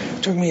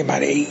 It took me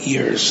about 8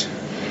 years.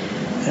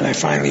 And I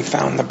finally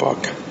found the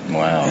book.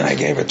 Wow. And I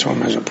gave it to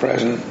him as a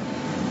present.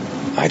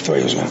 I thought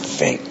he was going to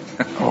faint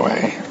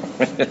away.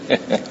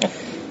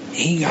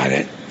 He got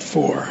it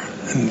for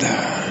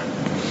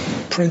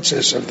the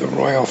princess of the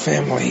royal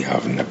family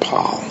of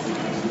Nepal.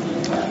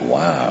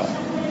 Wow.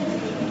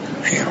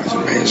 Yeah, it was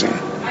amazing.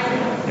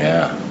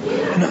 Yeah.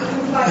 No,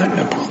 not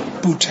Nepal.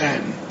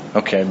 Bhutan.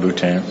 Okay,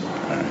 Bhutan.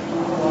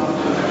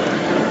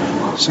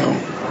 So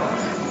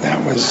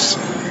that was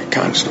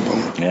Constable.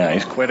 Yeah,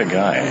 he's quite a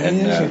guy. He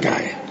is a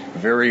guy.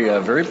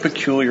 Very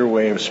peculiar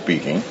way of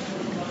speaking.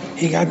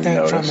 He got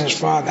that from his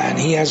father, and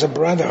he has a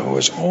brother who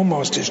is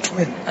almost his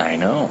twin. I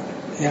know.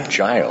 Yeah.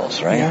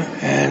 Giles, right? Yeah,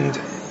 and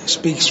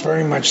speaks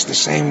very much the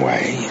same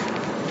way.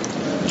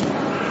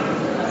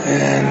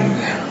 And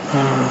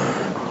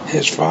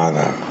his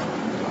father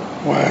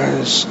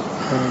was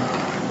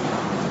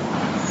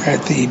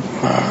at the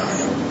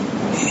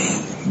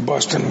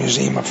Boston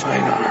Museum of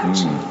Fine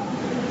Arts.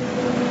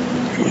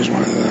 He was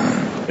one of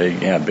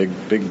the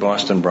big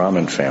Boston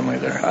Brahmin family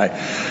there.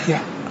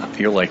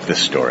 You'll like this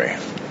story.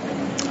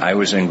 I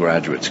was in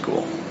graduate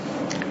school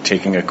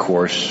taking a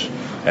course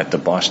at the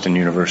Boston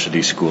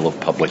University School of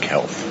Public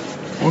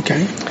Health.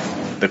 Okay.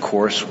 The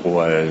course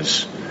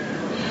was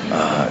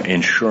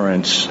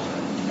insurance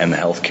and the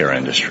healthcare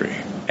industry,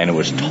 and it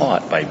was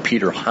taught by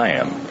Peter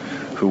Hyam,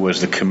 who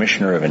was the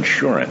Commissioner of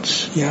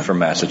Insurance for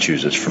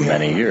Massachusetts for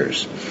many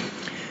years.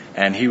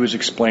 And he was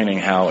explaining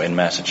how in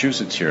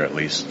Massachusetts here at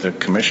least, the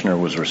commissioner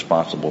was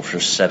responsible for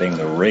setting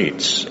the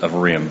rates of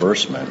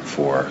reimbursement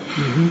for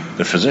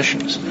the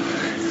physicians.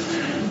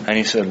 And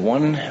he said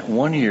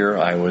one year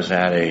I was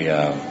at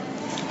a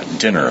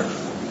dinner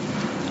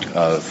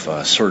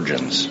of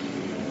surgeons,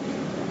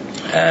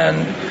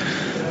 and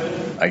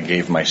I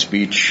gave my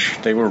speech.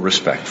 They were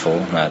respectful,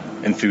 not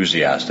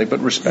enthusiastic,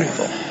 but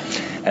respectful.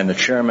 And the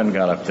chairman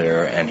got up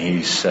there and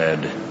he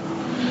said,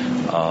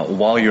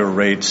 while your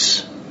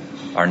rates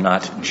are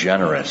not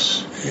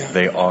generous,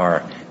 they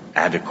are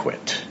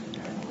adequate.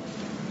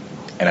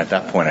 And at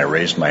that point, I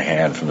raised my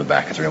hand from the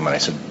back of the room and I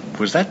said,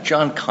 was that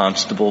John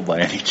Constable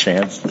by any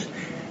chance?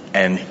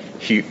 And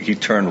he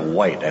turned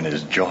white and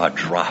his jaw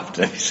dropped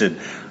and he said,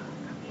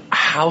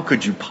 how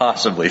could you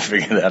possibly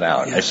figure that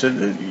out? Yeah. I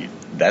said,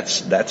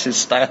 that's his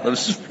style of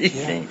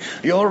speaking.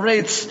 Yeah. Your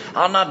rates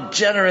are not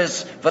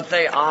generous, but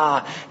they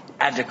are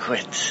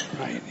adequate.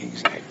 Right,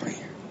 exactly.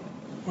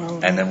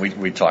 Well, and then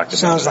we talked about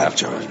sounds it like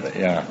afterwards. John. But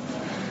yeah.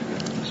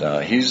 So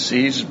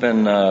he's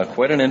been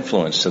quite an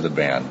influence to the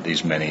band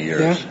these many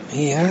years. Yeah,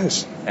 he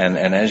has. And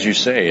as you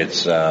say,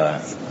 it's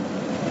a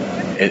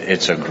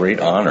great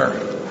honor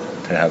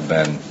to have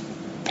been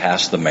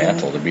passed the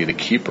mantle to be the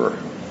keeper.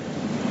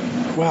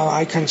 Well,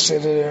 I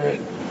consider it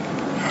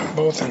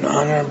both an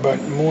honor,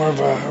 but more of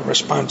a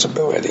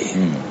responsibility.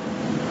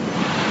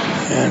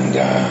 And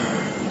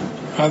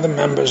other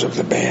members of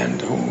the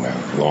band who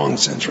have long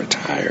since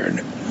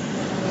retired,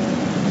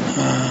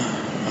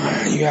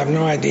 you have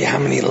no idea how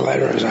many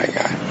letters I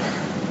got.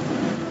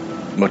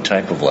 What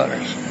type of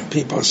letters?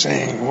 People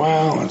saying,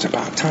 well, it's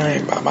about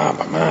time, blah, blah,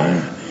 blah,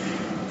 blah.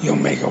 You'll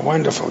make a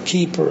wonderful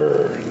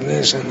keeper, and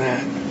this and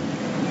that.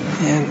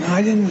 And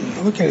I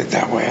didn't look at it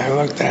that way. I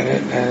looked at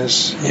it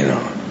as,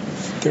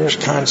 there's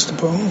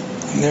Constable,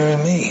 and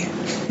there's me.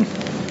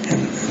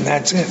 And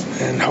that's it.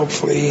 And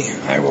hopefully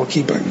I will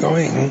keep it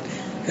going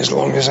as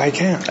long as I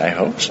can. I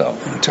hope so.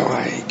 Until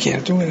I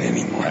can't do it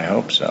anymore. I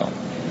hope so.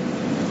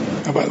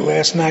 But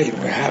last night,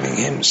 we're having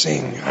him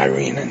sing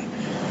Irene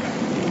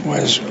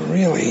was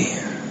really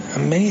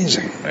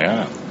amazing.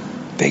 Yeah.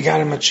 They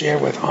got him a chair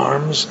with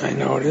arms, I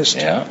noticed.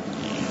 Yeah.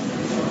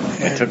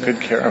 They took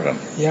good care of him.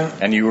 Yeah.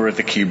 And you were at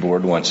the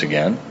keyboard once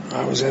again.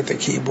 I was at the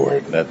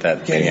keyboard.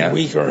 That getting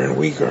weaker and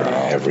weaker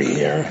every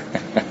year.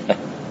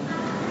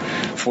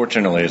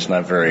 Fortunately, it's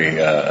not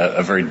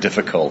a very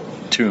difficult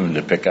tune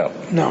to pick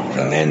up. No.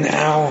 And then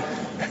Al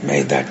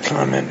made that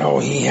comment,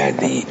 he had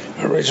the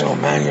original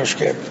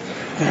manuscript,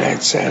 and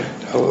it said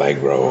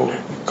Allegro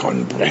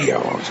con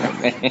brio or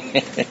something.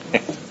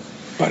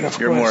 But of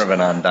You're course, more of an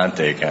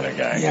andante kind of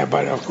guy. Yeah,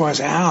 but of course,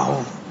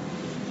 Al,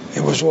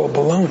 it was all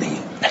baloney.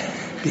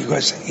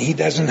 Because he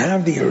doesn't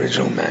have the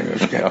original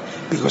manuscript.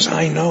 Because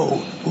I know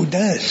who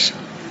does.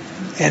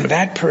 And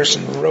that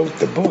person wrote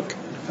the book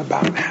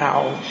about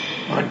how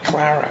On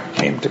Clara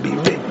came to be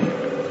written.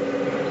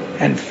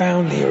 And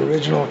found the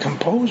original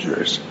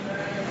composers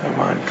of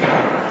On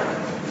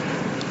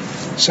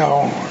Clara.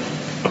 So...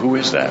 Who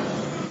is that?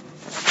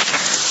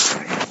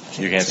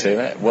 You can't say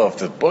that? Well, if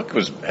the book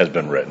has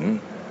been written...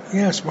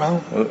 Yes,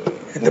 well,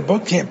 the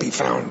book can't be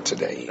found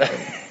today.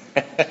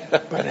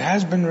 But it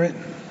has been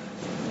written.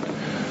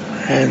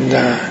 And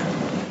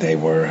they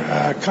were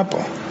a couple.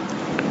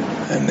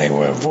 And they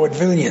were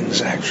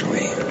vaudevillians,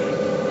 actually.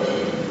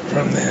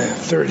 From the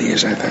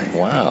 30s, I think.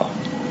 Wow.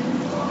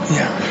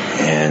 Yeah.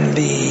 And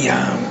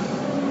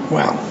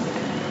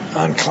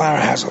On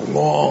Clara has a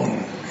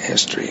long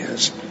history.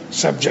 It's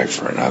subject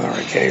for another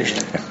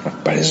occasion.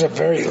 But it's a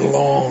very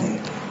long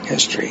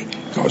history.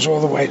 It goes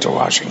all the way to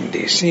Washington,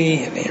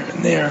 D.C. and here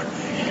and there.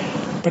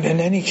 But in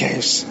any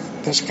case,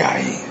 this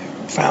guy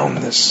found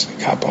this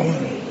couple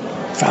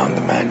and found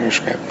the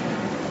manuscript.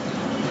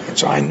 And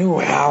so I knew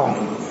Al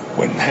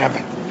wouldn't have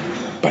it.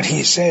 But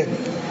he said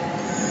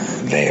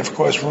they, of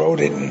course,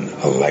 wrote it in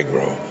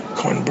Allegro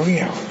con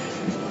brio.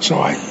 So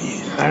I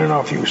don't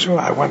know if you saw,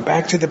 I went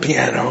back to the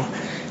piano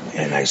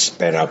and I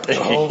sped up the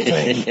whole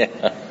thing.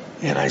 Yeah.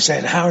 And I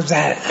said, how's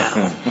that,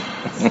 Al?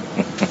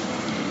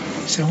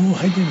 He said,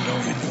 I didn't know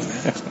you knew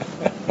that.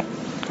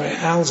 But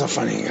Al's a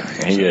funny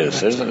guy. He is.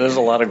 There's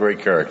a lot of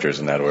great characters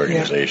in that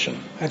organization.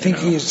 Yeah. I think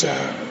he's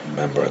a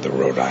member of the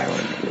Rhode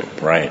Island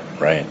group. Right.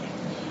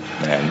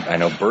 And I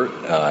know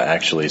Bert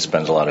actually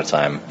spends a lot of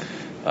time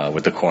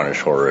with the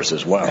Cornish Horrors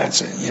as well.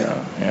 That's it,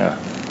 yeah.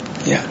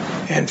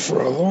 Yeah. And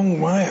for a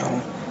long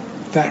while,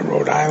 that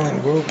Rhode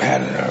Island group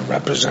had a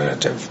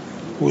representative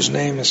whose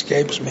name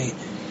escapes me.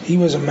 He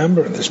was a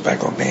member of the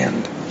Speckle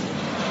Band.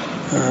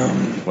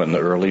 In the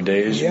early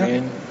days, you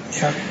mean?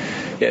 Yeah.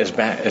 Yeah,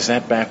 is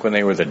that back when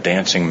they were the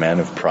Dancing Men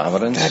of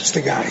Providence? That's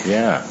the guy.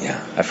 Yeah.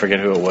 I forget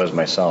who it was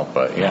myself,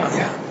 but yeah.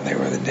 Yeah, they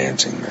were the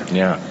Dancing Men.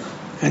 Yeah.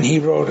 And he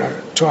wrote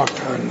a talk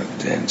on the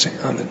Dancing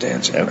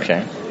Men.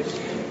 Okay.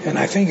 And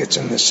I think it's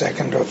in the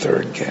second or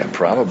third cab.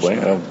 Probably.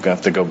 I'll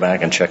have to go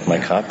back and check my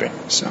copy.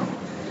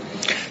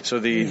 So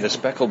the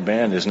Speckled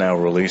Band is now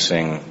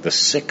releasing the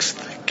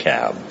 6th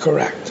cab.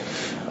 Correct.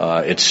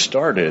 It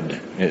started,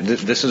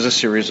 this is a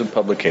series of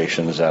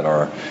publications that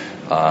are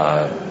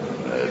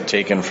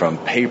taken from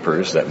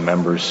papers that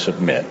members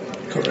submit.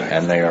 Correct.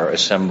 And they are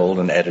assembled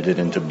and edited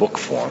into book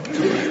form.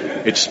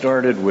 Correct. It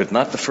started with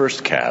not the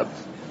first cab,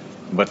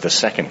 but the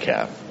second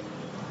cab,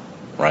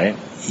 right?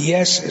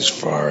 Yes, as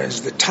far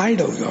as the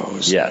title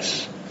goes.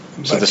 Yes.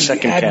 So But the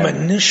second the cab.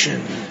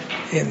 admonition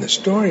in the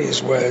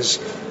stories was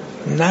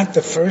not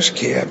the first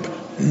cab,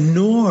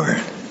 nor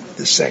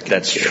the second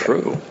cab. That's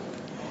true.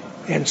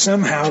 And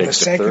somehow Take the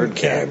second third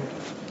cab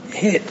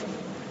hit.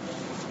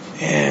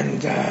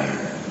 And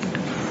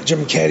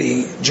Jim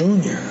Keddy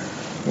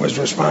Jr. was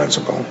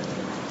responsible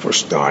for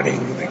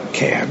starting the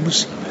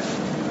cabs.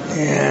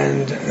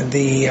 And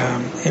the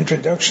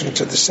introduction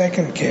to the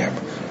second cab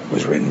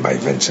was written by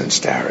Vincent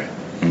Starrett.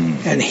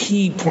 And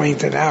he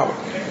pointed out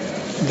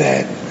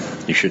that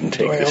you shouldn't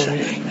take the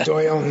second.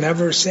 Doyle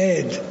never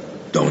said,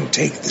 don't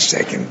take the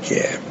second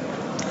cab.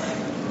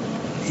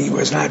 He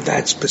was not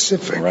that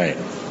specific. Right.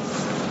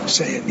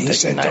 He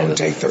said, don't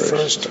take the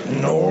first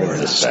nor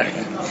the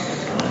second.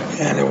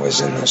 And it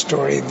was in the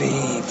story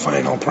The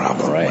Final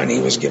Problem when he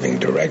was giving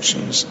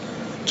directions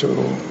to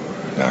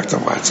Dr.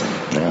 Watson.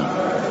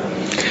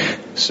 Yeah.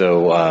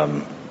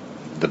 So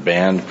the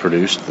band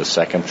produced the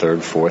second,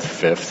 third, fourth,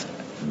 fifth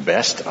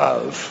best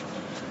of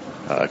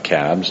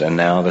cabs, and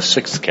now the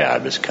sixth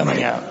cab is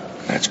coming out.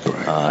 That's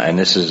correct. And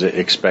this is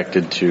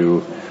expected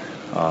to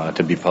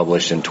be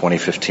published in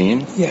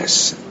 2015?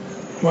 Yes.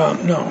 Well,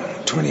 no,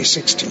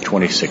 2016.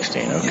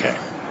 2016, okay.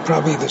 Yeah,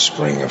 probably the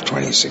spring of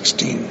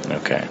 2016.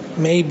 Okay.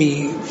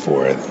 Maybe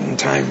in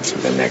time for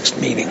the next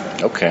meeting.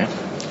 Okay,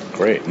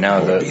 great. Now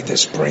It will be the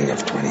spring of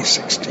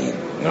 2016.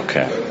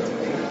 Okay.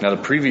 Now the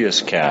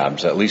previous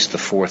cabs, at least the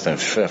fourth and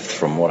fifth,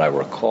 from what I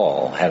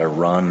recall, had a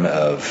run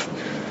of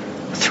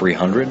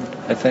 300,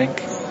 I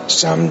think.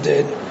 Some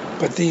did,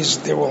 but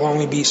there will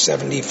only be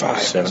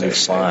 75.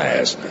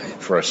 75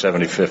 for our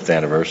 75th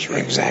anniversary.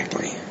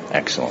 Exactly.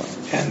 Excellent.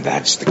 And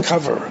that's the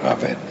cover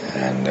of it.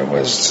 And it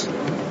was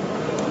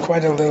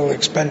quite a little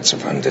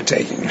expensive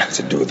undertaking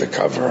to do the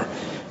cover.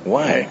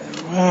 Why?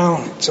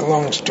 Well, it's a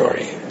long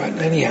story. But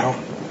anyhow,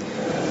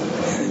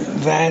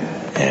 that,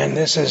 and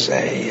this is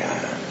a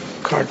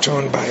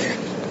cartoon by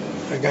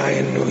a guy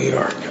in New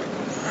York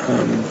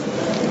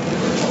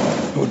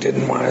who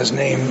didn't want his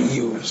name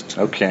used.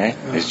 Okay.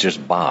 It's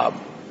just Bob.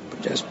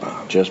 Just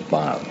Bob. Just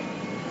Bob.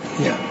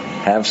 Yeah.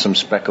 Have some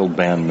speckled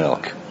band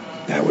milk.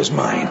 That was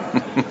mine.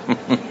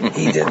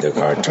 He did the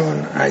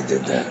cartoon. I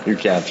did that. You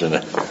captioned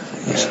it.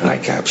 Yeah, I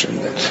captioned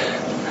it.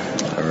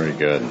 Very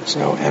good.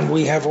 So, and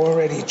we have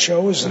already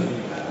chosen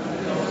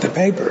the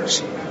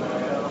papers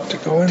to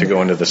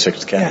go into the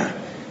sixth cab. Yeah.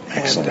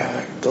 Excellent.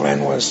 And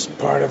Glenn was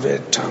part of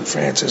it. Tom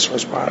Francis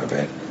was part of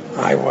it.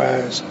 I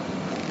was.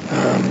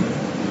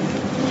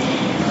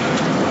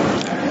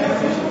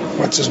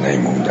 What's his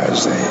name who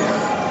does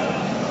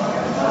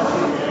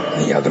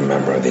the other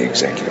member of the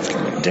executive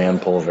committee? Dan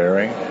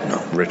Polveri?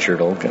 No. Richard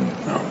Olkin?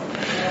 No.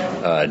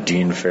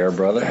 Dean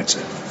Fairbrother? That's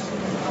it.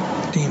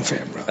 Dean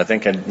Fairbrother. I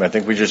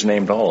think we just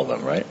named all of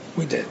them, right?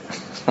 We did.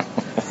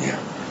 Yeah.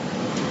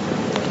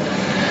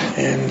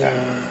 And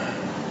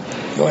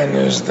Glenn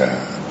is the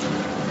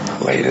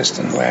latest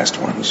and last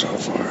one so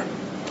far.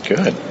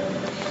 Good.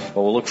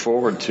 Well, we'll look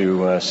forward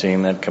to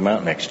seeing that come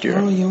out next year.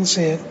 Oh, you'll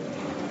see it.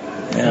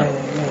 Yeah.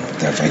 It'll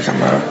definitely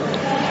come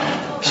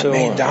out. So, I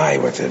may die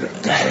with it,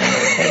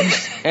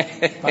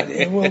 but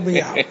it will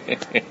be out.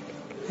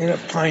 In a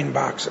pine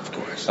box, of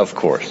course. Of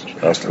course. It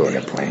has to be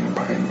a plain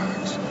pine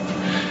box.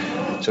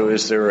 So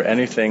is there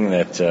anything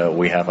that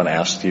we haven't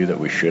asked you that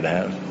we should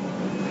have?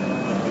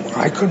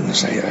 I couldn't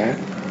say that.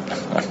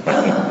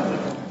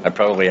 I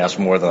probably asked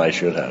more than I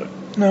should have.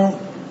 No.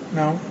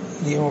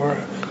 You were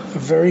a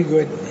very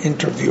good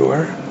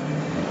interviewer,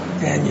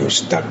 and you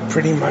stuck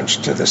pretty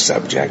much to the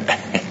subject.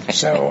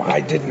 So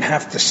I didn't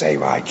have to say,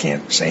 well, I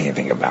can't say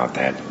anything about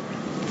that.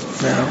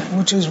 No,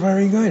 which is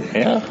very good.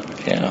 Yeah.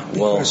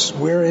 Well, because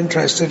we're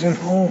interested in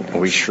home.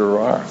 We sure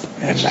are.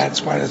 And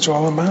that's what it's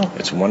all about.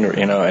 It's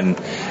wonderful, and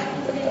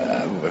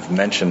I've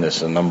mentioned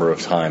this a number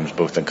of times,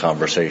 both in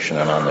conversation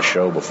and on the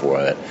show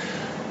before, that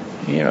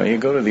you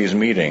go to these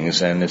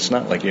meetings, and it's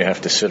not like you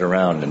have to sit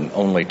around and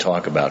only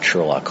talk about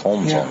Sherlock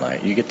Holmes all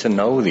night. You get to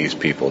know these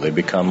people. They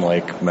become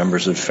like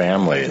members of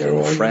families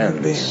and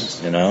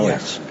friends.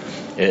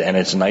 And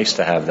it's nice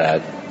to have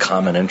that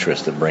common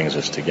interest that brings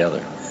us together.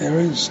 There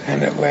is,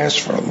 and it lasts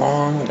for a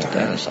long time. It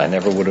does. I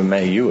never would have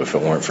met you if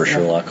it weren't for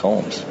Sherlock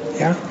Holmes.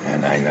 Yeah,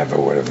 and I never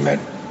would have met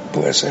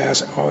Bliss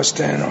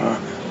Austin or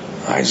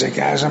Isaac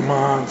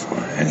Asimov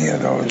or any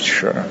of those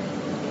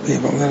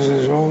people. This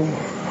is all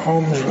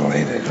Holmes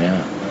related.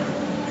 Yeah.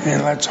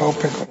 And let's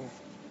hope it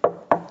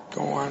will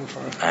go on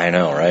for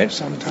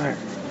some time.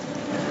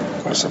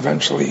 Because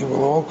eventually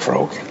we'll all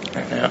croak.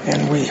 Yeah.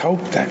 And we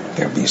hope that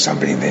there'll be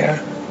somebody there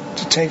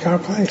to take our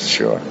place.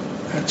 Sure.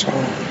 That's all.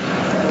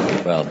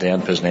 Well,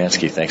 Dan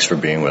Poznansky, thanks for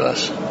being with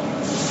us.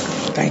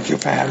 Thank you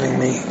for having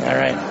me. All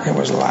right. It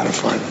was a lot of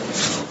fun.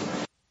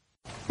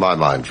 My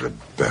mind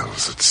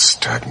rebels at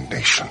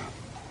stagnation.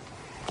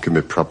 Give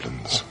me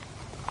problems.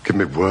 Give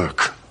me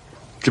work.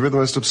 Give me the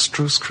most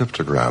abstruse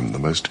cryptogram, the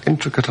most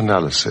intricate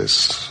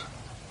analysis,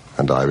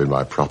 and I'm in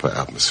my proper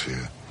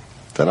atmosphere.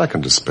 Then I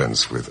can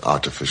dispense with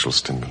artificial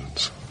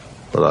stimulants.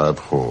 But I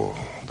abhor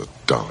the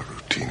dull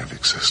routine of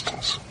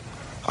existence.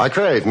 I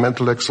crave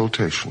mental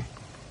exaltation.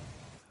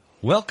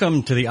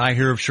 Welcome to the I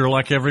Hear of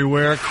Sherlock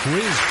Everywhere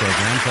quiz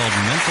program called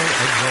Mental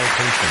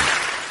Exaltation.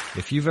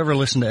 If you've ever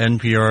listened to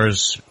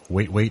NPR's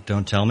Wait,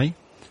 Don't Tell Me,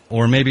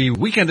 or maybe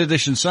Weekend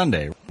Edition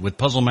Sunday with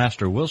puzzle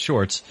master Will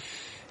Shortz,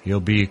 you'll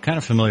be kind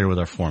of familiar with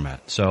our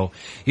format. So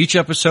each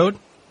episode,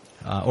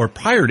 or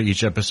prior to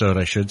each episode,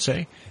 I should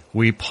say,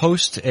 we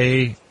post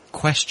a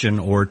question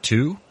or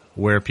two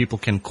where people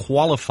can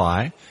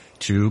qualify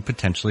to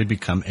potentially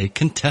become a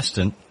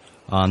contestant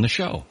on the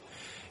show.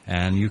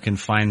 And you can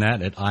find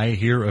that at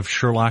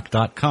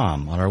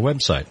IHearOfSherlock.com on our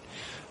website.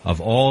 Of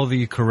all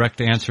the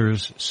correct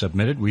answers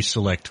submitted, we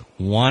select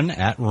one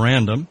at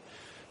random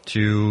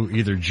to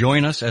either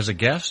join us as a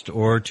guest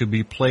or to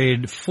be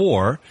played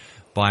for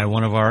by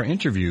one of our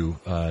interview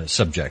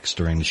subjects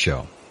during the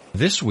show.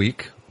 This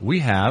week, we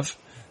have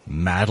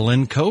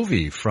Madeline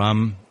Covey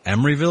from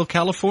Emeryville,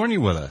 California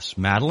with us.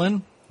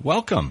 Madeline,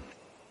 welcome.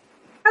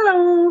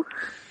 Hello.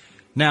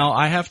 Now,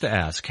 I have to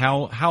ask,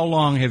 how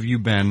long have you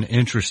been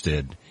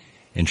interested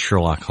in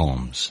Sherlock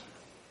Holmes?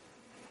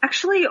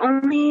 Actually,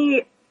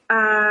 only,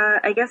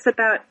 I guess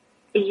about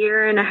a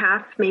year and a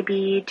half,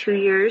 maybe 2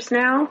 years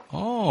now.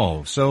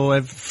 Oh, so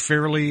a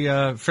fairly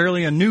a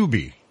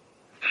newbie.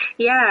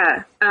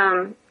 Yeah.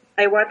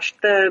 I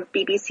watched the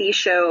BBC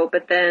show,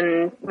 but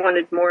then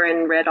wanted more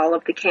and read all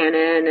of the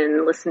canon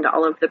and listened to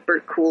all of the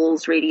Bert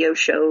Cool's radio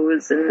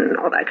shows and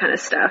all that kind of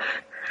stuff.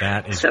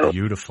 That is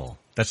beautiful.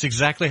 That's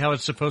exactly how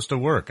it's supposed to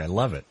work. I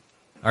love it.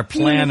 Our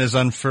plan is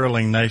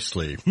unfurling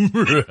nicely.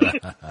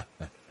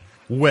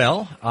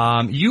 Well,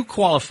 you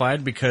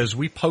qualified because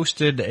we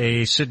posted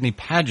a Sidney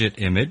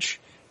Paget image,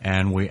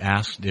 and we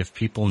asked if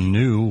people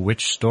knew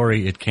which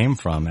story it came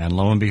from. And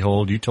lo and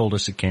behold, you told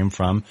us it came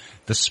from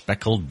The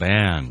Speckled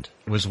Band.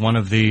 It was one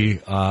of the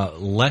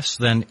less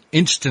than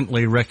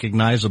instantly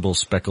recognizable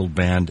Speckled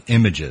Band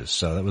images,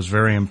 so that was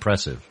very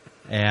impressive.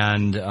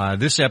 And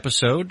this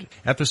episode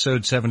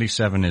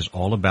 77, is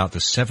all about the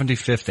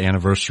 75th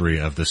anniversary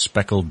of the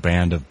Speckled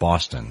Band of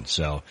Boston.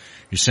 So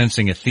you're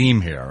sensing a theme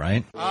here,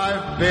 right?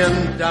 I've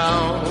been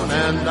down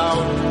and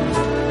out,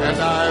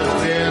 and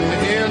I've been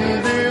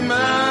in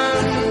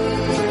demand,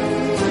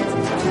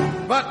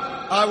 but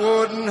I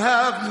wouldn't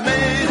have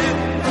made it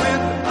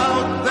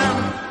without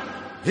them.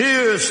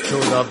 Here's to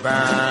the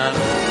band.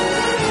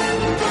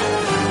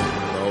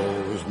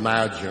 Those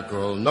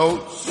magical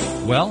notes.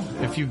 Well,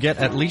 if you get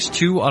at least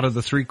 2 out of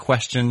the 3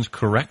 questions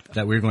correct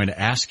that we're going to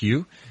ask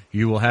you,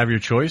 you will have your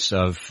choice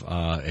of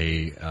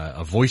a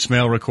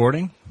voicemail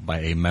recording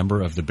by a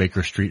member of the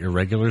Baker Street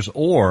Irregulars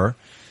or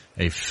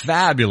a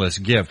fabulous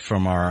gift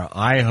from our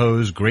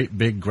iHose Great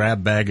Big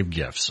Grab Bag of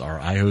Gifts, our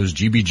iHose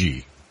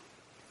GBG.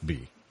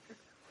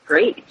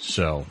 Great.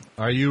 So,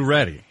 are you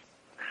ready?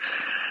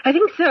 I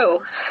think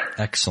so.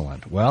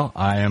 Excellent. Well,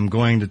 I am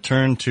going to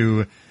turn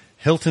to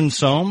Hilton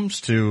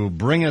Soames to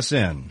bring us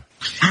in.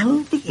 Shall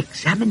the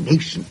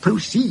examination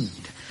proceed?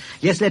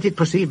 Yes, let it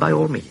proceed by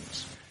all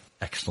means.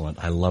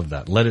 Excellent. I love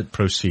that. Let it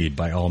proceed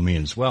by all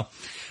means. Well,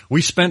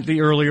 we spent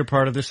the earlier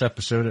part of this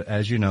episode,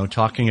 as you know,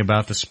 talking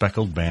about the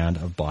Speckled Band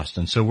of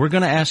Boston. So we're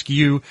going to ask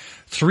you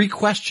 3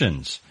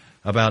 questions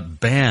about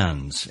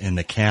bands in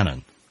the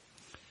canon.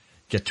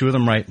 Get 2 of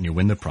them right and you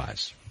win the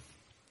prize.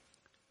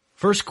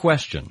 First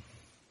question.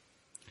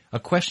 A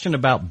question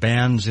about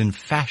bands in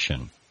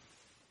fashion.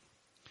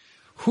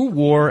 Who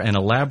wore an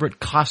elaborate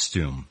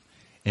costume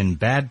in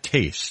bad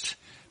taste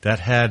that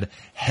had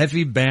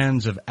heavy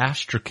bands of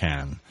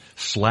astrakhan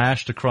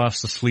slashed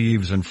across the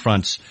sleeves and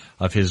fronts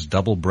of his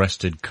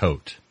double-breasted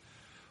coat?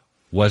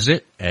 Was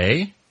it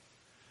A,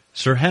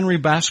 Sir Henry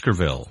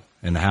Baskerville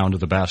in The Hound of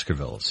the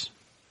Baskervilles,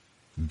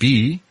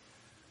 B,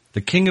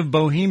 the King of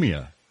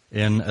Bohemia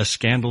in A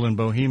Scandal in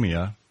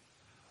Bohemia,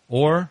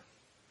 or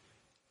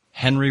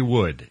Henry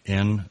Wood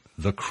in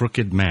The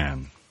Crooked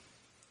Man?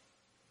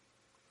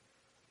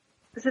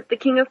 Is it the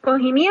King of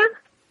Bohemia?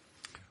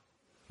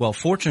 Well,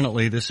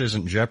 fortunately, this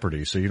isn't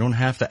Jeopardy, so you don't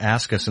have to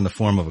ask us in the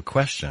form of a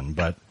question,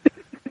 but...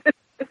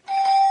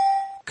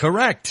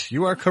 Correct.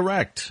 You are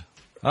correct.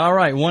 All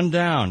right, 1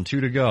 down,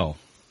 2 to go.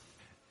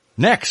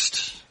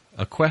 Next,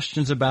 a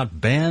question's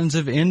about bands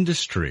of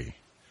industry.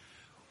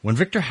 When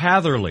Victor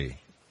Hatherley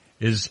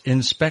is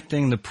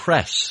inspecting the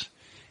press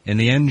in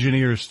The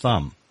Engineer's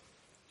Thumb,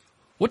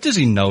 what does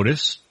he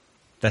notice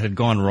that had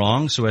gone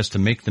wrong so as to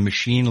make the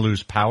machine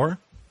lose power?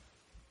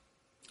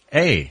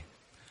 A,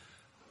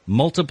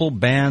 multiple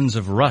bands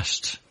of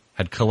rust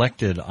had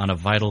collected on a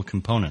vital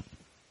component.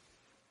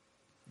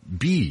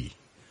 B,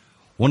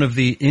 one of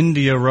the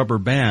India rubber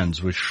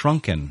bands was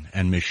shrunken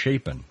and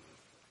misshapen.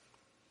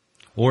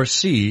 Or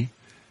C,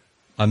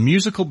 a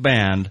musical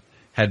band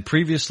had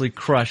previously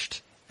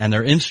crushed and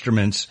their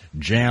instruments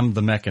jammed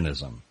the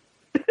mechanism.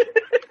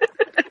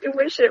 I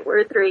wish it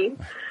were 3.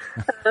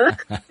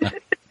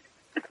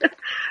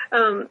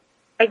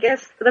 I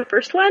guess the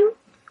first one?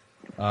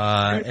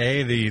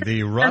 A,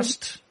 the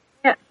rust?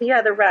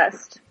 Yeah, the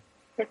rust.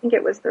 I think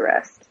it was the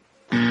rust.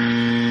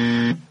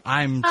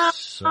 I'm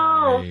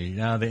sorry.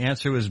 No, the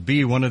answer was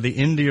B. One of the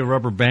India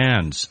rubber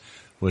bands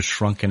was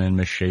shrunken and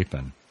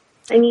misshapen.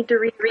 I need to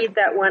reread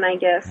that one, I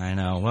guess. I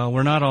know. Well,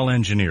 we're not all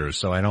engineers,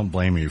 so I don't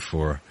blame you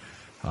for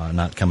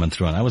not coming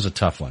through on that. Was a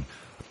tough one.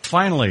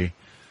 Finally,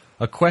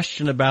 a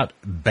question about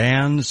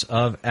bands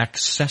of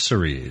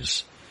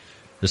accessories.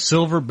 The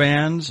silver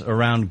bands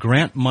around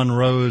Grant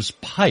Monroe's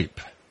pipe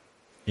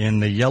in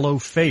The Yellow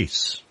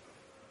Face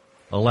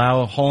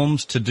allow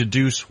Holmes to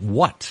deduce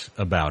what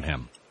about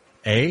him?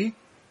 A,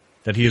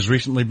 that he has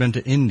recently been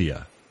to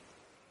India.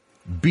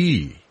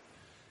 B,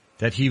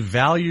 that he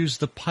values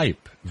the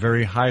pipe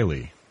very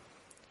highly.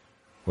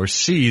 Or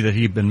C, that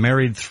he'd been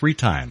married 3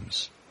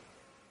 times.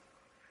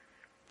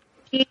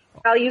 He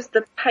values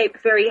the pipe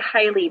very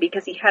highly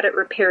because he had it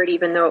repaired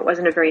even though it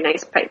wasn't a very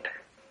nice pipe.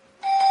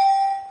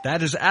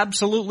 That is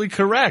absolutely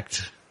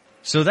correct.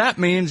 So that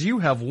means you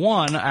have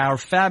won our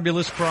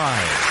fabulous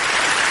prize.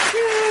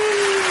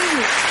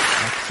 Yay!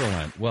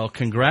 Excellent. Well,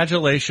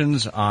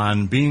 congratulations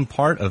on being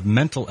part of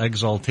Mental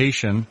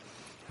Exaltation.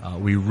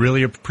 We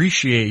really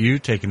appreciate you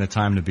taking the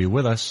time to be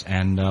with us,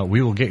 and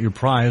we will get your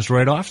prize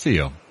right off to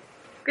you.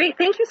 Great.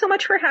 Thank you so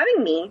much for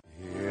having me.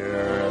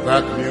 Hear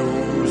that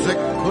music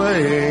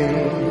playing.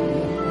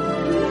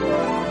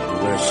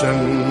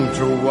 Listen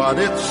to what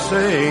it's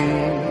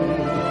saying.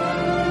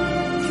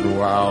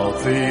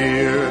 Throughout the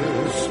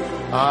years,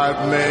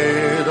 I've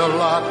made a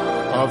lot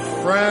of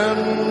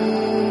friends.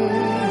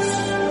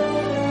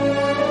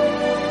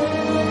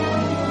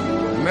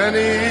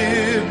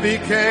 Many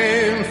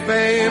became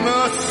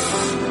famous.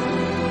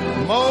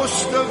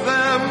 Most of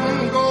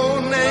them go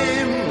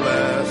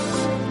nameless.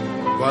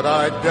 But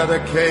I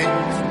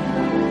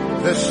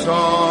dedicate this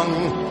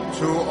song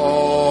to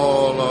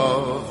all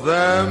of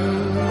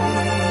them.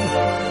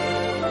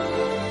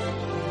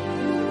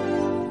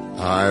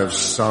 I've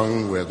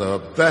sung with the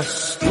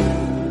best,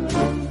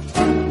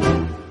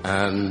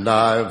 and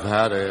I've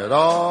had it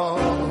all.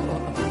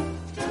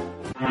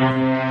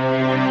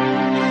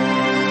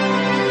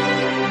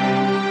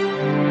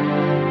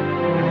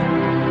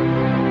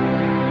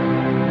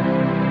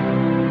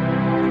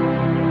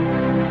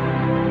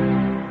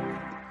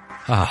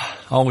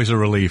 Always a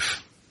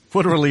relief.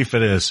 What a relief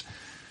it is.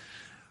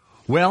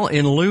 Well,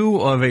 in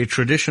lieu of a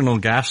traditional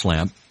gas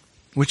lamp,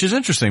 which is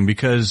interesting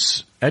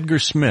because Edgar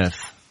Smith,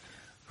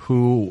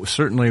 who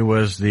certainly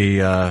was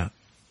the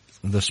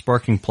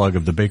sparking plug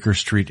of the Baker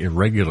Street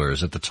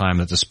Irregulars at the time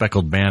that the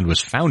Speckled Band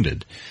was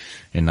founded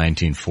in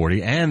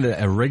 1940, and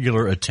a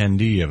regular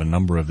attendee of a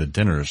number of the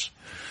dinners,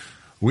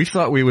 we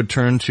thought we would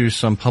turn to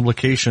some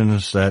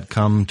publications that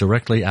come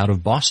directly out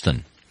of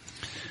Boston.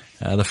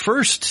 The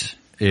first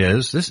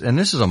is this, and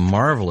this is a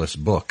marvelous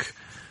book.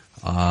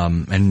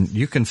 And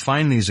you can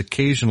find these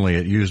occasionally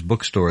at used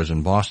bookstores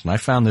in Boston. I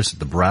found this at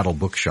the Brattle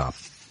Bookshop.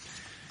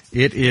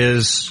 It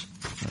is,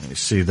 let me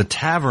see, The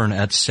Tavern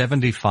at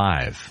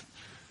 75,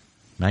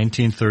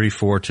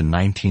 1934 to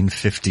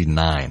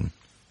 1959.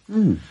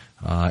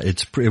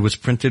 It was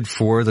printed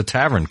for the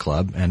Tavern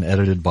Club and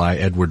edited by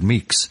Edward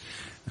Meeks.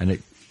 And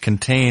it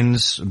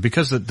contains,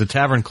 because the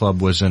Tavern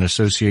Club was an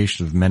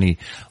association of many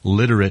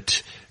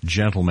literate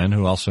gentlemen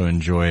who also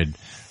enjoyed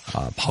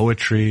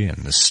poetry and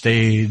the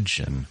stage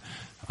and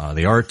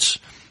the arts.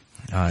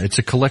 It's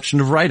a collection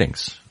of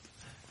writings.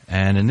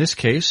 And in this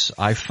case,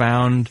 I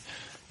found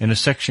in a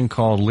section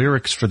called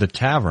Lyrics for the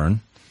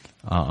Tavern,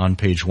 on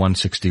page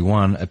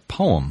 161, a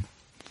poem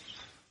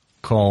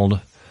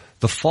called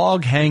The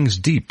Fog Hangs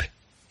Deep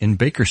in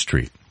Baker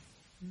Street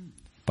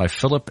by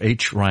Philip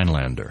H.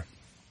 Rhinelander.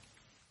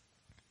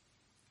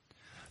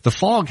 The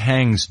fog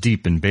hangs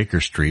deep in Baker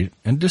Street,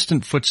 and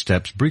distant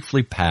footsteps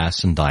briefly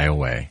pass and die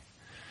away.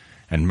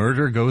 And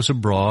murder goes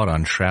abroad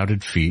on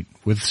shrouded feet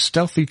with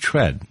stealthy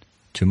tread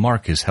to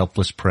mark his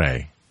helpless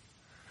prey.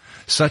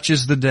 Such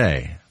is the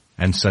day,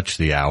 and such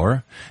the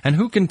hour, and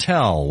who can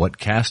tell what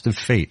cast of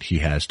fate he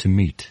has to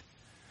meet?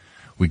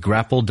 We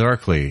grapple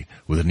darkly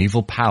with an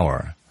evil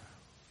power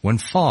when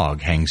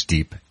fog hangs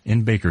deep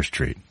in Baker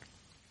Street.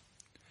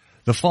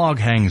 The fog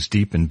hangs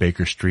deep in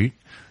Baker Street,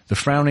 the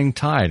frowning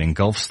tide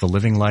engulfs the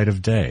living light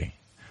of day,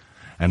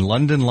 and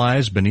London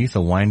lies beneath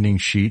a winding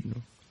sheet,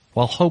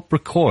 while hope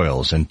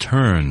recoils and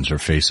turns her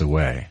face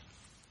away.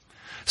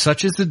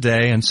 Such is the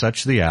day and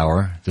such the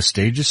hour, the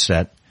stage is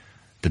set,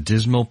 the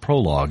dismal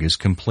prologue is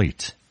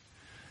complete.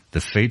 The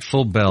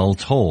fateful bell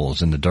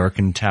tolls in the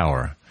darkened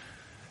tower,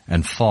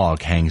 and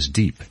fog hangs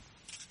deep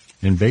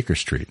in Baker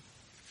Street.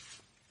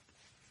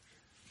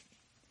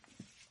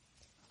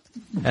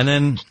 And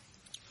then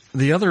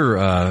the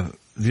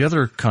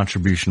other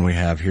contribution we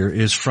have here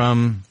is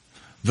from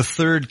The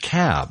Third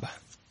Cab.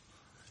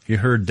 You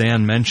heard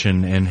Dan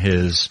mention in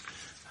his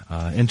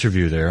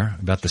interview there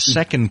about the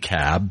Second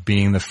Cab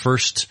being the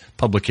first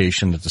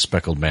publication that the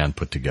Speckled Band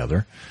put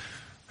together.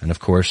 And of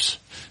course,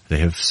 they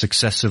have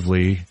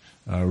successively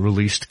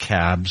released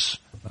cabs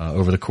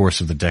over the course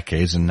of the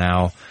decades, and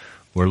now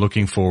we're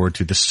looking forward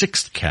to the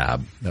Sixth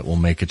Cab that will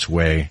make its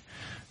way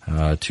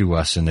to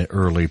us in the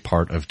early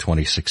part of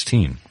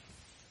 2016.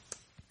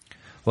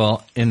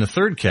 Well, in the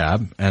Third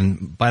Cab,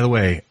 and by the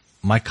way,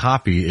 my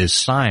copy is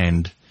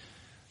signed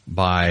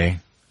by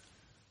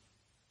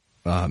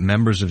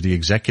members of the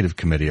executive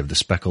committee of the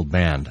Speckled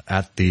Band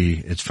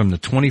it's from the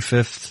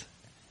 20th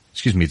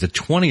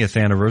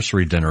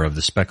anniversary dinner of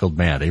the Speckled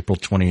Band, April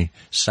 22nd,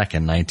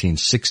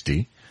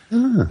 1960,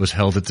 was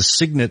held at the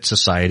Signet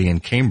Society in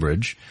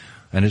Cambridge,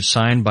 and it's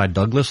signed by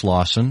Douglas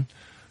Lawson,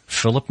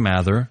 Philip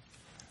Mather,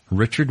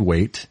 Richard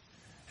Waite,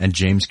 and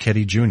James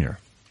Keddy Jr.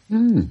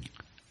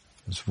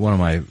 It's one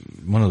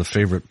of the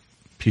favorite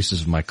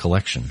pieces of my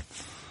collection.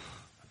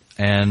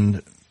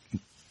 And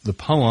the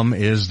poem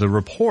is the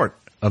report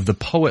of the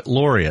poet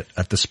laureate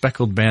at the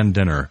Speckled Band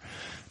dinner,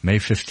 May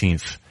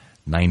 15th,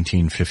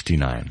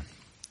 1959.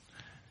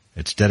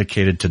 It's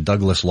dedicated to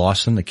Douglas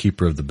Lawson, the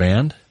keeper of the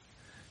band,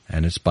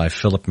 and it's by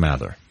Philip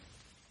Mather.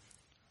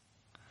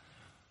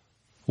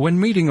 When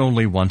meeting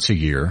only once a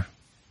year,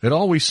 it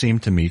always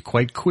seemed to me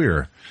quite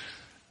queer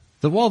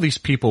that while these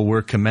people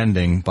were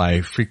commending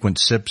by frequent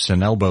sips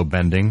and elbow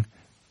bending,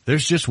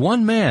 there's just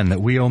one man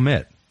that we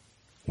omit.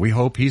 We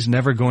hope he's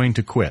never going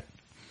to quit.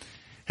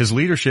 His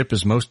leadership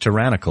is most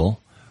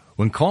tyrannical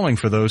when calling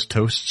for those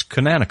toasts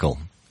canonical.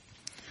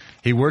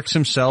 He works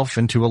himself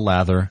into a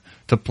lather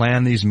to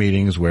plan these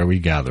meetings where we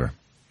gather.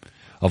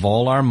 Of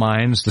all our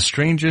minds, the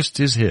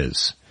strangest is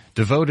his,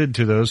 devoted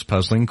to those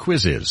puzzling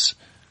quizzes.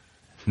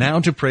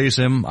 Now to praise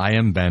him I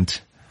am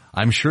bent.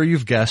 I'm sure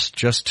you've guessed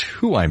just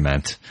who I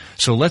meant.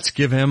 So let's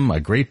give him a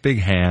great big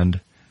hand,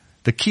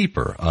 the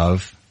keeper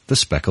of the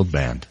Speckled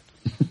Band.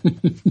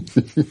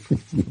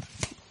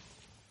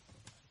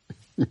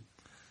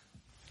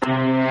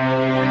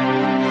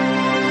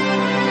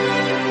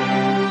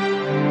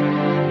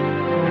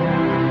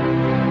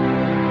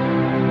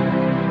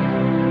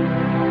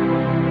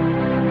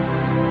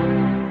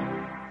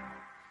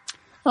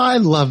 I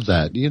love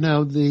that. You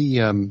know,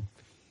 the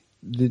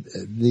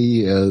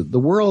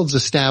world's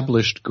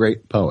established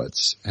great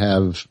poets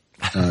have,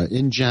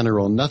 in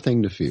general,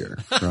 nothing to fear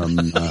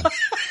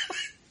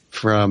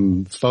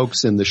from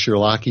folks in the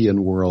Sherlockian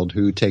world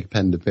who take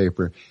pen to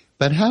paper.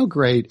 But how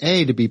great,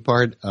 A, to be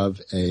part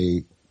of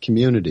a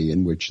community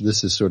in which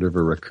this is sort of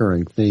a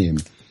recurring theme,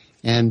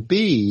 and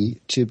B,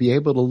 to be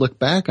able to look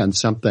back on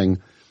something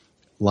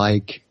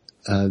like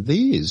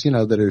these, you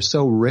know, that are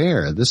so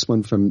rare. This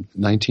one from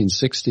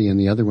 1960 and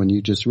the other one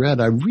you just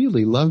read. I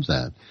really love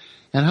that.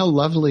 And how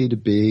lovely to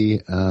be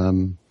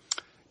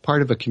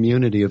part of a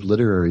community of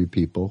literary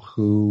people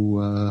who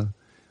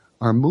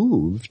are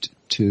moved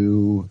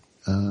to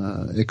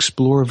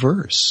explore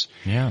verse.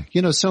 Yeah.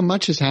 You know, so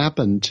much has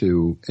happened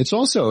to, it's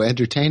also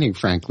entertaining,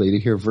 frankly, to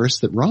hear verse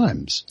that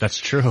rhymes. That's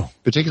true.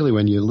 Particularly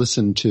when you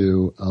listen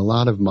to a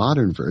lot of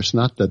modern verse.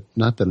 Not that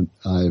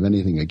I have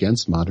anything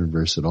against modern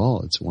verse at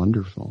all. It's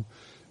wonderful.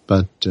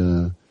 But,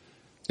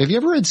 have you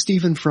ever read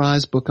Stephen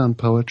Fry's book on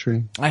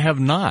poetry? I have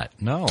not,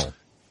 no.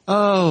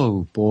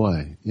 Oh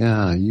boy.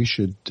 Yeah, you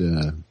should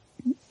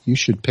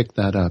pick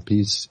that up.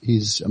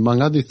 He's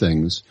among other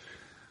things,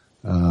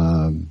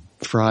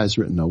 Fry's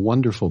written a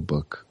wonderful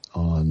book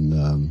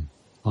on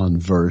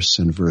verse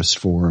and verse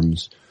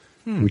forms,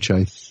 which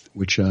I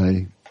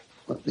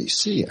let me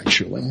see,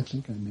 actually. I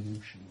think I may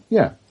have shown.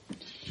 Yeah.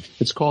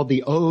 It's called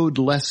The Ode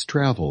Less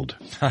Traveled.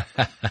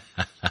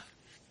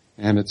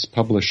 And it's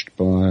published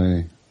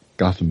by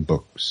Gotham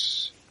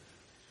Books.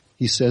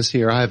 He says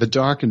here, I have a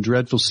dark and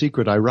dreadful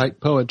secret. I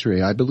write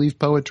poetry. I believe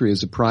poetry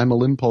is a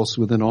primal impulse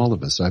within all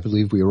of us. I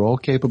believe we are all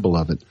capable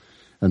of it.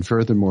 And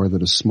furthermore,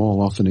 that a small,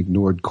 often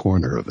ignored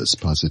corner of us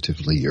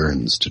positively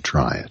yearns to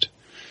try it.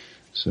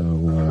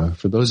 So,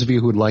 for those of you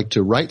who would like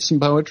to write some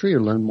poetry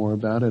or learn more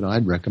about it,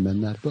 I'd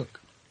recommend that book.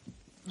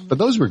 But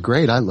those were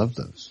great. I love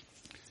those.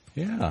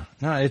 Yeah.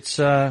 No, it's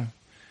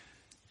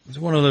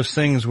one of those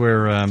things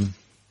where,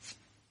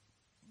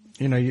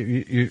 you know,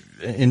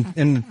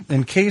 in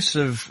the case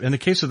of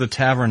the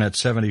Tavern at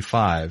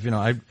 75, you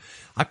know,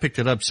 I picked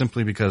it up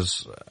simply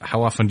because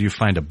how often do you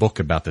find a book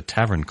about the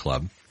Tavern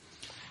Club?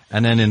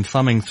 And then in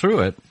thumbing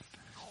through it,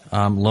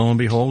 lo and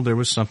behold, there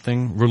was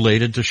something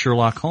related to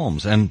Sherlock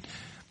Holmes. And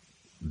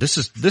this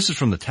is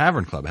from the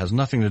Tavern Club. It has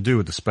nothing to do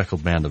with the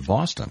Speckled Band of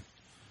Boston.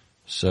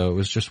 So it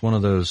was just one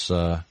of those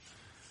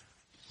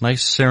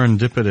nice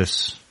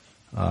serendipitous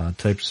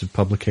types of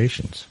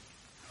publications.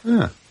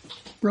 Yeah,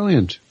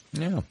 brilliant.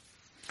 Yeah.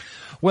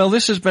 Well,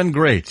 this has been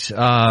great.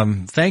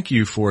 Thank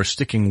you for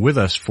sticking with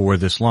us for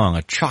this long,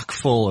 a chock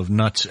full of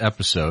nuts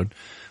episode.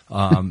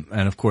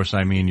 And of course,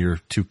 I mean your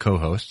two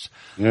co-hosts.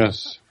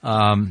 Yes.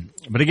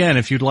 But again,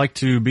 if you'd like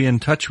to be in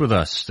touch with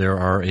us, there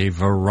are a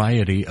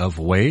variety of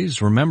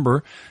ways.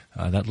 Remember,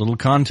 that little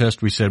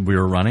contest we said we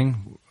were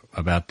running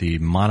about the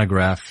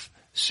monograph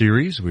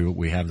series.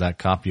 We have that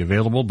copy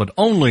available, but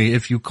only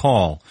if you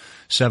call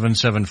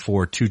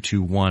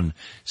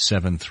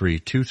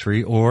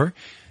 774-221-7323 or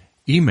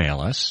email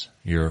us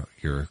your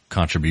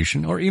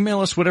contribution, or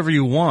email us whatever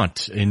you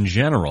want in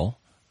general,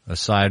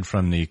 aside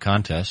from the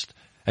contest,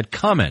 at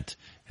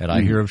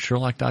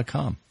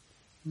comment@ihearofsherlock.com.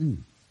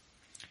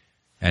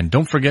 And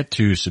don't forget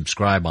to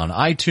subscribe on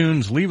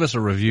iTunes, leave us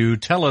a review,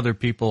 tell other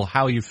people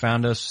how you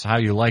found us, how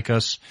you like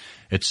us,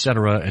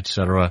 etc.,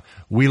 etc.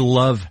 We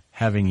love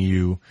having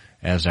you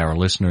as our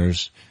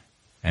listeners,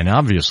 and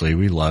obviously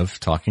we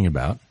love talking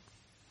about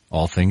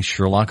all things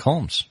Sherlock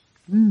Holmes.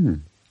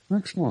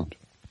 Excellent.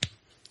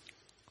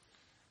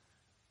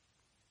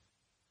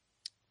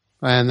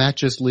 And that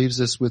just leaves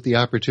us with the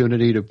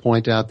opportunity to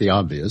point out the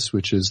obvious,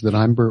 which is that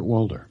I'm Burt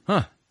Walder.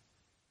 Huh.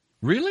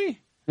 Really?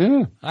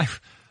 Yeah. I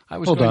I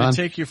was Hold going on. to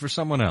take you for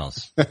someone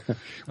else.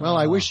 Well,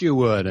 I wish you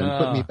would, and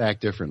put me back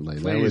differently.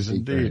 That Please,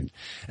 would be indeed. great.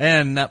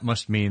 And that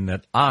must mean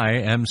that I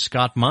am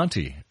Scott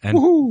Monty. And,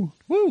 Woohoo!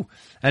 Woo!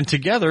 And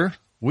together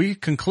we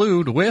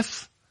conclude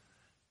with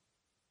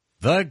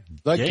the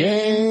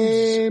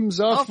games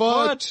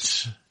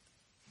afoot.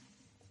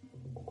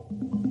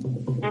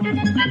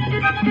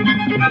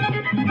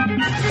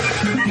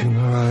 You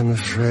know, I'm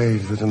afraid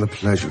that in the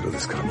pleasure of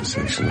this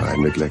conversation,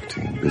 I'm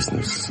neglecting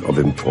business of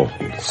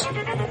importance,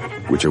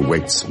 which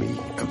awaits me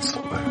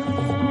elsewhere.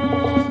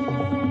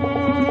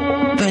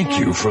 Thank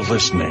you for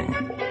listening.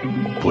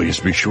 Please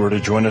be sure to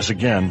join us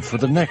again for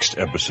the next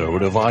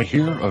episode of I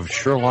Hear of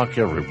Sherlock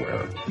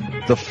Everywhere,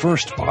 the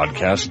first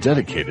podcast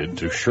dedicated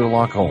to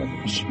Sherlock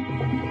Holmes.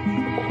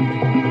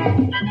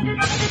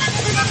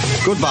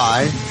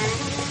 Goodbye,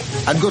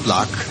 and good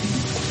luck,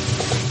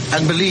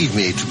 and believe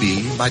me to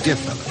be, my dear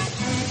fellow,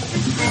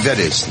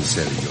 very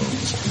sincerely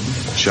yours,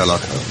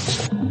 Sherlock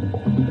Holmes.